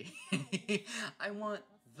happy. I want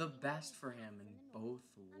the best for him in both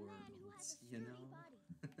worlds, you know?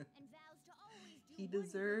 And vows to always do He what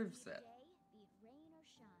deserves needs it. to day, be it rain or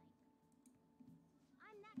shine.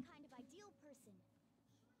 I'm that kind of ideal person.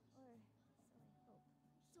 Or so I hope.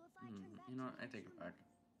 So if I turn back You know to what? I take it back.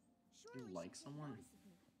 surely You like she'll take someone? notice of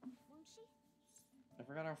me, won't she? I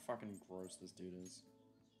forgot how fucking gross this dude is.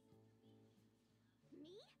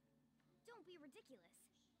 Me? Don't be ridiculous.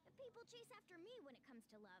 People chase after me when it comes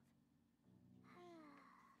to love.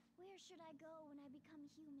 Where should I go when I become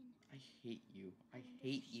human? I hate you. I wonder if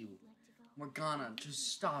hate she'd you. like to go. Morgana,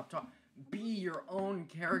 just stop. Be your own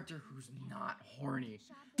character who's not horny.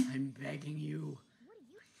 Shopping. I'm begging you. What do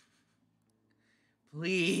you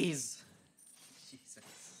Please.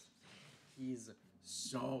 Jesus. He's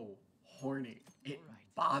so horny. It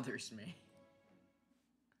bothers me.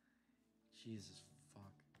 Jesus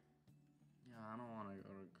fuck. Yeah, I don't want to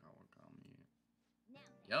go to Kawakami.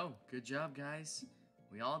 now? Yo, good job, guys.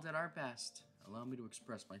 We all did our best. Allow me to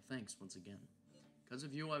express my thanks once again. Because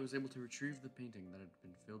of you, I was able to retrieve the painting that had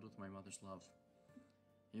been filled with my mother's love.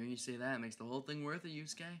 Hearing you say that makes the whole thing worth it,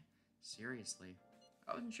 Yusuke. Seriously.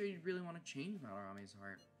 I wasn't sure you'd really want to change Madarame's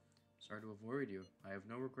heart. Sorry to have worried you. I have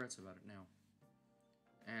no regrets about it now.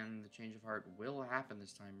 And the change of heart will happen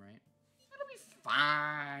this time, right? It'll be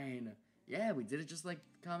fine. Yeah, we did it just like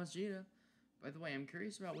Kamasjita. By the way, I'm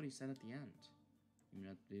curious about what he said at the end. You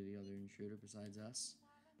met the other intruder besides us?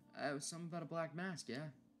 It was something about a black mask, yeah.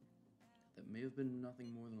 That may have been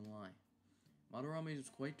nothing more than a lie. Madarame was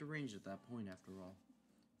quite deranged at that point, after all.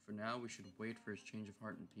 For now, we should wait for his change of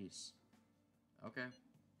heart in peace. Okay.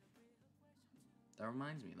 That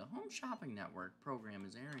reminds me, the Home Shopping Network program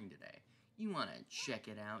is airing today. You want to check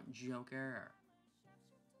it out, Joker?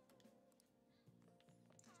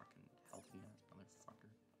 Fucking healthy-ass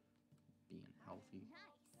motherfucker. Being healthy.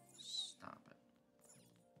 Nice. Stop it.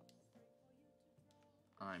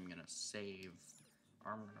 I'm gonna save.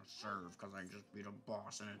 I'm gonna serve because I just beat a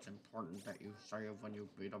boss and it's important that you save when you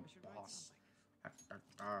beat a boss.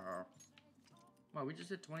 Wow, we just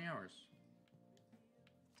hit 20 hours.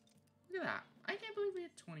 Look at that. I can't believe we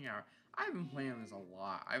hit 20 hours. I've been playing this a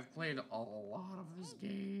lot. I've played a lot of this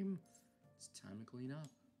game. It's time to clean up.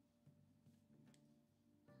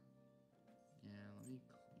 Yeah, let me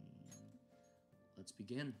clean. Let's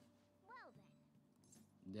begin. Well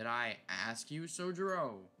then. Did I ask you,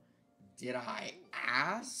 Sojiro? Did I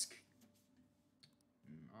ask?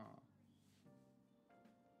 No.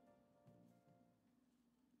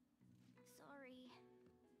 Sorry.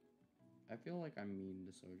 I feel like I'm mean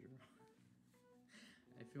to Sojiro.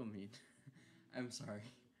 I feel mean. I'm sorry.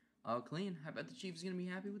 I'll clean. I bet the chief is gonna be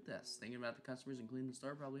happy with this. Thinking about the customers and cleaning the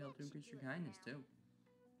store probably helped to increase your kindness too.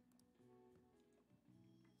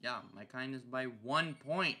 Yeah, my kindness by 1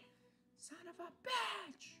 point. Son of a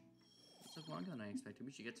bitch! took longer than I expected.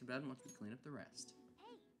 We should get to bed once we clean up the rest.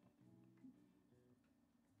 Hey,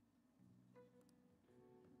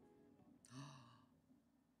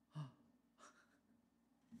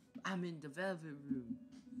 I'm in the velvet room.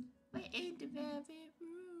 We're in the velvet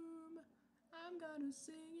room. I'm gonna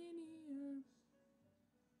sing in here.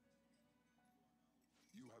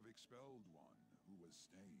 You have expelled one who was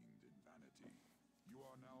stained in vanity. You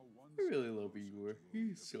are now one. I really step love closer Igor. to your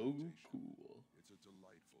He's so rehabilitation. cool. It's a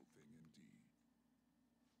delightful thing indeed.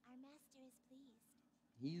 our master is pleased.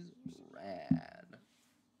 He's rad.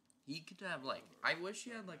 He could have like, I wish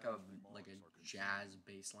he had like a jazz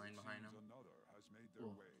bass line behind him. Another has made their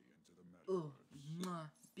Oh. way into the Oh, metaverse. mwah,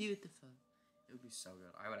 beautiful. It would be so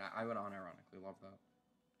good. I would unironically love that.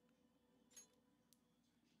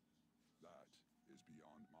 That is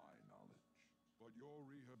beyond my knowledge. But your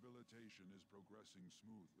rehabilitation is progressing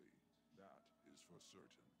smoothly. That is for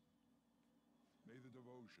certain. May the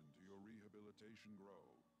devotion to your rehabilitation grow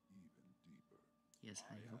even deeper. He has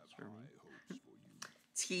I high have hopes for me. high hopes for you.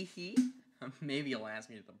 Teehee. Maybe he'll ask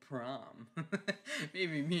me at the prom.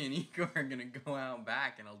 Maybe me and Igor are gonna go out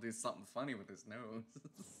back and I'll do something funny with his nose.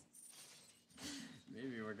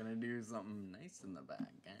 Maybe we're gonna do something nice in the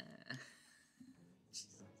back.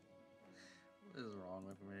 Jesus. What is wrong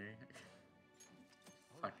with me?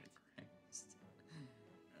 Fucking Christ.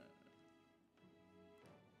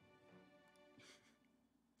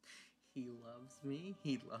 He loves me.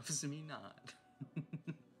 He loves me not.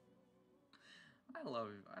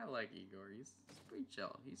 I like Igor. He's pretty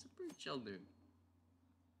chill. He's a pretty chill dude.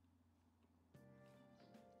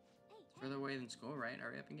 Hey, Further away than school, right?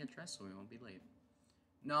 Hurry up and get dressed so we won't be late.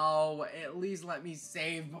 No, at least let me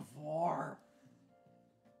save before.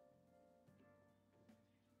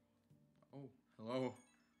 Oh, hello.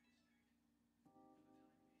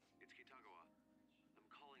 It's Kitagawa. I'm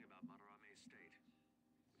calling about Madarame's state.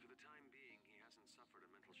 For the time being, he hasn't suffered a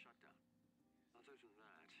mental shutdown. Other than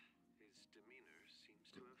that, his demeanor seems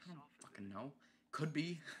to have I don't softened. fucking know. Could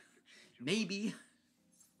be. Maybe.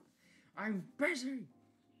 I'm busy. I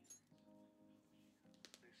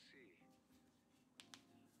see.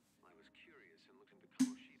 I was curious and looked into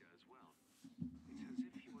Kamoshida as well. It's as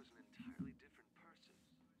if he was an entirely different person.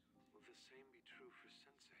 Will the same be true for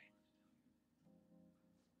Sensei?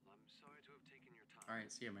 I'm sorry to have taken your time.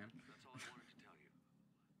 Alright, see ya, man. That's all I wanted to tell you.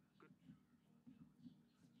 Good.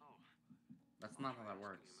 Oh, That's not how that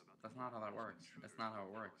works. That's not how that works. That's not how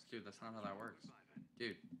it works. Dude, that's not how that works.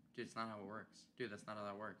 Dude, it's not how it works. Dude, that's not how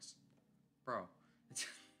that works. Bro.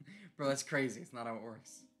 Bro, that's crazy. It's not how it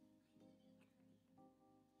works.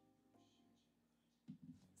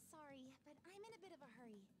 sorry, but I'm in a bit of a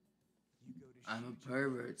hurry. You go to I'm a Shujo,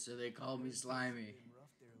 pervert, so they call me things slimy. have been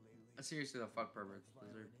rough there lately. Seriously, though, fuck perverts.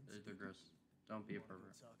 They're gross. Don't be a Wanna go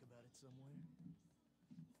pervert. talk about it somewhere?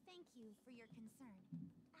 Thank you for your concern.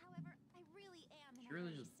 However, I really am in She a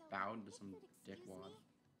really hurry, just so bowed to if some you'd excuse dickwad. me-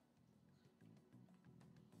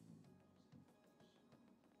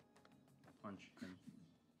 Punch him.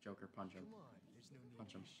 Joker, punch him. Come on, there's no need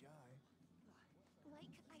Punch to him. be shy.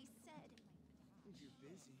 Like I said, If you're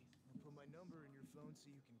busy, I'll put my number in your phone so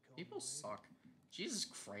you can call People me later. suck. Jesus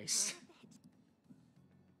Christ. stop it.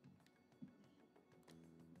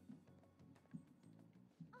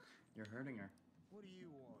 You're hurting her. What do you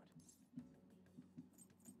want?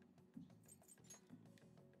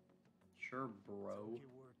 Sure, bro. Don't get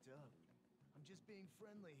worked up. I'm just being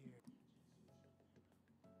friendly here.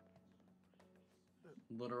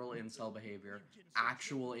 Literal incel behavior. You getting so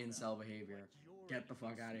Actual choked incel up, behavior. like you're Get the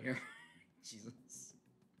fuck out of here. Jesus.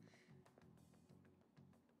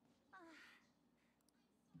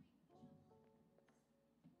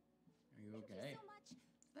 Are you Thank okay? you so much.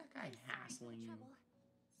 That guy I'm sorry for the hassling you. trouble.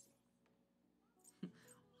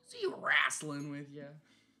 Is he wrestling with you?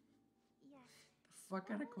 Yes. The fuck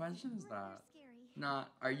kind of question is Rather that? Scary.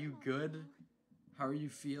 Not, are you good? How are you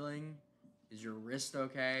feeling? Is your wrist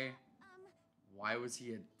okay? Why was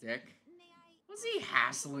he a dick? May I? Was he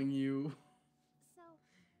hassling you? So,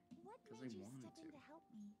 what 'Cause made I you wanted step in to. to help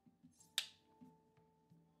me?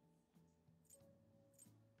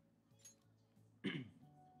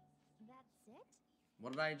 That's it?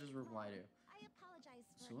 What did I just reply to? I apologize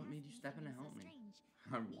for So what made you asking step in to something help so me? strange.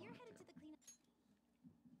 I You're wanted headed to. to the cleanup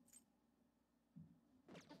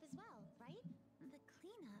up as well, right? The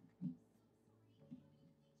cleanup.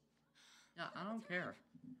 Yeah, I don't care.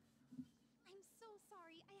 I'm so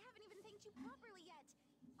sorry. I haven't even thanked you properly yet.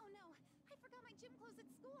 Oh no, I forgot my gym clothes at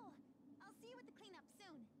school. I'll see you at the cleanup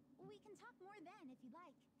soon. We can talk more then if you'd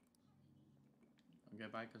like. Okay,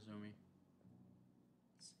 bye, Kazumi.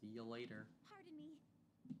 See you later. Pardon me.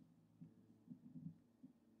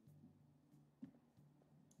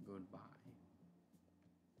 Goodbye.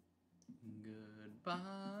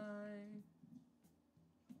 goodbye.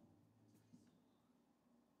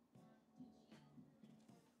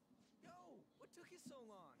 Yo, what took you so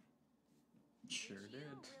long? Sure did.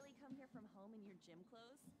 You really come here from home in your gym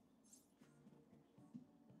clothes?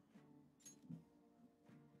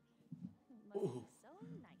 Must Oh. be so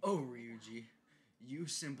nice. Oh, Ryuji. You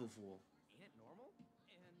simple fool. Ain't it normal?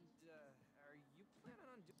 And, are you planning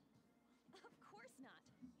on doing... Of course not.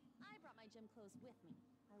 I brought my gym clothes with me.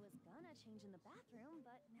 I was gonna change in the bathroom,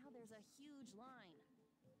 but now there's a huge line.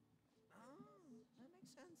 Oh, that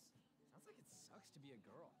makes sense. Sounds like it sucks to be a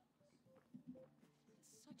girl. It's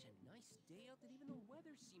such a nice day out that even the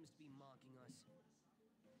weather seems to be mocking us.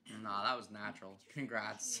 Nah, that was natural. Did you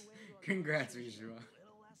Congrats. think pushing away into our Congrats, conversation Vishua. a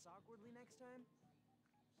little less awkwardly next time?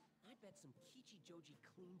 I bet some Kichi Joji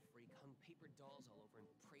clean freak hung paper dolls all over and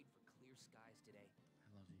prayed for clear skies today.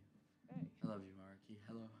 I love you. Hey, I love you, Marky.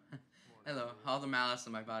 Hello. morning, Hello. dude. All the malice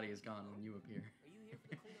in my body is gone when you appear. Are you here for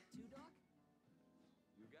the cleanup too, Doc?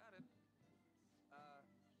 You got it.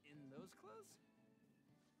 In those clothes?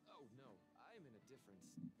 Oh, no. I'm in a different...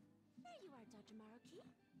 There you are, Dr. Maruki.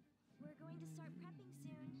 We're going to start prepping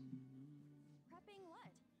soon. Prepping what?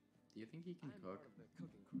 Do you think he can I'm cook? part of the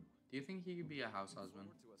cooking crew. Do you think he could be a house husband?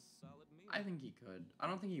 Forward to a solid meal. I think he could. I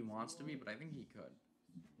don't think he wants to be, but I think he could.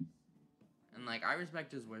 And like, I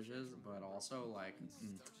respect his wishes, but also like,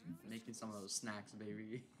 making some of those snacks,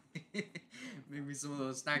 baby. Make me some of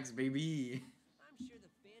those snacks, baby. I'm sure the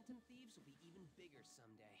Phantom Thieves will be even bigger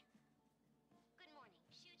someday. Good morning,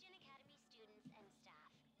 Shujin Academy students and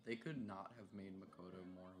staff. They could not have made Makoto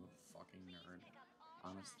more of a fucking nerd.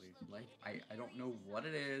 Honestly, like, I don't know what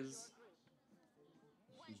it is.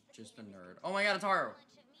 She's just a nerd. Oh my god, it's Haru!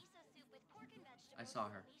 I saw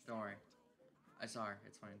her. Don't worry. I saw her.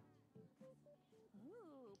 It's fine.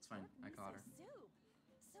 Ooh, It's fine. pork I caught her. miso soup.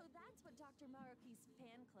 So that's what Dr. Maruki's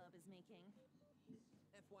fan club is making.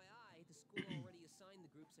 FYI, the school already assigned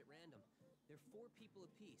the groups at random. They're 4 people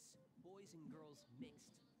apiece, boys and girls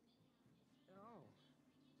mixed. Oh,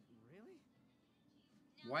 really?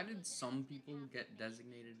 Why did some people get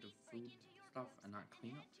designated to food stuff and not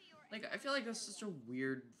cleanup? Like, I feel like that's such a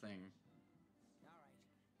weird thing. Alright,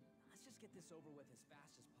 let's just get this over with as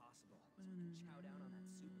fast as possible. So we can chow down on that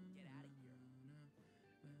soup and get out of here.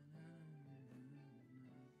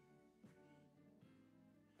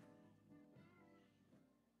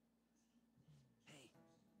 Hey,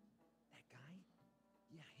 that guy?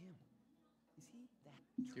 Yeah, him. Is he that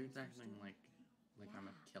Dude's acting like I'm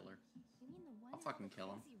a killer. You mean the one I'll with fucking the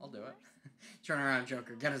kill him. crazy I'll do it. rumors? Turn around,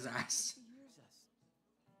 Joker. Get his ass. He hears us.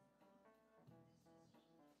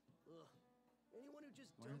 Ugh. Anyone who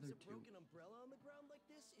just Why are dumps there a two? broken umbrella on the ground like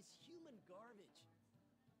this is human garbage.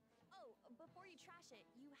 Oh, before you trash it,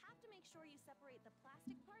 you have to make sure you separate the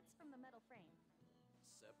plastic parts from the metal frame.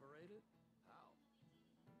 Separate it? How?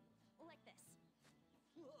 Like this.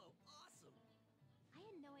 Whoa, awesome! I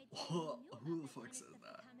had no idea Who you knew the about fuck that kind of says stuff,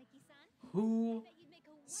 that? Tamaki-san. Who I bet you'd make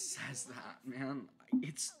a says wonderful that, wife. man?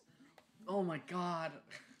 It's... Oh my god.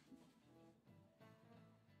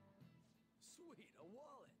 Sweet, a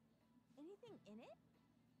wallet. Anything in it?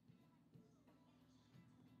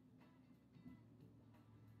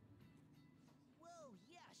 Whoa,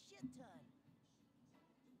 yeah, shit ton.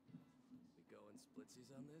 We going splitsies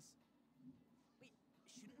on this? Wait,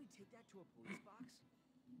 shouldn't we take that to a police box?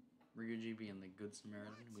 Ryuji being the good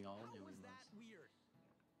Samaritan we all How knew was he that was. weird?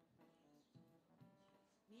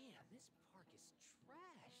 Man, this park is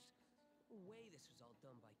trashed. No way this was all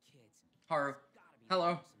done by kids. Haru. There's gotta be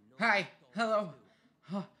Hello. some no Hi. adults, Hello. too.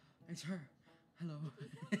 Huh, it's her. Hello.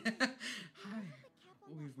 Hi.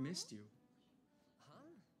 Oh, we've missed you.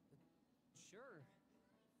 Huh? Sure.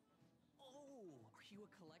 Oh, are you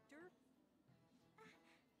a collector? I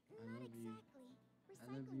Not love you. exactly. I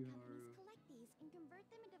love Recycling you, companies Haru. collect these and convert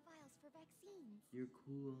them into vials for vaccines. You're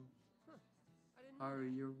cool. Huh. I didn't know Haru,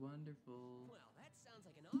 that. you're wonderful. Well, that sounds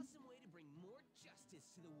like an awesome way to bring more justice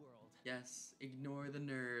to the world. Yes, ignore the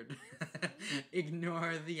nerd.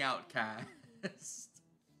 Ignore the outcast. That's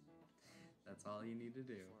all you need to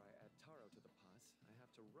do. Before I add taro to the pot, I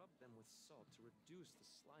have to rub them with salt to reduce the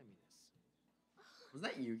sliminess. Was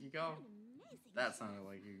that Yukiko? What an amazing That chef. sounded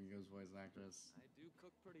like Yukiko's voice actress. I do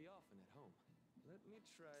cook pretty often at home. Let me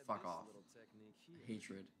try Fuck this off. little technique here.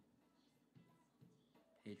 Hatred.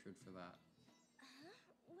 Hatred for that. Huh?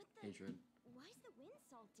 What the? Hatred. Why's the wind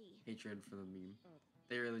salty? Hatred for the meme.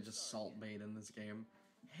 They really just salt bait in this game.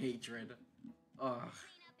 Hatred. Ugh.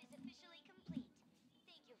 Cleanup is officially complete.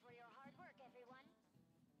 Thank you for your hard work, everyone.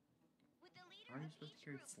 Would the leader How are you of supposed to each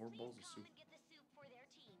carry group 4 please bowls of come soup? and get the soup for their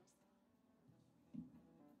teams?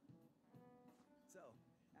 So,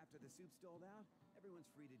 after the soup's doled out,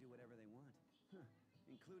 everyone's free to do whatever they want.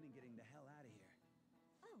 Including getting the hell out of here.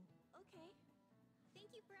 Oh, okay.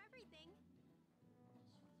 Thank you for everything.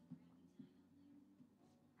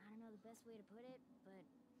 I don't know the best way to put it, but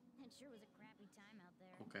it sure was a crappy time out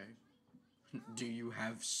there. Okay. Do you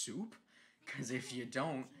have soup? Because if you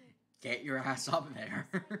don't, get your ass up there.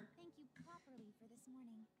 Thank you properly for this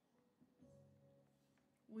morning.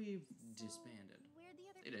 We've disbanded. Where'd the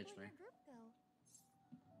other They ditched people me. in your group go?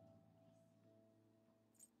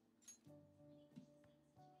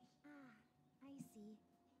 Ah, I see.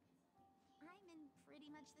 I'm in pretty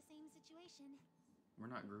much the same situation. We're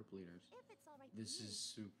not group leaders. If it's all right This with you, is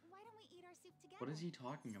soup. why don't we eat our soup together? What is he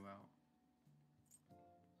talking about?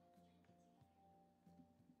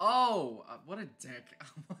 Oh, what a dick.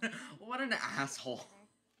 What an asshole.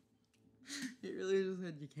 He really just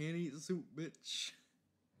said, you can't eat soup, bitch.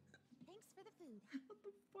 Thanks for the food. What the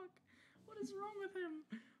fuck? What is wrong with him?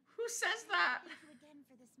 Who says that? Thank you again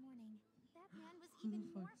for this morning. That man was Who the even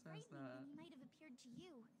fuck more says frightening that? than he might have appeared to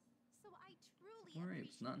you. So I truly Worry,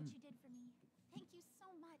 it's appreciate what nothing. you did for me. Thank you so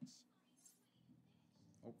much.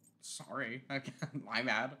 Oh, sorry. My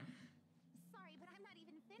bad. Sorry, but I'm not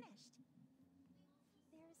even finished.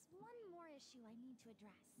 There's one more issue I need to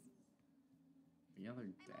address. The other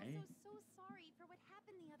I'm day? also so sorry for what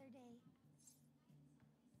happened the other day.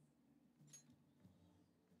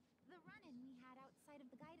 The run-in we had outside of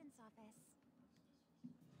the guidance office.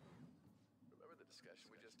 Remember the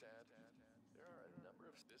discussion we just had? There are a number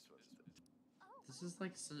of this ones that Oh, This is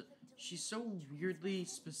like, she's so weirdly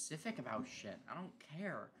specific about shit. I don't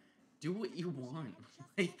care. Do what you want.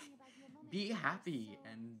 Like, be happy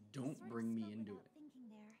and don't bring me into it.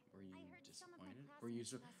 Were you disappointed? Were you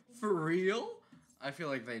so... For real? I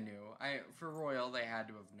feel like they knew. For Royal, they had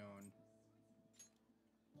to have known.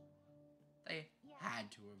 They had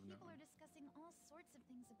to have People known. are discussing all sorts of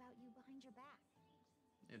things about you behind your back.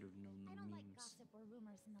 They'd have known I the don't like memes. gossip or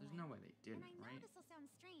rumors in the There's like. no way they didn't, And I know right? this will sound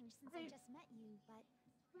strange since Right. I just met you, but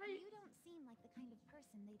Right. you don't seem like the kind of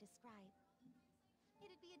person they describe.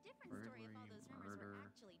 It'd be a different story if all Burglary, those rumors murder. were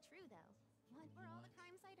actually true, though. What were all the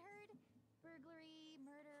crimes I'd heard? Burglary,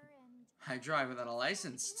 murder, and... I drive without a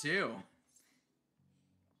license, too.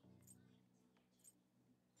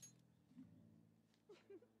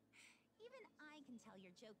 Even I can tell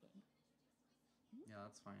you're joking. Yeah,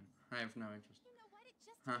 that's fine. I have no interest. You know what? It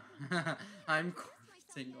just Huh. hit me. I'm introduced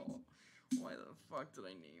myself single. yet. Why the fuck did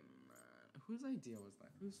I name whose idea was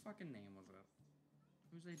that? Whose fucking name was it?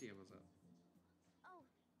 Whose idea was it? Oh,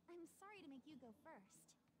 I'm sorry to make you go first.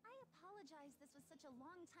 I apologize this was such a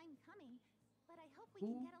long time coming, but I hope we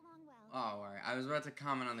Who? can get along well. Oh, alright. I was about to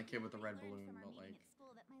comment on the kid with the red I learned balloon, from our but meeting like... at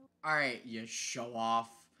school that my... Alright, you show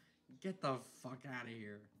off. Get the fuck out of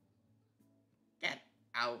here. Get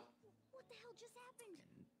out. What the hell just happened?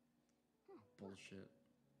 Fucking bullshit.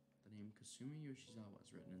 The name Kasumi Yoshizawa is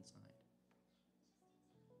written inside.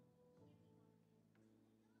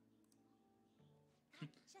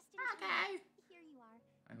 Just in time. Here you are.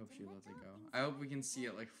 I hope she Didn't lets let it go go. of things I hope we like can see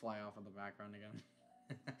it like fly off in the background again.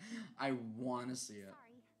 I want to see it.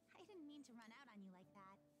 Sorry, I didn't mean to run out on you like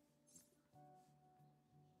that.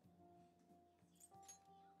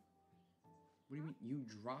 What do you mean? You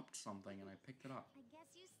dropped something and I picked it up. I guess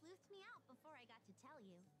you sleuthed me out before I got to tell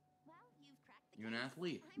you. Well, you've cracked the You an case.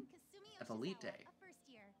 athlete. I'm Kasumi Athlete Yoshizawa, day. a first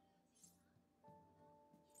year.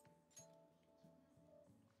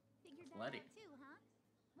 Figured that Athletic. out too, huh?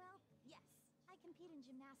 Well, yes. I compete in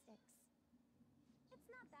gymnastics. It's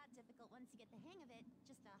not that difficult once you get the hang of it.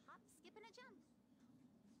 Just a hop, skip, and a jump.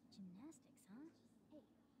 Gymnastics, huh? Hey,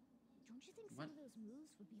 don't you think What? some of those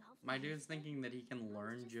moves would be helpful? My dude's thinking that he can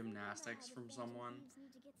learn gymnastics from someone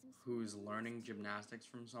who's learning gymnastics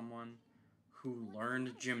from someone who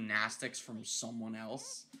learned gymnastics from someone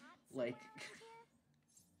else. Like,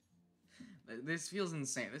 this feels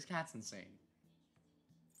insane. This cat's insane.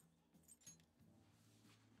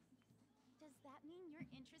 Does that mean you're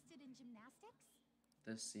interested in gymnastics?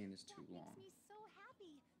 This scene is too That long. makes me so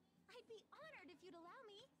happy. I'd be honored if you'd allow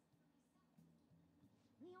me.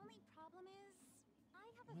 The only problem is, I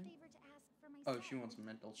have a What? favor to ask for myself. Oh, she wants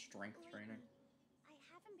mental strength training. I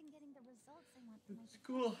haven't been getting the results I want from my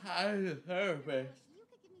School has a therapist. You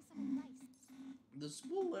could give me some advice. The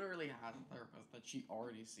school literally has a therapist that she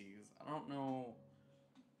already sees. I don't know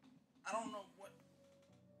what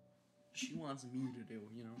she wants me to do,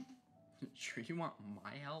 you know? Sure, you want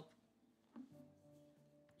my help?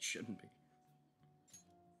 Shouldn't be.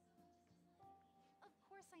 Of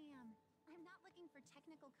course I am. I'm not looking for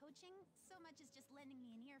technical coaching so much as just lending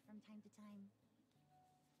me an ear from time to time.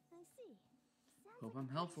 I see. Sounds Hope like I'm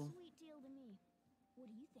a pretty helpful. Sweet deal to me.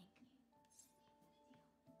 What do you think?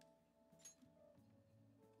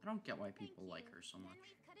 I don't get why Thank people like you. her so Then much.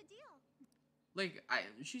 we've cut a deal. Like,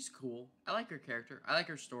 she's cool. I like her character. I like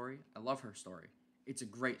her story. I love her story. It's a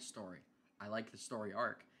great story. I like the story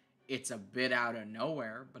arc. It's a bit out of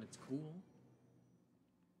nowhere, but it's cool.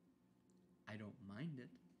 I don't mind it.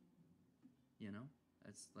 You know?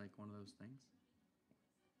 It's like one of those things.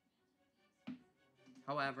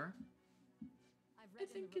 However, I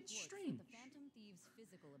think it's strange.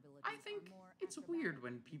 I think it's weird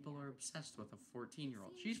when people are obsessed with a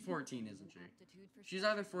 14-year-old. She's 14, isn't she? She's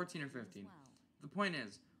either 14 or 15. The point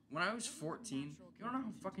is, when I was 14, you don't know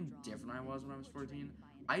how fucking different I was when I was 14?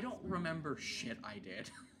 I don't remember shit I did.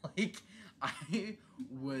 Like,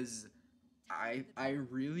 I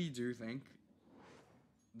really do think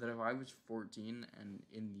that if I was 14 and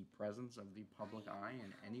in the presence of the public eye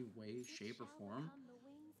in any way, shape, or form,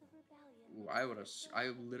 ooh, I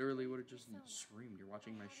literally would have just screamed, "You're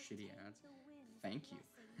watching my shitty ads. Thank you."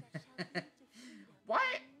 Why?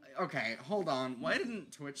 Okay, hold on. Why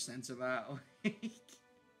didn't Twitch censor that? Like,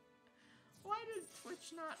 why did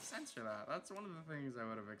Twitch not censor that? That's one of the things I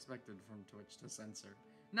would have expected from Twitch to censor.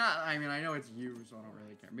 I mean, I know it's you, so I don't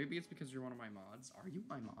really care. Maybe it's because you're one of my mods. Are you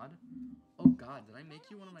my mod? Oh god, did I make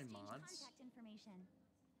you one of my mods? I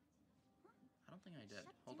don't think I did.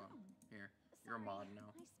 Hold on. Here. You're a mod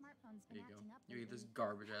now. There you go. You eat this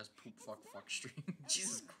garbage ass poop fuck stream.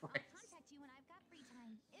 Jesus Christ.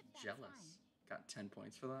 Jealous. Got 10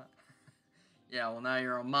 points for that. Yeah, well now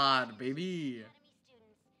you're a mod, baby.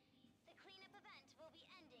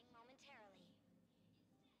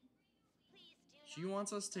 She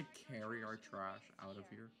wants us to carry our trash out of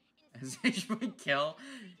here. As HB kill.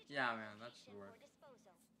 Yeah, man, that's the word.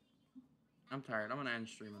 I'm tired. I'm gonna end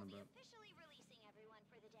stream in a bit.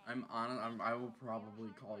 I will probably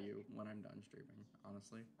call you when I'm done streaming,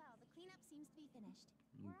 honestly. Well, the cleanup seems to be finished.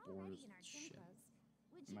 I'm We're all bored ready as in our gym shit. clothes.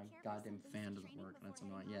 Would you My care for goddamn some fan basic doesn't training work, and that's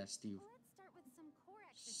before annoying. heading Yeah, home? Steve. Well, let's start with some core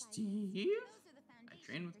exercises. Steve? Those are the I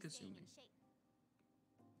train with foundation for staying Cassini. in shape.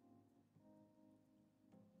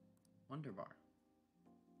 Wonder Bar.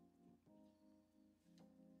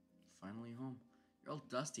 Finally home. You're all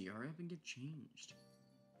dusty. Hurry up and get changed.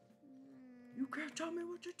 You can't tell me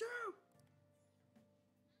what to do!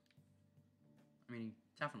 I mean, he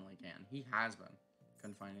definitely can. He has been.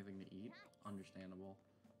 Couldn't find anything to eat. Understandable.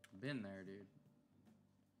 Been there, dude.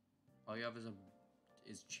 All you have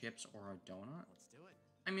is chips or a donut? Let's do it.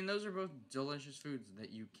 I mean, those are both delicious foods that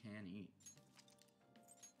you can eat.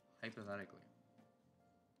 Hypothetically.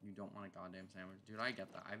 You don't want a goddamn sandwich. Dude, I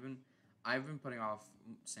get that. I've been putting off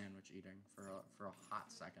sandwich eating for a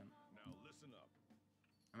hot second. Now listen up.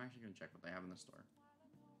 I'm actually gonna check what they have in the store.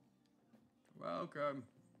 Welcome.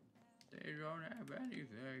 They don't have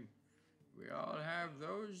anything. We all have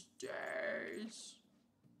those days.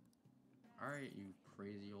 Alright, you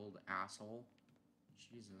crazy old asshole.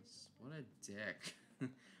 Jesus, what a dick.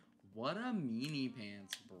 What a meanie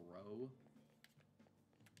pants, bro.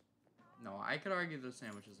 No, I could argue the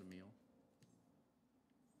sandwich is a meal.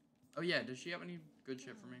 Oh yeah, does she have any good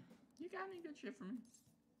shit for me? You got any good shit for me?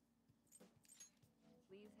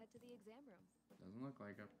 Please head to the exam room. Doesn't look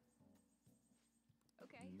like it.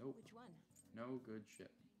 Okay. Nope. Which one? No good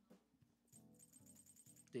shit.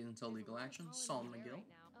 Days until legal action. Saul McGill. Right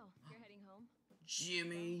now. Oh, you're heading home?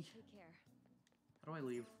 Jimmy. Well, take care. How do I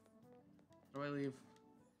leave? How do I leave?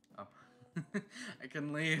 Oh. I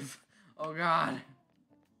can leave. Oh god.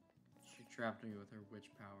 She trapped me with her witch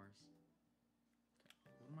powers.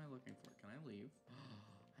 Okay. What am I looking for? Can I leave?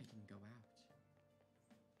 I can go out.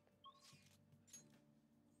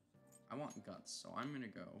 I want guts, so I'm gonna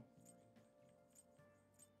go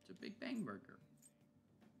to Big Bang Burger.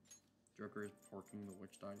 Joker is porking the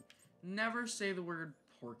witch dog. Never say the word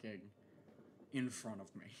porking in front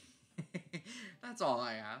of me. That's all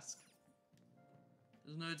I ask.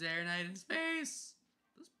 There's no day or night in space.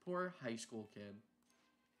 This poor high school kid.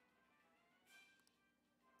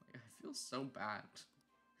 Like, I feel so bad.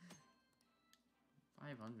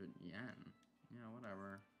 500 yen. Yeah,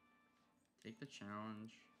 whatever. Take the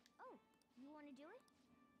challenge. Oh, you want to do it?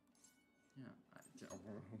 Yeah.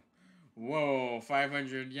 Whoa,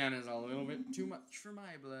 500 yen is a little bit too much for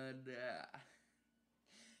my blood.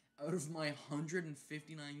 Out of my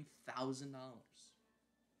 $159,000.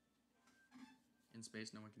 In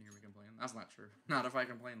space, no one can hear me complain. That's not true. Not if I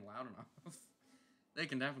complain loud enough. They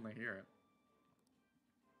can definitely hear it.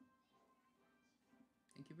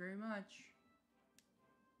 Thank you very much.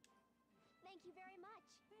 Thank you very much.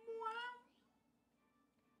 Wow.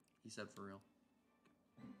 He said for real.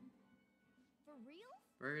 For real?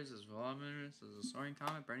 Burgers as voluminous as a soaring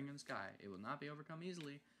comet burning in the sky. It will not be overcome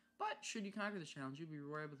easily. But should you conquer this challenge, you'll be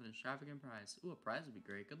rewarded with an extravagant prize. Ooh, a prize would be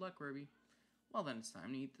great. Good luck, Kirby. Well, then it's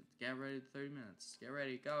time to eat. Get ready. 30 minutes. Get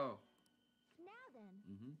ready. Go. Now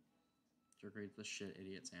then. Mm-hmm. Jerker eats the shit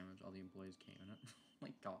idiot sandwich. All the employees came in it. My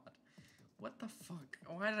God. What the fuck?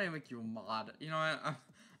 Why did I make you a mod? You know what?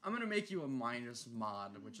 I'm gonna make you a minus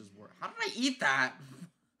mod, which is worse. How did I eat that?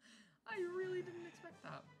 I really didn't expect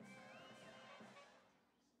that.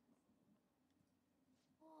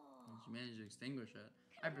 Once you manage to extinguish it,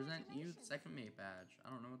 I present you the second mate badge. I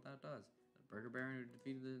don't know what that does. The burger baron who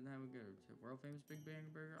defeated the world famous Big Bang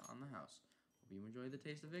Burger on the house. Hope you enjoy the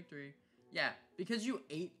taste of victory. Yeah, because you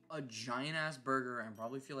ate a giant ass burger and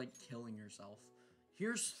probably feel like killing yourself.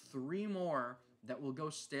 Here's 3 more that will go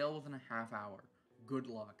stale within a half hour. Good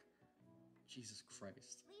luck. Jesus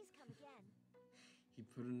Christ. Please come again. He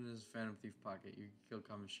put it in his Phantom Thief pocket. You can kill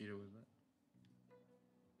Kamoshida with it.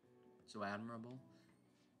 So admirable.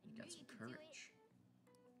 You got some courage.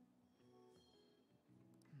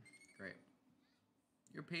 Great.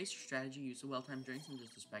 Your pace, your strategy, use of well-timed drinks, and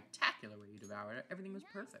just a spectacular way you devoured it. Everything was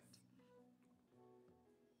perfect.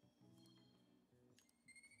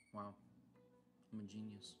 Wow. I'm a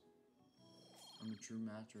genius. I'm a true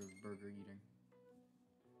master of burger eating.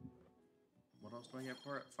 What else do I get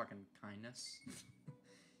for it? Fucking kindness.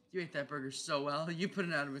 You ate that burger so well, you put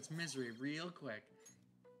it out of its misery real quick.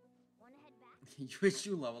 Wanna head back? You wish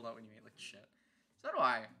you leveled up when you ate like shit. So do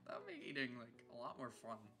I. That would make eating like a lot more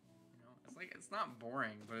fun. You know, it's like, it's not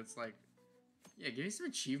boring, but it's like, yeah, give me some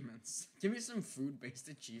achievements. Give me some food-based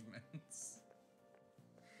achievements.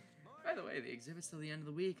 By the way, the exhibit's till the end of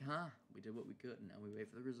the week, huh? We did what we could, and now we wait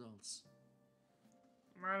for the results.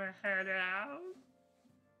 Wanna head out?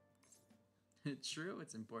 It's true,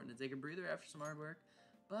 it's important to take a breather after some hard work,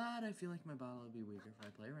 but I feel like my bottle would be weaker if I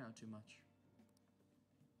play around too much.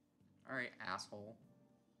 Alright, asshole.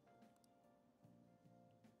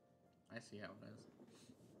 I see how it is.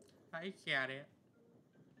 I get it.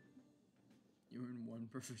 You earned 1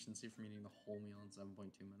 proficiency from eating the whole meal in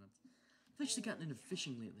 7.2 minutes. I've actually gotten into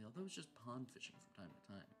fishing lately, although it's just pond fishing from time to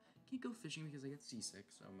time. Can't go fishing because I get seasick,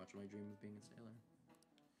 so much of my dream of being a sailor.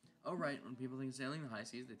 Oh right, when people think of sailing the high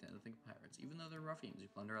seas, they tend to think of pirates, even though they're ruffians who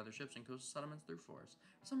plunder other ships and coastal settlements through force.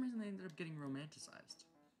 For some reason they ended up getting romanticized.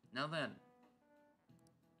 Now then.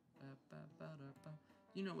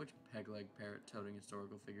 Do you know which peg-leg parrot-toting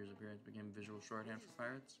historical figure's appearance became visual shorthand for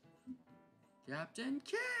pirates? Captain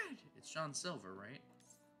Kidd! It's John Silver, right?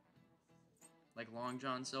 Like Long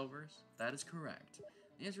John Silver's? That is correct.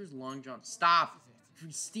 The answer is Long John... Stop!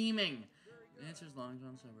 You're steaming! The answer is Long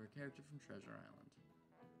John Silver, a character from Treasure Island.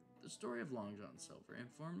 The story of Long John Silver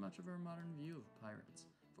informed much of our modern view of pirates.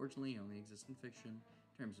 Fortunately, he only exists in fiction,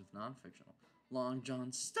 in terms of non-fictional. Long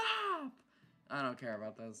John... Stop! I don't care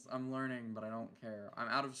about this. I'm learning, but I don't care. I'm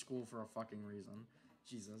out of school for a fucking reason.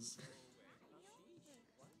 Jesus.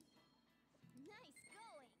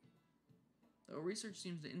 Though research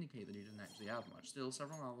seems to indicate that he didn't actually have much, still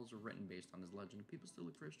several novels were written based on his legend. People still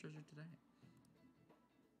look for his treasure today.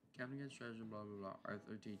 Captain Kidd's treasure, blah blah blah.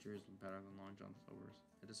 Arthur Teachers is better than Long John Silver's.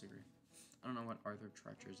 I disagree. I don't know what Arthur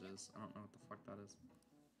Treachers is. I don't know what the fuck that is.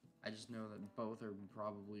 I just know that both are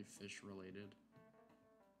probably fish related.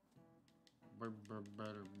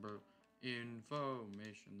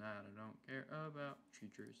 Information that I don't care about.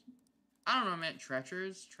 Treachers. I don't know, man.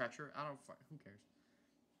 Treachers? Treacher? I don't fuck. Who cares?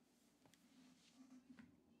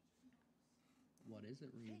 What is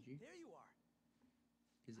it, Ryuji? Hey, there you are.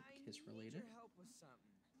 Is it kiss related? I need your help with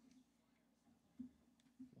something.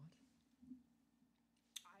 What?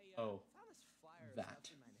 I Oh, found this flyer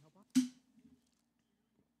that. in my mailbox.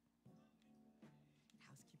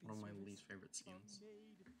 Housekeeping One of my service. least favorite scenes.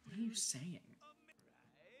 What are you saying?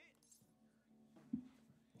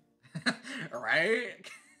 Right?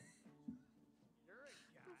 You're a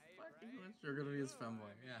guy, Fuck, he right? wants Joker to be his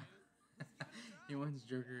femboy, yeah. He wants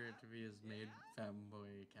Joker to be his maid,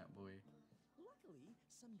 femboy, catboy. Luckily,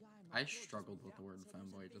 some guy I struggled with the word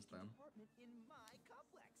femboy just then. In my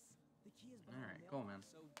complex. The key is Alright, cool, man.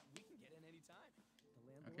 so we can get in anytime. The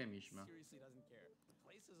landlord Okay, Mishima. seriously doesn't care. The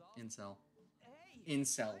place is all Incel. Hey.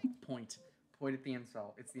 Incel. Point. Point at the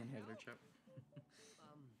incel. It's the inhibitor chip.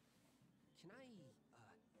 Can I get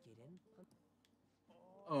in?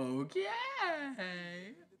 Okay.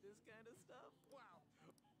 Into this kind of stuff? Wow.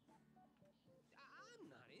 I'm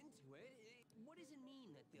not into it. What does it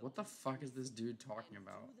mean that they'll What the just fuck is this dude talking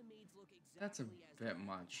about? That's a bit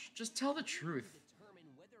much. Just tell the truth.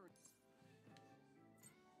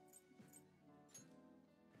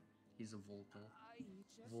 He's a vocal.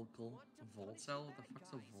 Vocal? Volcel? What the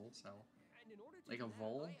fuck's a volcel? Like a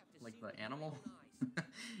vole? Like the animal?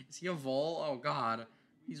 Is he a vole? Oh god.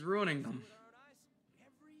 He's ruining them.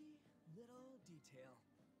 Every little detail.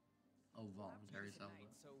 Oh, voluntary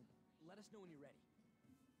celibate. So let us know when you're ready.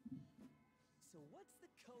 So what's the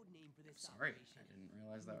code name for this Sorry, operation? I didn't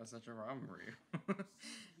realize that was such a problem for you.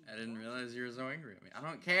 I didn't realize you were so angry at me. I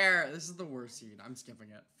don't care. This is the worst scene. I'm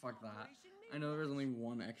skipping it. Fuck that. I know there was only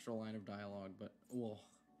one extra line of dialogue, but ugh.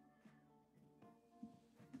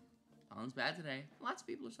 Pollen's bad today. Lots of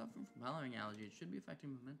people are suffering from pollen allergy. It should be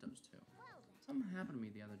affecting mementos too. Something happened to me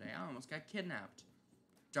the other day. I almost got kidnapped.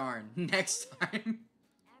 Darn. Next time.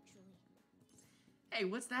 Actually, Hey,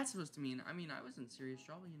 what's that supposed to mean? I mean, I was in serious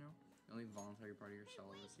trouble, you know. The only voluntary part of your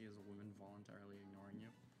celibacy is a woman voluntarily ignoring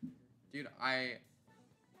you. Dude, I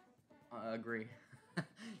agree.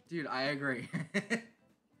 Dude, I agree.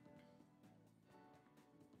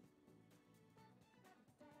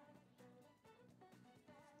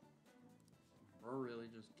 Bro really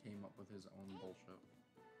just came up with his own bullshit.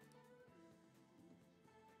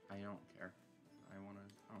 I don't care. I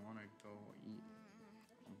wanna go eat.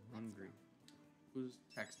 I'm hungry. Who's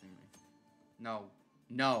texting me? No.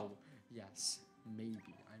 No. Yes.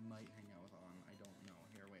 Maybe. I might hang out with On. I don't know.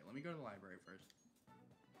 Here, wait. Let me go to the library first.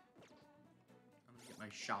 I'm gonna get my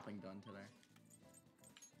shopping done today.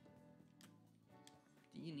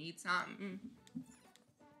 Do you need something?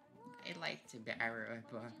 I'd like to borrow a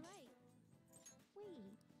book.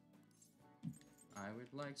 wait. I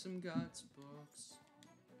would like some Guts books.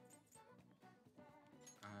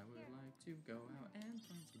 I would like to go out and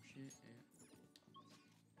find some shit.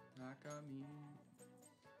 Takami.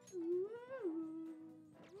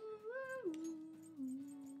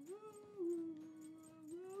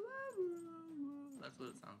 That's what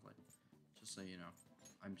it sounds like. Just so you know.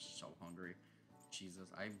 I'm so hungry. Jesus,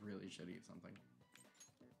 I really should eat something.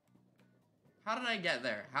 How did I get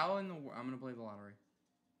there? How in the world? I'm gonna play the lottery.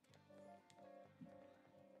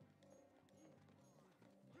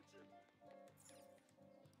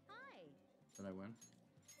 Hi. Did I win?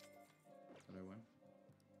 Did I win?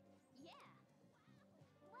 Yeah.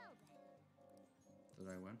 Well then.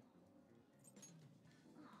 Did I win?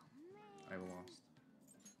 Oh I man. lost.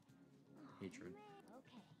 Hatred.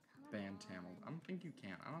 Okay. Come Ban on. Tamil. I don't think you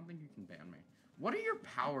can. I don't think you can ban me. What are your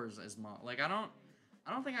powers as mom? Like, I don't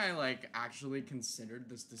think I, like, actually considered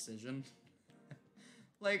this decision.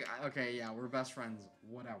 Like, okay, yeah, we're best friends.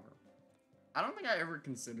 Whatever. I don't think I ever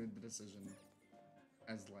considered the decision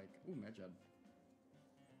as, like, ooh, Medjed.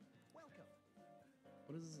 Welcome.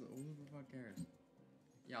 What is this? Who the fuck cares?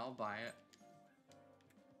 Yeah, I'll buy it.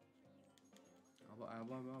 I'll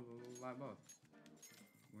buy both.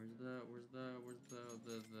 Where's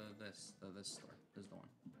this store? This is the one.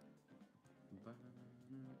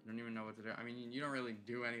 You don't even know what to do. I mean, you don't really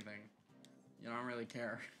do anything. You don't really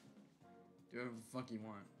care. Do whatever the fuck you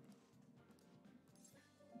want.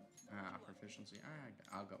 Ah, proficiency.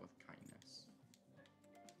 I'll go with kindness.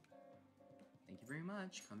 Thank you very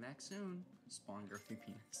much. Come back soon. Spawn girthy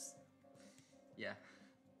penis. Yeah.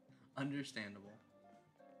 Understandable.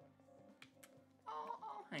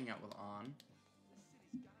 I'll hang out with On.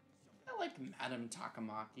 I like Madame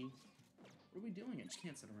Takamaki. What are we doing? I just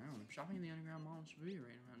can't sit around. I'm shopping in the underground mall in Shibuya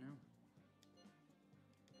right about now.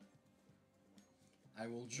 I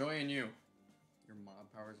will join you. Your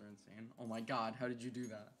mob powers are insane. Oh my god, how did you do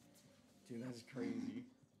that? Dude, that's crazy.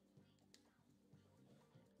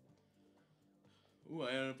 Ooh,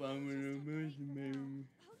 I had a problem with an emotion, baby.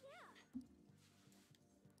 Oh yeah.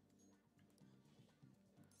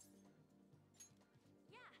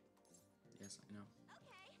 Yeah. Yes, I know.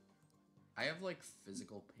 Okay. I have, like,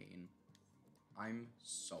 physical pain. I'm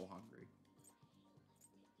so hungry.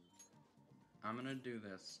 I'm gonna do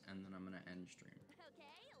this, and then I'm gonna end stream.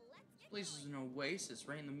 Okay, let's This get place is an oasis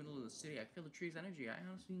right in the middle of the city. I feel the tree's energy. I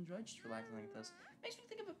honestly enjoy just relaxing like this. Makes me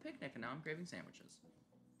think of a picnic, and now I'm craving sandwiches.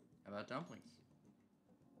 How about dumplings?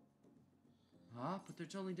 Huh? But they're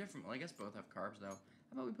totally different. Well, I guess both have carbs, though.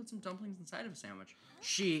 How about we put some dumplings inside of a sandwich?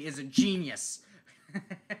 She is a genius!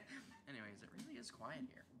 Anyways, it really is quiet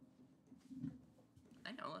here.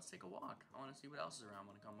 I know, let's take a walk. I want to see what else is around.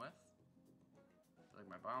 Want to come with? I feel like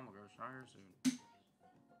my bomb will go stronger soon.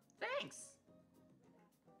 Thanks!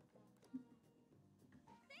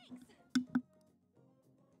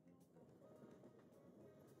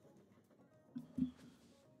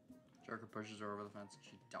 Joker pushes her over the fence and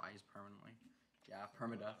she dies permanently. Yeah,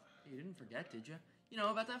 permadeath. Hey, you didn't forget, did you? You know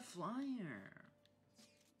about that flyer.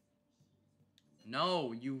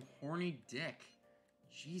 No, you horny dick.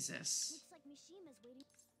 Jesus. Looks like Mishima's waiting.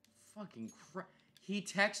 Fucking crap. He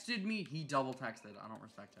texted me. He double texted. I don't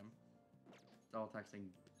respect him. Double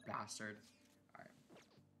texting bastard. Alright.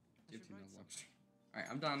 Alright,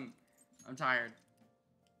 I'm done. I'm tired.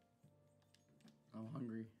 I'm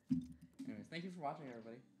hungry. Anyways, thank you for watching,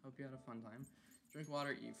 everybody. Hope you had a fun time. Drink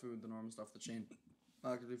water, eat food, the normal stuff, the chain.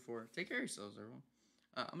 Take care of yourselves, everyone.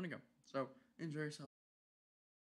 I'm gonna go. So enjoy yourself.